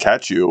 "Do you want me to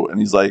catch you?" And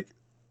he's like,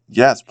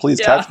 "Yes, please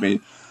catch me."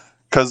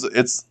 Because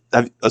there's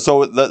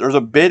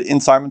a bit in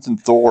Simonson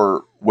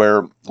Thor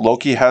where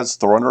Loki has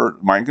Thor under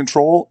mind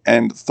control,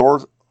 and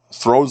Thor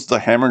throws the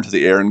hammer into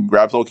the air and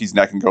grabs Loki's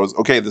neck and goes,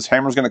 "Okay, this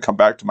hammer's going to come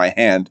back to my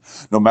hand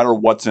no matter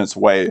what's in its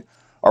way.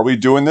 Are we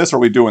doing this? Or are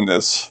we doing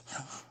this?"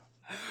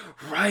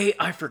 Right,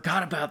 I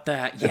forgot about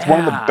that. Yeah. It's one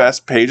of the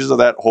best pages of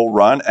that whole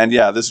run, and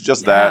this is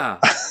just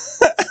that.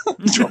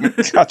 Do you want me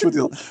to catch with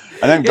you?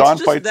 And then Gon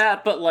fights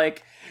that, but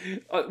like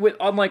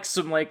on like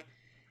some like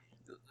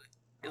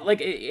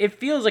it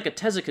feels like a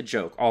Tezuka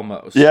joke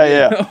almost.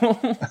 Yeah.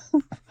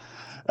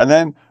 And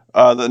then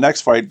the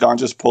next fight, Gon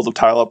just pulls a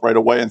tile up right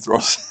away and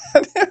throws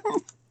it at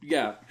him.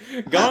 Yeah,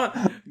 Gon.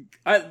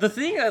 The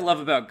thing I love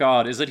about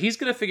Gon is that he's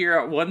going to figure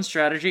out one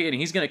strategy and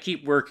he's going to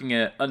keep working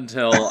it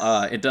until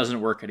it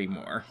doesn't work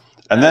anymore.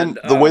 And then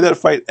the way that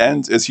fight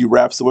ends is he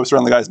wraps the whips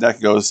around the guy's neck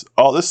and goes,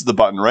 "Oh, this is the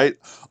button, right?"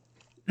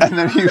 And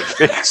then he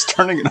fakes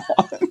turning it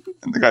on,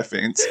 and the guy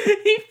faints.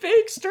 He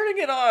fakes turning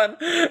it on,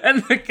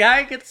 and the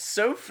guy gets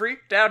so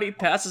freaked out he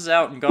passes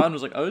out, and Gon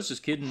was like, "I was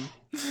just kidding."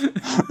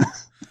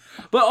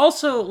 But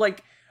also,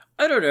 like,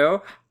 I don't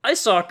know, I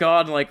saw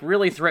Gon, like,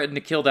 really threaten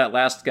to kill that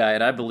last guy,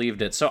 and I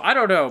believed it. So, I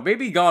don't know,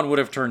 maybe Gon would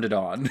have turned it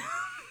on.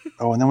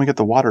 Oh, and then we get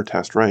the water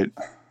test, right?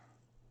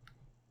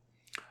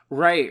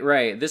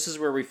 Right. This is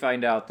where we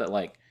find out that,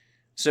 like,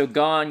 So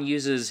Gon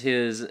uses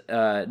his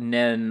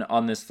Nen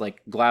on this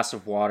like glass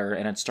of water,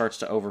 and it starts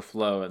to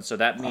overflow, and so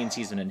that means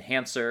he's an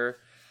enhancer.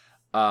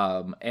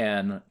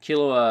 And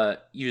Killua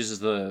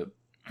uses the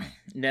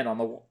Nen on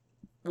the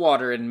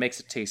water and makes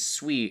it taste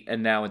sweet,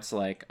 and now it's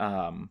like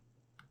that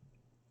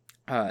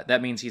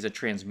means he's a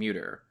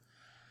transmuter.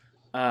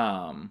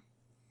 And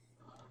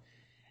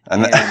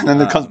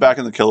then it comes back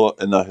in the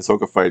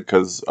Hisoka fight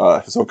because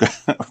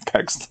Hisoka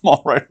pegs them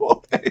all right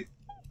away.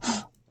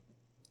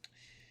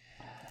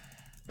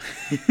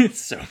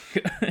 It's so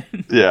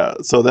good. Yeah.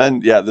 So then,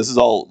 this is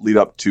all lead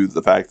up to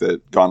the fact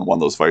that Gon won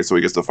those fights, so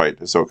he gets to fight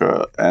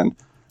Hisoka, and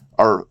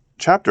our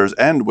chapters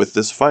end with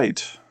this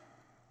fight.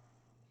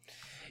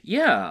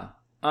 Yeah.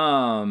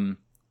 And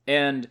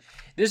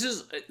this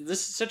is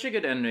such a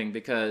good ending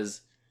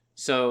because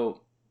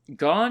so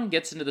Gon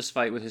gets into this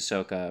fight with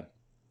Hisoka,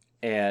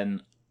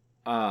 and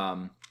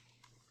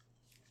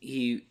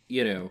he,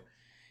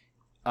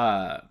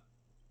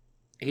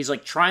 he's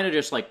like trying to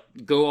just like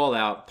go all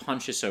out,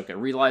 punch Hisoka,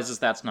 realizes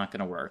that's not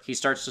going to work. He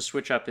starts to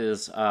switch up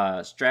his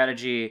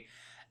strategy,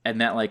 and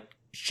that like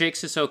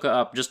shakes Hisoka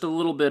up just a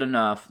little bit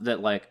enough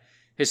that like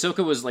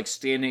Hisoka was like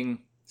standing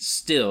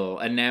still,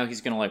 and now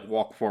he's going to like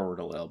walk forward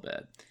a little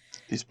bit.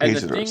 These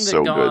pages are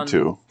so good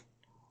too.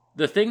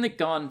 The thing that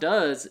Gon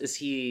does is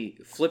he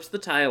flips the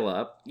tile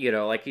up,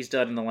 like he's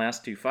done in the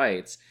last two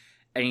fights,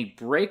 and he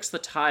breaks the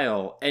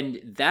tile, and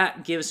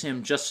that gives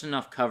him just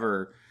enough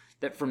cover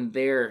that from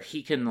there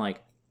he can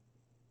like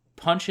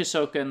punch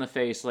Hisoka in the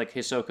face like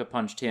Hisoka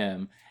punched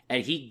him,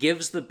 and he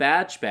gives the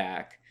badge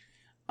back.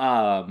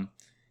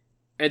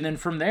 And then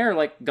from there,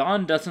 like,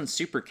 Gon doesn't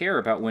super care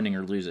about winning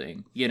or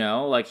losing,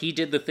 Like, he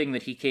did the thing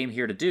that he came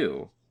here to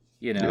do,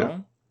 Yeah.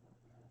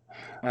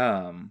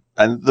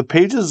 And the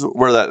pages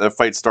where that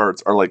fight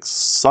starts are, like,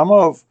 some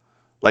of,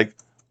 like,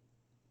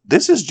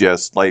 this is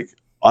just, like,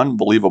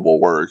 unbelievable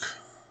work.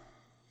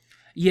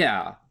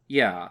 Yeah.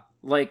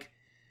 Like,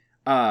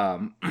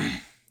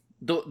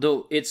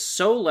 it's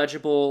so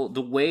legible,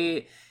 the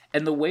way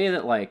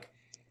that, like,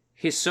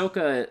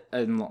 Hisoka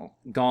and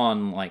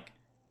Gon, like,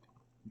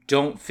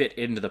 don't fit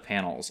into the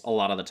panels a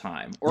lot of the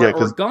time. Or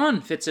Gon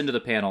fits into the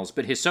panels,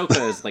 but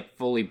Hisoka is, like,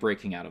 fully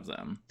breaking out of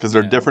them. Because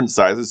they're different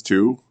sizes,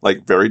 too.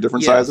 Like, very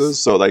different sizes.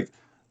 So, like,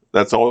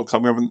 that's all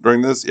coming up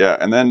during this. Yeah,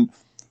 and then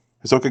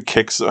Hisoka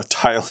kicks a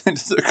tile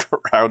into the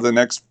crowd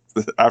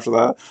after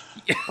that.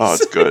 Yes. Oh,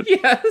 it's good.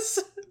 Yes.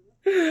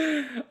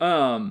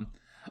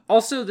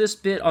 Also, this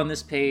bit on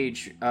this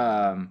page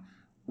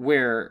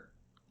where,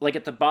 like,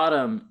 at the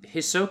bottom,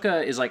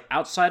 Hisoka is, like,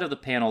 outside of the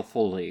panel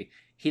fully.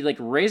 He, like,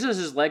 raises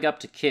his leg up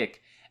to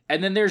kick,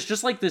 and then there's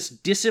just, like, this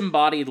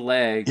disembodied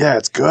leg. Yeah,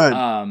 it's good.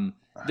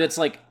 That's,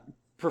 like,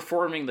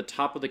 performing the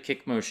top of the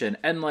kick motion,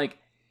 and, like,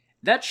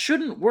 that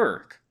shouldn't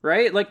work,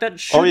 right? Like, that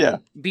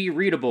shouldn't be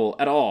readable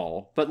at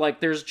all, but,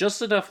 like, there's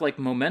just enough, like,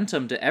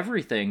 momentum to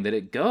everything that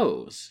it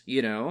goes,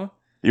 You're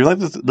like,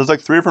 there's, like,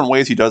 three different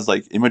ways he does,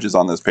 like, images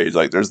on this page.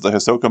 Like, there's the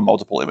Hisoka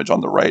multiple image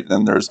on the right, and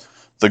then there's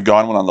the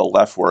Gon one on the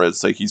left, where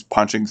it's, like, he's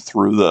punching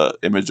through the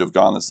image of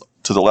Gon that's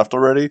to the left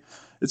already.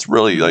 It's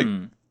really, like,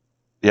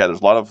 there's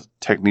a lot of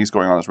techniques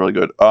going on. It's really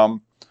good. I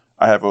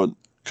have a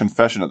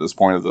confession at this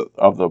point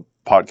of the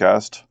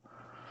podcast.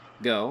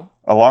 Go.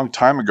 A long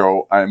time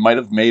ago, I might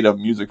have made a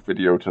music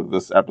video to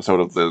this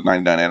episode of the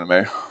 99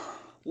 Anime.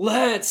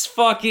 Let's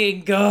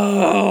fucking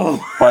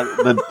go! But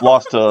it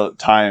lost to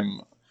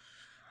time.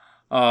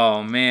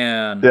 Oh,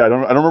 man. Yeah, I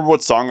don't remember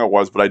what song it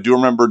was, but I do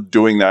remember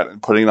doing that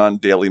and putting it on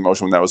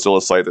Dailymotion when that was still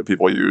a site that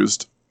people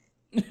used.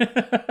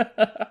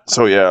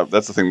 So yeah,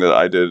 that's the thing that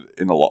I did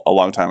in a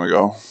long time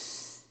ago.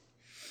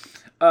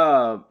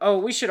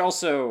 We should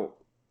also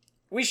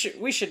we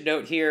should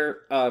note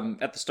here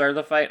at the start of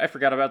the fight, I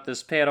forgot about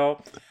this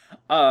panel.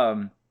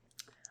 I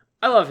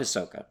love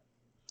Hisoka.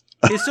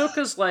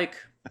 Hisoka's like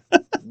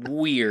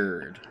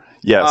weird.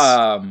 Yes.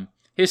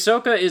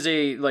 Hisoka is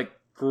a like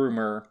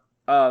groomer.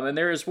 And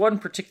there is one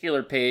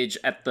particular page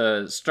at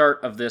the start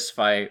of this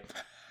fight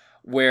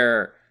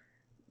where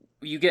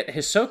you get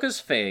Hisoka's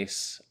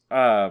face,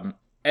 and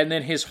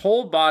then his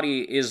whole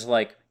body is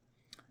like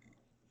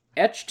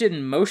etched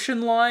in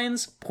motion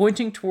lines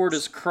pointing toward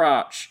his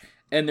crotch,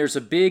 and there's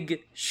a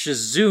big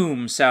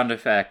shazoom sound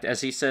effect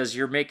as he says,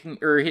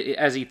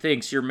 as he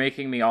thinks, "You're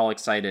making me all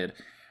excited."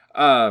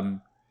 The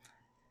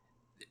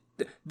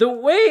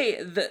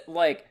way that,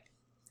 like,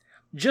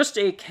 just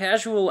a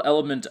casual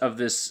element of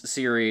this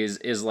series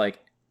is, like,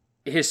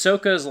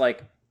 Hisoka's,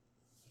 like,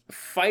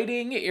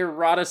 fighting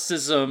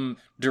eroticism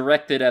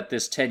directed at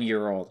this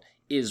 10-year-old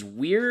is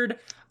weird.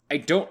 I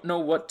don't know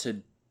what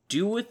to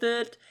do with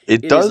it.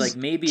 It does, like,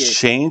 maybe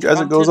change as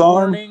it goes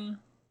on. Warning.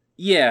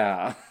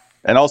 Yeah.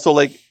 And also,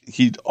 like,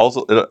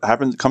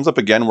 it comes up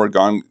again where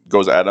Gon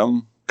goes at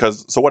him.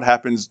 So what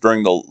happens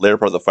during the later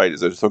part of the fight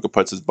is that Hisoka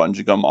puts his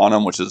bungee gum on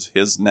him, which is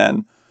his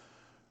Nen.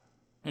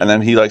 And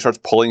then he, like, starts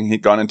pulling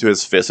Gon into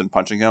his fist and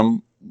punching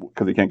him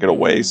because he can't get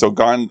away. So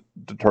Gon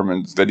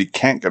determines that he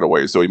can't get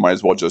away, so he might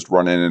as well just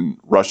run in and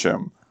rush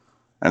him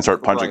and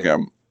start punching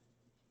him.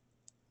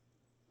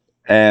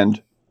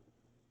 And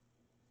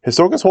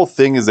Hisoka's whole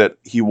thing is that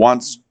he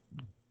wants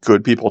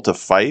good people to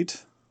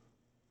fight.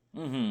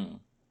 Mm-hmm.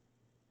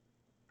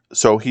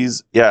 So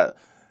it's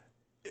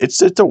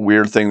a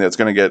weird thing that's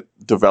going to get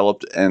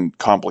developed and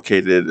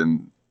complicated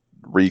and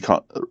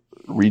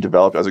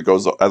redeveloped as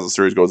the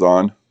series goes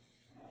on.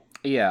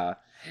 Yeah.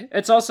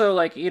 It's also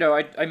like,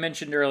 I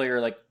mentioned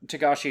earlier, like,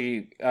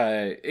 Togashi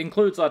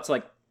includes lots of,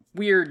 like,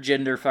 weird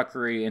gender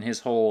fuckery in his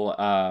whole,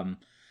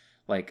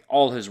 like,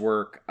 all his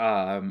work.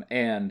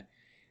 And,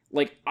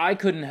 like, I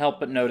couldn't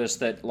help but notice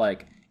that,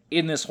 like,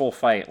 in this whole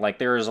fight, like,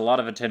 there is a lot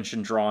of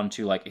attention drawn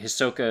to, like,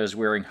 Hisoka is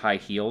wearing high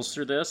heels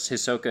through this.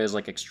 Hisoka is,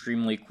 like,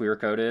 extremely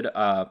queer-coded.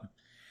 I'm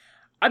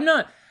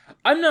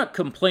not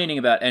complaining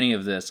about any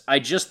of this. I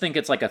just think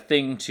it's, like, a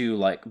thing to,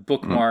 like,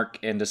 bookmark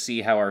and to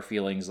see how our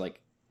feelings,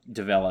 like,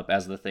 develop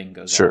as the thing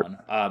goes on.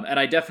 And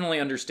I definitely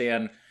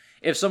understand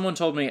if someone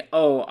told me,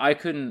 oh, I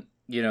couldn't,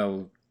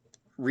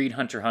 read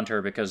Hunter x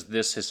Hunter because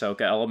this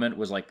Hisoka element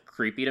was, like,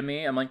 creepy to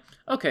me. I'm like,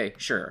 okay,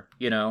 sure,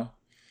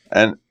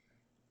 And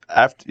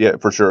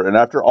for sure. And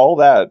after all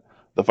that,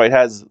 the fight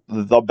has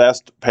the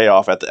best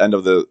payoff at the end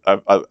of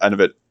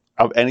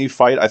of any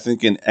fight, I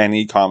think, in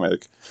any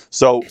comic.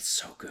 So it's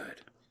so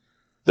good.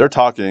 They're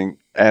talking,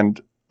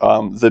 and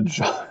the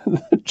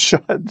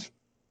judge,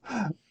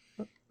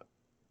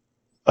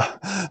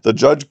 the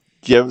judge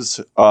gives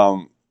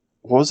what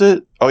was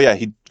it? Oh yeah,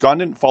 Gon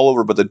didn't fall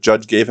over, but the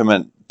judge gave him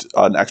an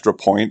extra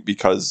point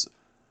because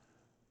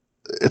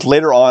it's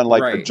later on,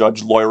 like the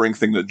judge lawyering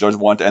thing. The judge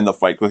wanted to end the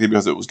fight quickly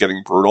because it was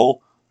getting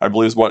brutal. I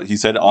believe is what he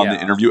said on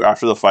the interview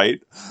after the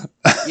fight.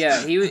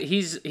 Yeah,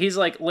 he's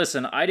like,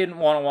 listen, I didn't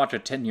want to watch a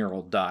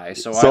 10-year-old die,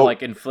 so I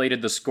like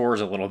inflated the scores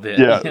a little bit.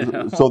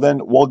 Yeah. So then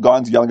while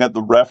Gon's yelling at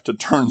the ref to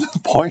turn the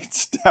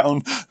points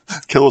down,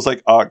 Killow's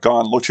like,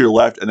 Gon, look to your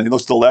left, and then he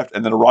looks to the left,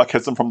 and then a rock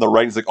hits him from the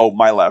right, and he's like, oh,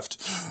 my left.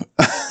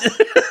 It's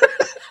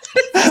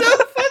so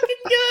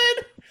fucking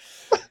good.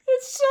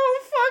 It's so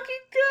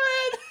fucking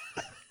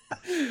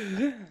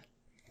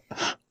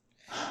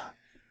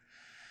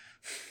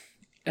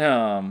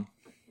good.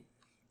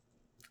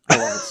 I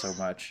love it so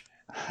much.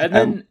 And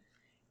then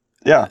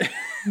yeah.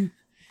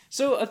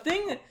 So a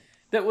thing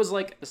that was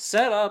like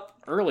set up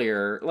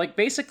earlier, like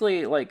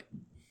basically like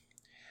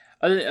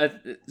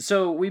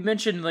so we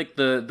mentioned like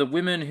the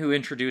women who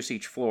introduce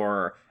each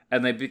floor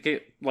and they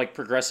became like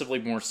progressively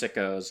more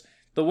sickos.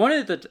 The one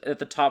at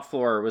the top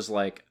floor was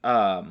like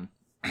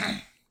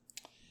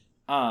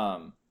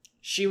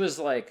she was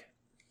like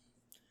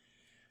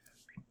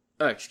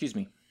excuse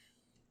me.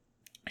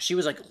 She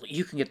was like,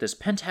 you can get this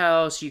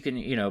penthouse, you can,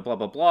 blah,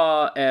 blah,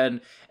 blah.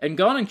 And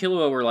Gon and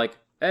Killua were like,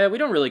 we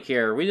don't really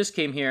care. We just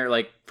came here,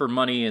 like, for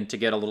money and to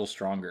get a little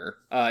stronger.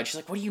 And she's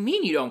like, what do you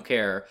mean you don't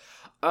care?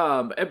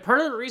 And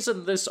part of the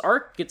reason this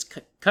arc gets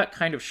cut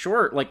kind of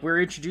short, like,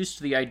 we're introduced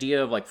to the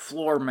idea of, like,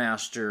 floor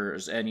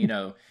masters and,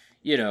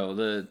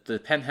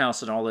 the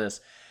penthouse and all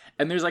this.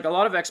 And there's, like, a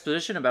lot of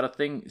exposition about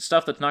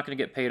stuff that's not going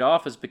to get paid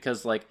off is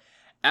because, like,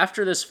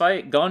 after this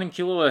fight, Gon and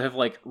Killua have,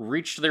 like,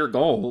 reached their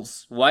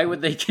goals. Why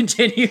would they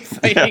continue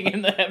fighting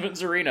in the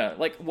Heavens Arena?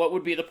 Like, what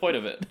would be the point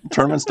of it?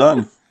 Tournament's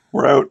done.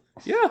 We're out.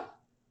 Yeah.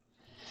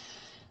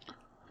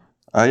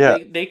 Yeah.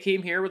 They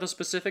came here with a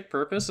specific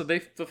purpose, and they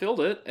fulfilled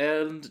it,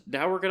 and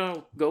now we're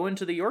gonna go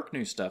into the York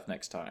New stuff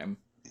next time.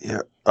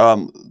 Yeah.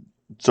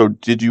 So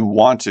did you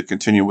want to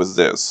continue with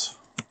this?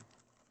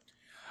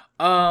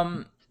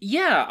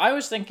 Yeah, I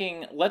was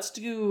thinking, let's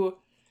do,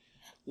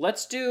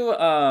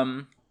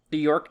 the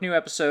York New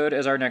episode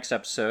as our next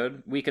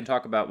episode. We can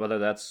talk about whether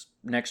that's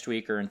next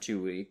week or in 2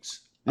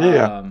 weeks.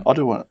 Yeah, I'll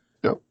do one.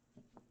 Yep.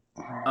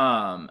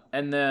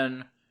 And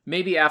then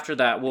maybe after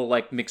that we'll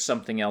like mix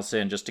something else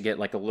in just to get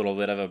like a little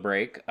bit of a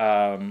break.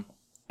 And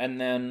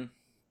then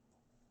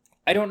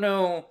I don't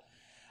know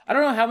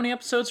how many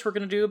episodes we're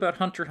gonna do about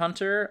Hunter x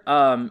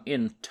Hunter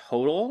in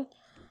total,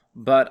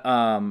 but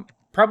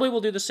probably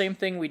we'll do the same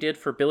thing we did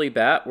for Billy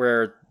Bat,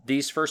 where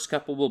these first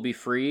couple will be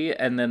free,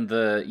 and then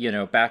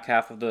the back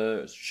half of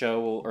the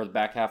show or the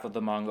back half of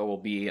the manga will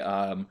be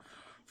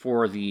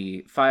for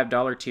the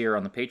 $5 tier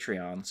on the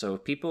Patreon. So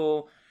if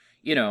people,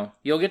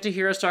 you'll get to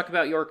hear us talk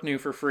about York New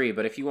for free.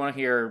 But if you want to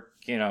hear,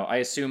 I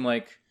assume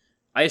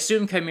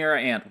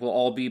Chimera Ant will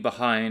all be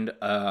behind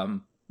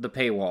the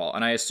paywall,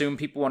 and I assume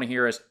people want to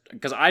hear us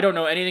because I don't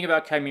know anything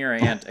about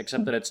Chimera Ant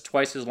except that it's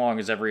twice as long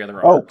as every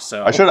other arc.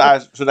 So I should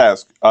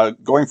ask.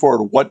 Going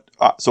forward, what?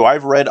 So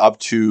I've read up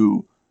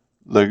to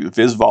the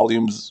Viz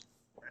volumes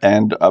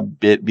and a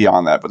bit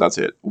beyond that, but that's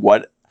it.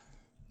 What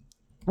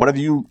do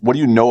you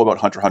know about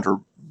Hunter x Hunter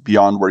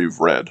beyond where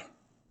you've read?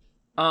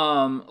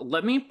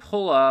 Let me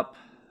pull up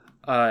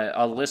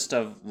a list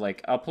of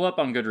I'll pull up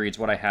on Goodreads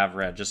what I have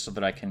read just so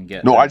that I can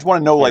get. No, I just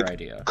want to know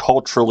idea.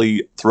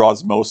 Culturally through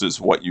osmosis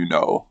what you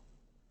know.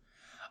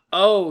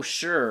 Oh,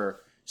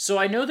 sure. So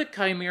I know that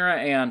Chimera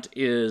Ant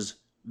is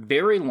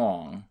very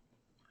long.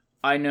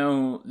 I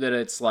know that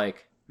it's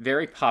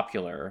very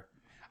popular.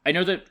 I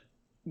know that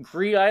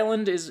Gree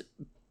Island is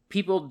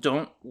people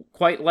don't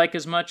quite like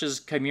as much as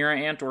Chimera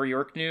Ant or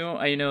York New.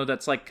 I know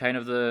that's kind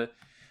of the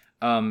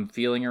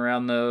feeling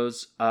around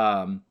those.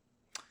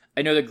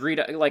 I know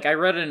that I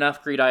read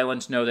enough Greed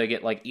Island to know they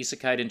get like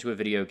isekai'd into a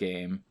video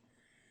game.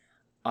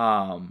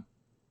 And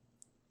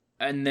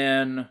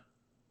then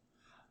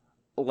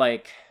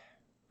like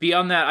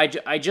beyond that,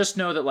 I just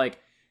know that like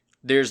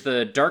there's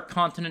the Dark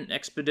Continent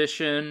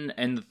Expedition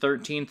and the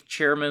 13th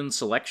Chairman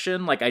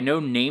Selection. Like I know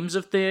names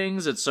of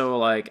things, and so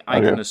like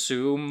I can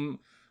assume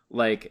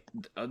like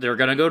they're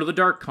gonna go to the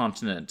Dark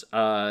Continent.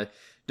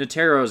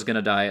 Netero's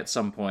gonna die at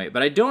some point,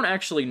 but I don't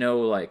actually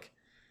know. Like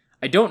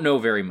I don't know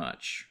very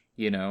much.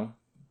 You know.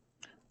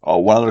 Oh,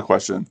 one other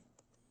question.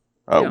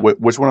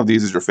 Which one of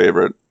these is your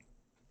favorite?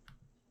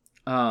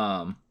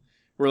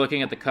 We're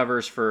looking at the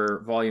covers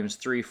for volumes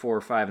 3,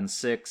 4, 5, and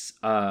 6.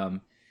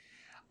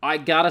 I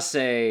gotta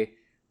say,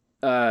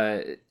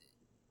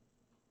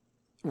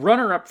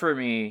 runner-up for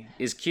me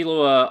is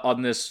Killua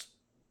on this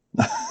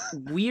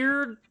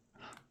weird...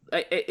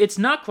 It's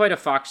not quite a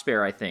fox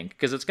bear, I think,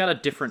 because it's got a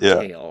different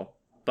tail.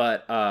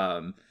 But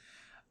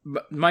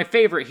my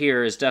favorite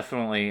here is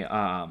definitely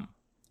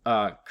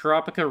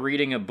Kurapika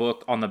reading a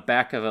book on the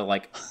back of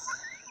a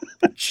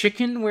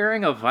chicken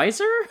wearing a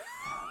visor.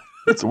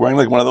 It's wearing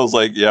like one of those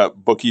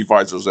bookie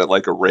visors at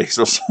like a race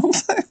or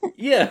something.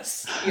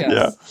 Yes.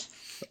 Yeah,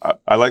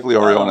 I like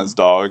Leorio and his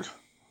dog.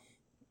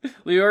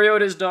 Leorio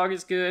and his dog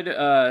is good.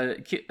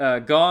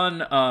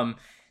 Gon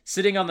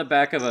sitting on the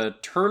back of a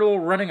turtle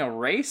running a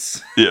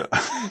race. Yeah,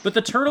 but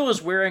the turtle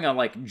is wearing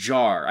a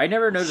jar. I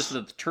never noticed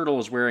that the turtle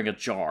was wearing a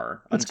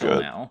jar until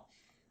now.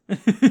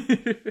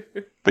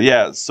 But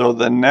yeah, so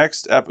the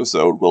next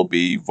episode will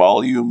be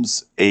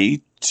volumes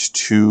 8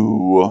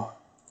 to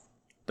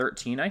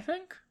 13, I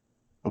think.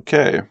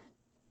 Okay.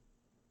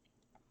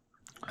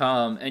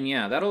 And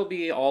yeah, that'll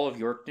be all of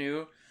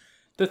Yorknew.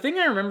 The thing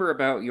I remember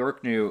about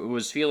Yorknew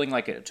was feeling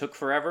like it took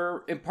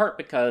forever, in part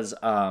because,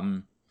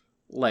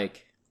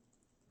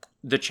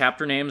 the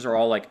chapter names are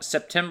all like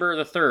September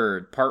the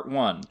 3rd, Part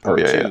 1,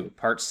 Part 2,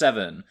 Part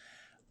 7.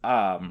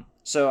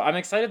 So I'm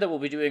excited that we'll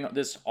be doing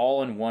this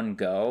all in one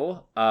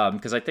go,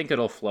 because I think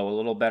it'll flow a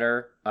little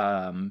better.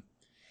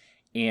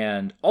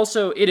 And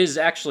also, it is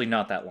actually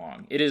not that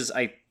long. It is,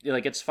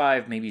 it's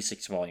 5, maybe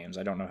 6 volumes.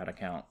 I don't know how to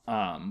count.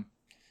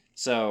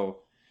 So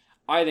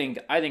I think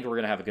we're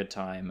gonna have a good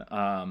time.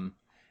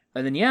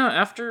 And then yeah,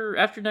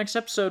 after next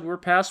episode, we're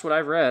past what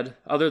I've read.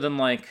 Other than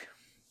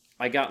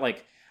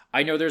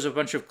I know there's a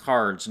bunch of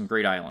cards in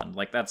Greed Island.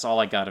 That's all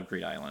I got of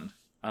Greed Island.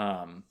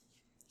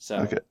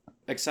 Okay.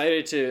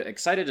 Excited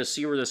to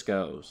see where this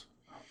goes.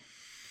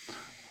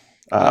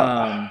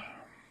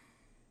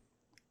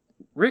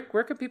 Rick,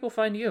 where can people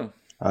find you?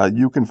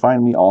 You can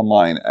find me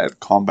online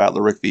at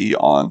CombatlerRickV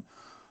on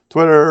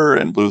Twitter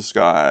and Blue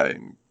Sky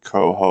and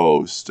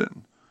Co-host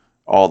and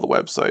all the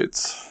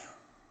websites.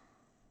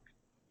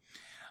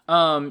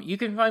 You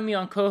can find me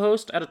on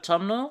Co-host at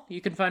Autumnal. You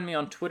can find me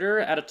on Twitter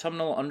at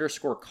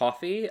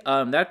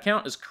Autumnal_coffee. That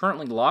account is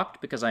currently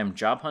locked because I am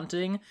job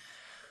hunting,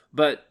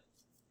 but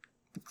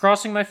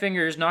crossing my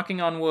fingers,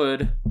 knocking on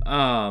wood.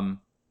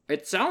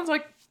 It sounds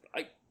like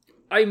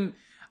I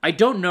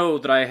don't know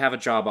that I have a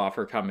job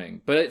offer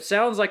coming, but it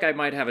sounds like I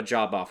might have a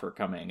job offer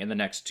coming in the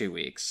next 2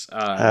 weeks.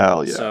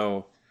 Hell yeah.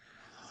 So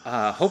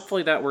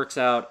hopefully that works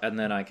out, and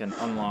then I can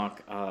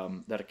unlock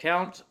that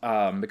account.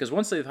 Because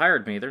once they've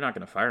hired me, they're not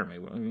going to fire me.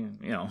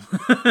 You know.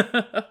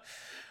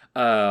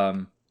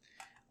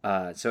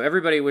 So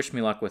everybody wish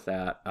me luck with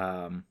that.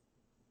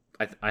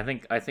 I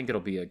think it'll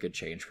be a good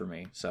change for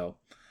me. So,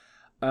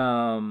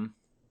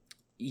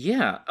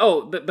 yeah.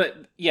 Oh,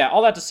 but yeah.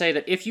 All that to say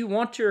that if you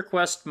want to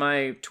request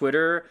my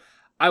Twitter,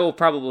 I will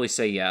probably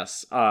say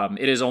yes.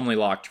 It is only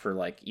locked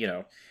for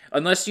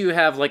unless you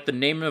have the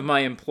name of my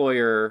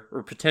employer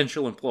or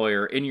potential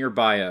employer in your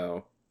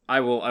bio, I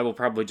will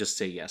probably just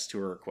say yes to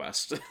a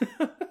request.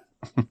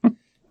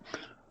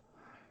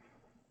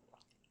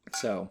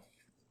 So,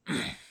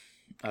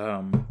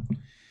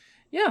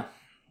 yeah,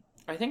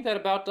 I think that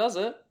about does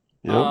it.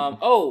 Yep.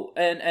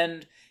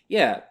 And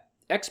yeah,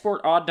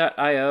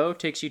 exportodd.io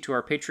takes you to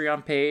our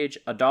Patreon page.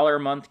 $1 a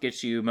month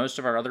gets you most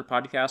of our other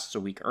podcasts a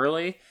week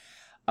early.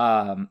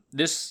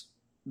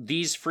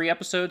 These free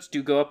episodes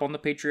do go up on the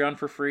Patreon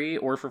for free,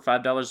 or for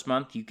 $5 a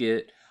month, you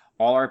get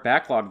all our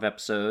backlog of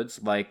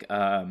episodes, like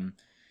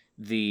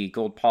the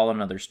Gold Paul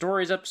and Other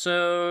Stories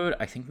episode.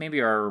 I think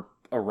maybe our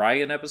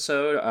Orion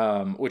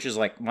episode, which is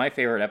my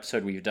favorite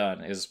episode we've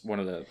done, is one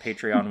of the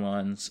Patreon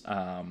ones.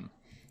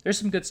 There's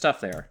some good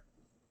stuff there.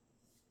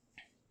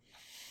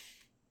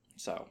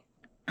 So,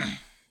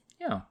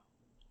 yeah.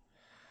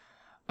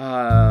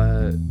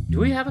 Do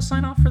we have a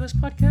sign off for this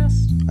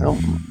podcast?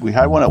 We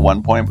had one at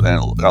one point, but then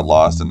it got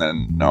lost, and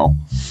then no.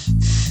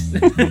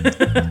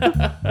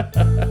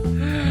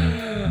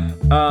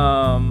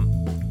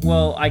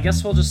 Well, I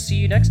guess we'll just see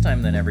you next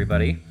time then,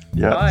 everybody.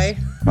 Yes. Bye.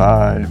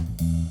 Bye.